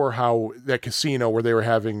mentioned before how that casino where they were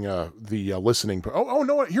having the listening. Oh,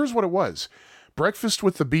 no, here's what it was. Breakfast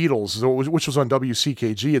with the Beatles, which was on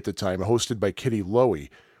WCKG at the time, hosted by Kitty Lowy.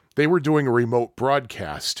 They were doing a remote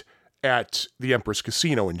broadcast at the Empress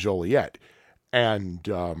Casino in Joliet. And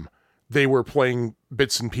they were playing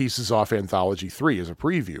bits and pieces off Anthology 3 as a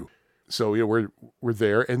preview. So we're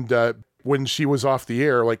there. And when she was off the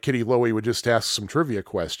air, like Kitty Lowy would just ask some trivia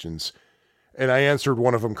questions. And I answered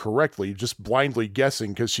one of them correctly, just blindly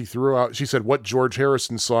guessing, because she said, what George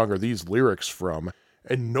Harrison song are these lyrics from?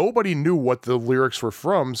 And nobody knew what the lyrics were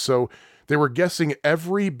from, so they were guessing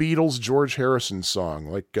every Beatles George Harrison song,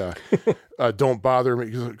 like Don't Bother Me,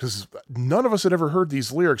 because none of us had ever heard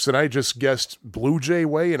these lyrics, and I just guessed Blue Jay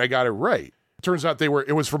Way, and I got it right. Turns out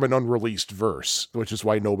it was from an unreleased verse, which is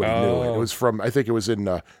why nobody knew it. It was from, I think it was in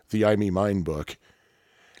the I Me Mine book.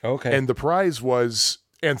 Okay. And the prize was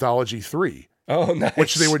Anthology 3. Oh, nice.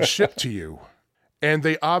 Which they would ship to you. And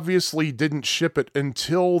they obviously didn't ship it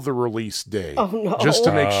until the release day. Oh, no. Just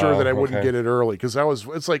to make sure that I wouldn't get it early. Because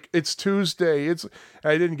it's like, it's Tuesday.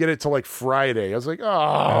 I didn't get it till like Friday. I was like,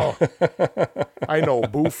 oh. I know,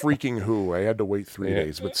 boo freaking who. I had to wait 3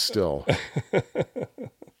 days, but still.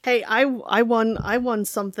 Hey, I won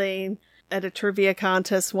something at a trivia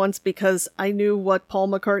contest once because I knew what Paul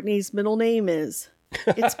McCartney's middle name is.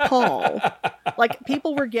 It's Paul. Like,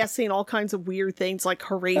 people were guessing all kinds of weird things like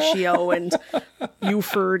Horatio and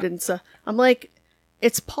Buford and so. I'm like,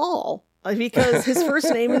 it's Paul because his first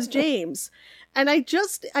name is James. And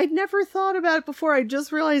I'd never thought about it before. I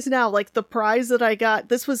just realized now, like, the prize that I got,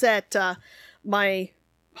 this was at my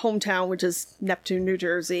hometown, which is Neptune, New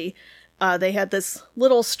Jersey. They had this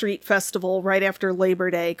little street festival right after Labor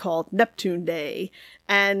Day called Neptune Day.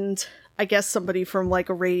 And I guess somebody from like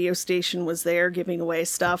a radio station was there giving away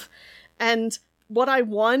stuff. And what I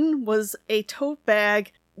won was a tote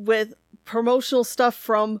bag with promotional stuff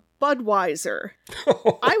from Budweiser.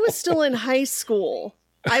 I was still in high school.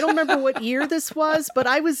 I don't remember what year this was, but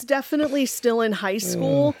I was definitely still in high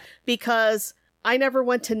school because I never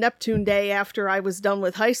went to Neptune Day after I was done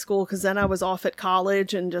with high school, because then I was off at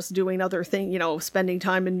college and just doing other things, spending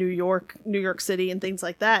time in New York City and things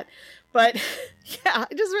like that. But yeah,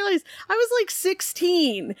 I just realized I was like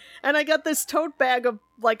 16 and I got this tote bag of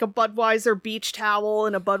like a Budweiser beach towel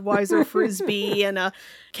and a Budweiser Frisbee and a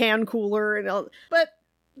can cooler and all. But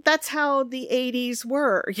that's how the 80s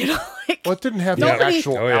were, like, well, it didn't have the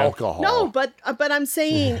actual alcohol. No, but I'm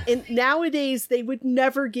saying nowadays they would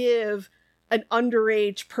never give an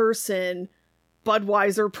underage person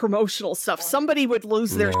Budweiser promotional stuff. Somebody would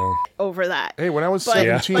lose their over that. Hey, when I was But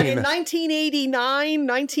 17... in 1989,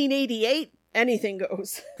 1988, anything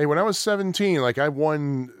goes. Hey, when I was 17, like I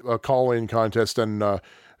won a call-in contest on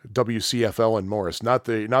WCFL in Morris, not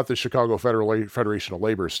the Chicago Federation of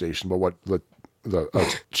Labor station, but what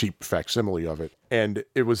the cheap facsimile of it. And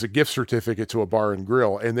it was a gift certificate to a bar and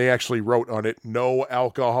grill, and they actually wrote on it, "No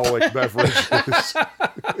alcoholic beverages."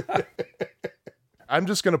 I'm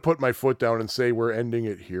just going to put my foot down and say we're ending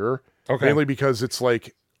it here. Okay. Mainly because it's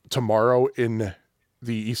like tomorrow in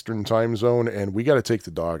the Eastern time zone, and we got to take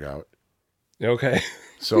the dog out. Okay.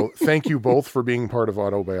 So thank you both for being part of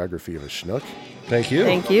Autobiography of a Schnook. Thank you.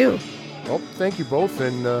 Thank you. Well, thank you both,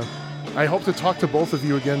 and I hope to talk to both of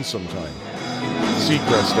you again sometime.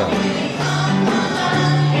 Seacrest out.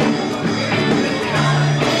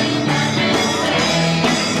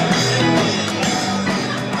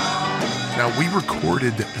 Now, we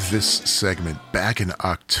recorded this segment back in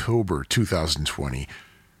October 2020,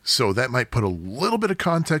 so that might put a little bit of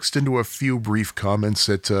context into a few brief comments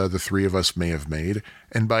that the three of us may have made.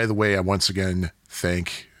 And by the way, I once again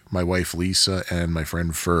thank my wife Lisa and my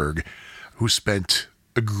friend Ferg, who spent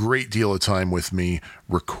a great deal of time with me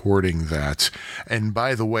recording that. And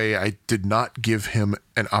by the way, I did not give him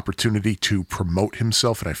an opportunity to promote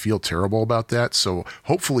himself, and I feel terrible about that, so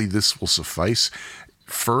hopefully this will suffice.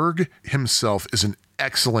 Ferg himself is an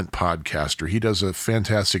excellent podcaster. He does a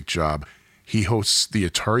fantastic job. He hosts the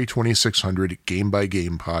Atari 2600 Game by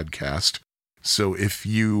Game podcast. So if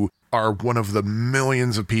you are one of the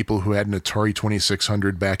millions of people who had an Atari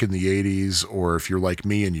 2600 back in the 80s, or if you're like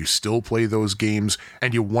me and you still play those games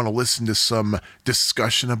and you want to listen to some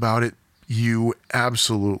discussion about it, you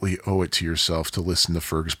absolutely owe it to yourself to listen to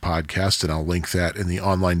Ferg's podcast, and I'll link that in the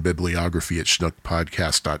online bibliography at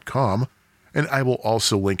schnookpodcast.com. And I will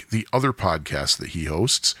also link the other podcast that he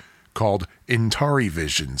hosts called Intari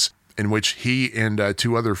Visions, in which he and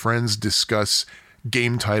two other friends discuss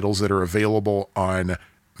game titles that are available on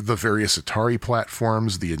the various Atari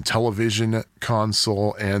platforms, the Intellivision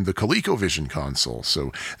console, and the ColecoVision console.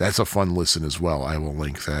 So that's a fun listen as well. I will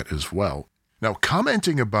link that as well. Now,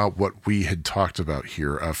 commenting about what we had talked about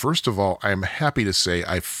here, first of all, I'm happy to say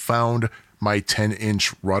I found my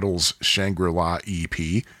 10-inch Ruddles Shangri-La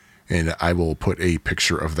EP, and I will put a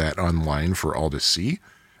picture of that online for all to see.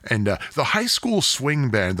 And the high school swing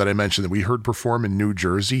band that I mentioned that we heard perform in New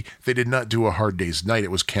Jersey, they did not do A Hard Day's Night. It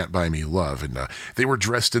was Can't Buy Me Love. And they were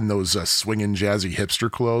dressed in those swinging jazzy hipster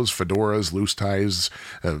clothes, fedoras, loose ties,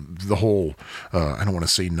 the whole, I don't want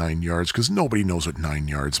to say 9 yards, because nobody knows what 9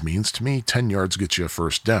 yards means. To me, 10 yards gets you a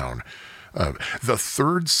first down. The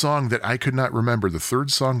third song that I could not remember, the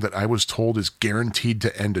third song that I was told is guaranteed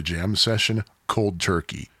to end a jam session, Cold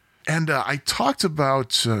Turkey. And I talked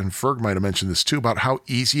about, and Ferg might have mentioned this too, about how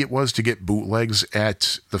easy it was to get bootlegs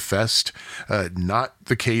at the fest. Not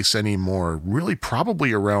the case anymore. Really,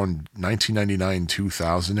 probably around 1999,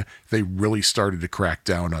 2000, they really started to crack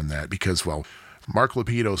down on that because, well, Mark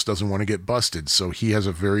Lapidus doesn't want to get busted, so he has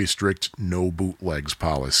a very strict no bootlegs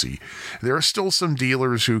policy. There are still some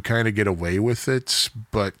dealers who kind of get away with it,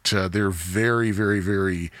 but they're very, very,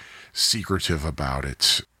 very secretive about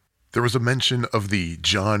it. There was a mention of the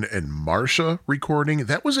John and Marcia recording.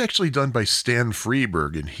 That was actually done by Stan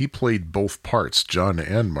Freberg, and he played both parts, John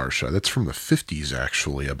and Marcia. That's from the 50s,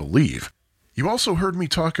 actually, I believe. You also heard me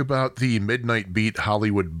talk about the Midnight Beat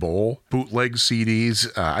Hollywood Bowl bootleg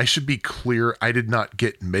CDs. I should be clear, I did not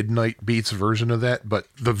get Midnight Beat's version of that, but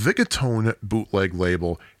the Vigatone bootleg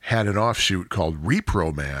label had an offshoot called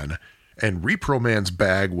Repro Man, and Repro Man's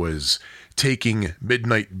bag was taking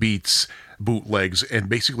Midnight Beat's bootlegs and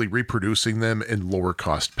basically reproducing them in lower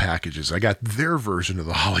cost packages. I got their version of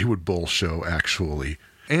the Hollywood Bowl show, actually.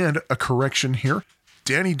 And a correction here,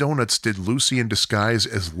 Danny Donuts did Lucy in Disguise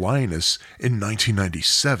as Linus in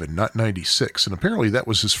 1997, not 96, and apparently that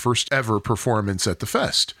was his first ever performance at the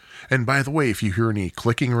fest. And by the way, if you hear any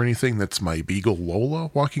clicking or anything, that's my beagle Lola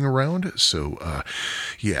walking around, so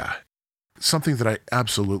yeah. Something that I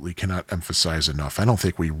absolutely cannot emphasize enough. I don't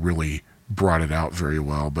think we really brought it out very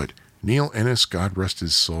well, but Neil Innes, God rest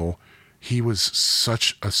his soul, he was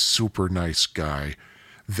such a super nice guy.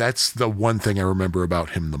 That's the one thing I remember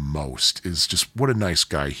about him the most, is just what a nice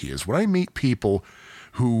guy he is. When I meet people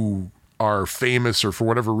who are famous or for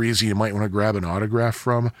whatever reason you might want to grab an autograph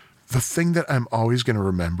from, the thing that I'm always going to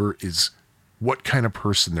remember is what kind of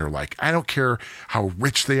person they're like. I don't care how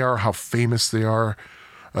rich they are, how famous they are,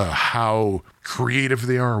 how creative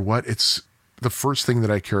they are, or what. It's the first thing that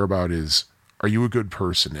I care about is, are you a good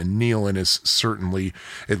person? And Neil Innes certainly,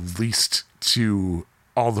 at least to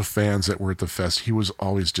all the fans that were at the fest. He was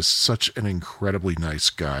always just such an incredibly nice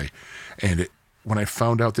guy. And when I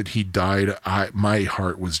found out that he died, my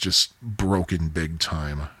heart was just broken big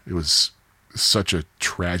time. It was such a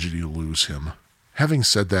tragedy to lose him. Having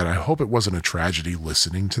said that, I hope it wasn't a tragedy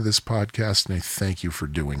listening to this podcast, and I thank you for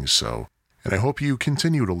doing so. And I hope you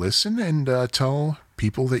continue to listen and tell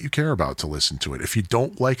people that you care about to listen to it. If you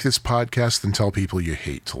don't like this podcast, then tell people you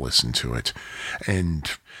hate to listen to it.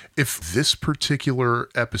 And if this particular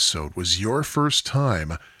episode was your first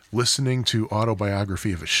time listening to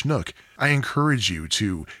Autobiography of a Schnook, I encourage you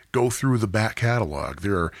to go through the back catalog.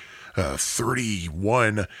 There are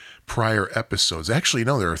 31 prior episodes. Actually,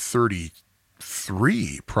 no, there are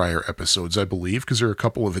 33 prior episodes, I believe, because there are a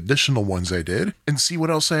couple of additional ones I did, and see what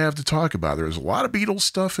else I have to talk about. There's a lot of Beatles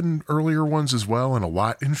stuff in earlier ones as well, and a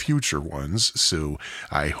lot in future ones, so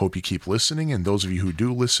I hope you keep listening, and those of you who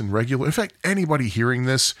do listen regularly, in fact, anybody hearing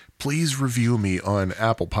this, please review me on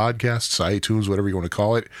Apple Podcasts, iTunes, whatever you want to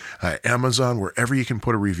call it, Amazon, wherever you can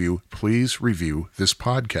put a review. Please review this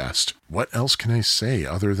podcast. What else can I say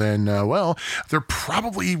other than, well, there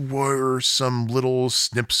probably were some little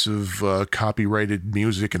snips of copyrighted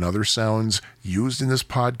music and other sounds used in this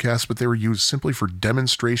podcast, but they were used simply for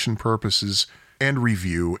demonstration purposes and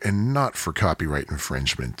review and not for copyright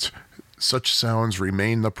infringement. Such sounds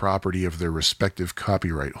remain the property of their respective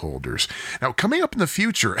copyright holders. Now, coming up in the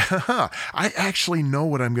future, I actually know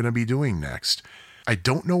what I'm going to be doing next. I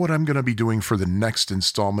don't know what I'm going to be doing for the next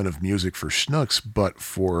installment of Music for Schnooks, but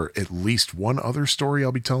for at least one other story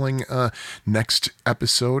I'll be telling next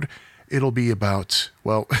episode, it'll be about,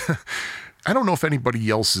 well, I don't know if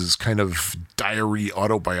anybody else's kind of diary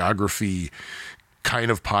autobiography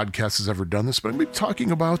kind of podcast has ever done this, but I'm going to be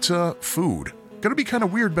talking about food. Going to be kind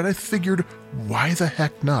of weird, but I figured, why the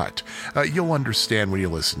heck not? You'll understand when you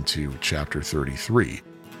listen to Chapter 33.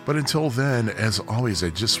 But until then, as always, I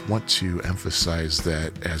just want to emphasize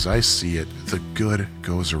that, as I see it, the good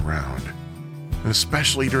goes around. And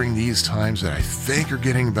especially during these times that I think are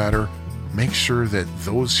getting better, make sure that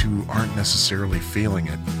those who aren't necessarily feeling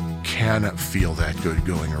it can feel that good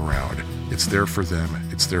going around. It's there for them.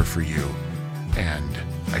 It's there for you. And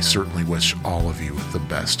I certainly wish all of you the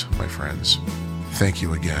best, my friends. Thank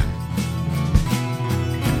you again.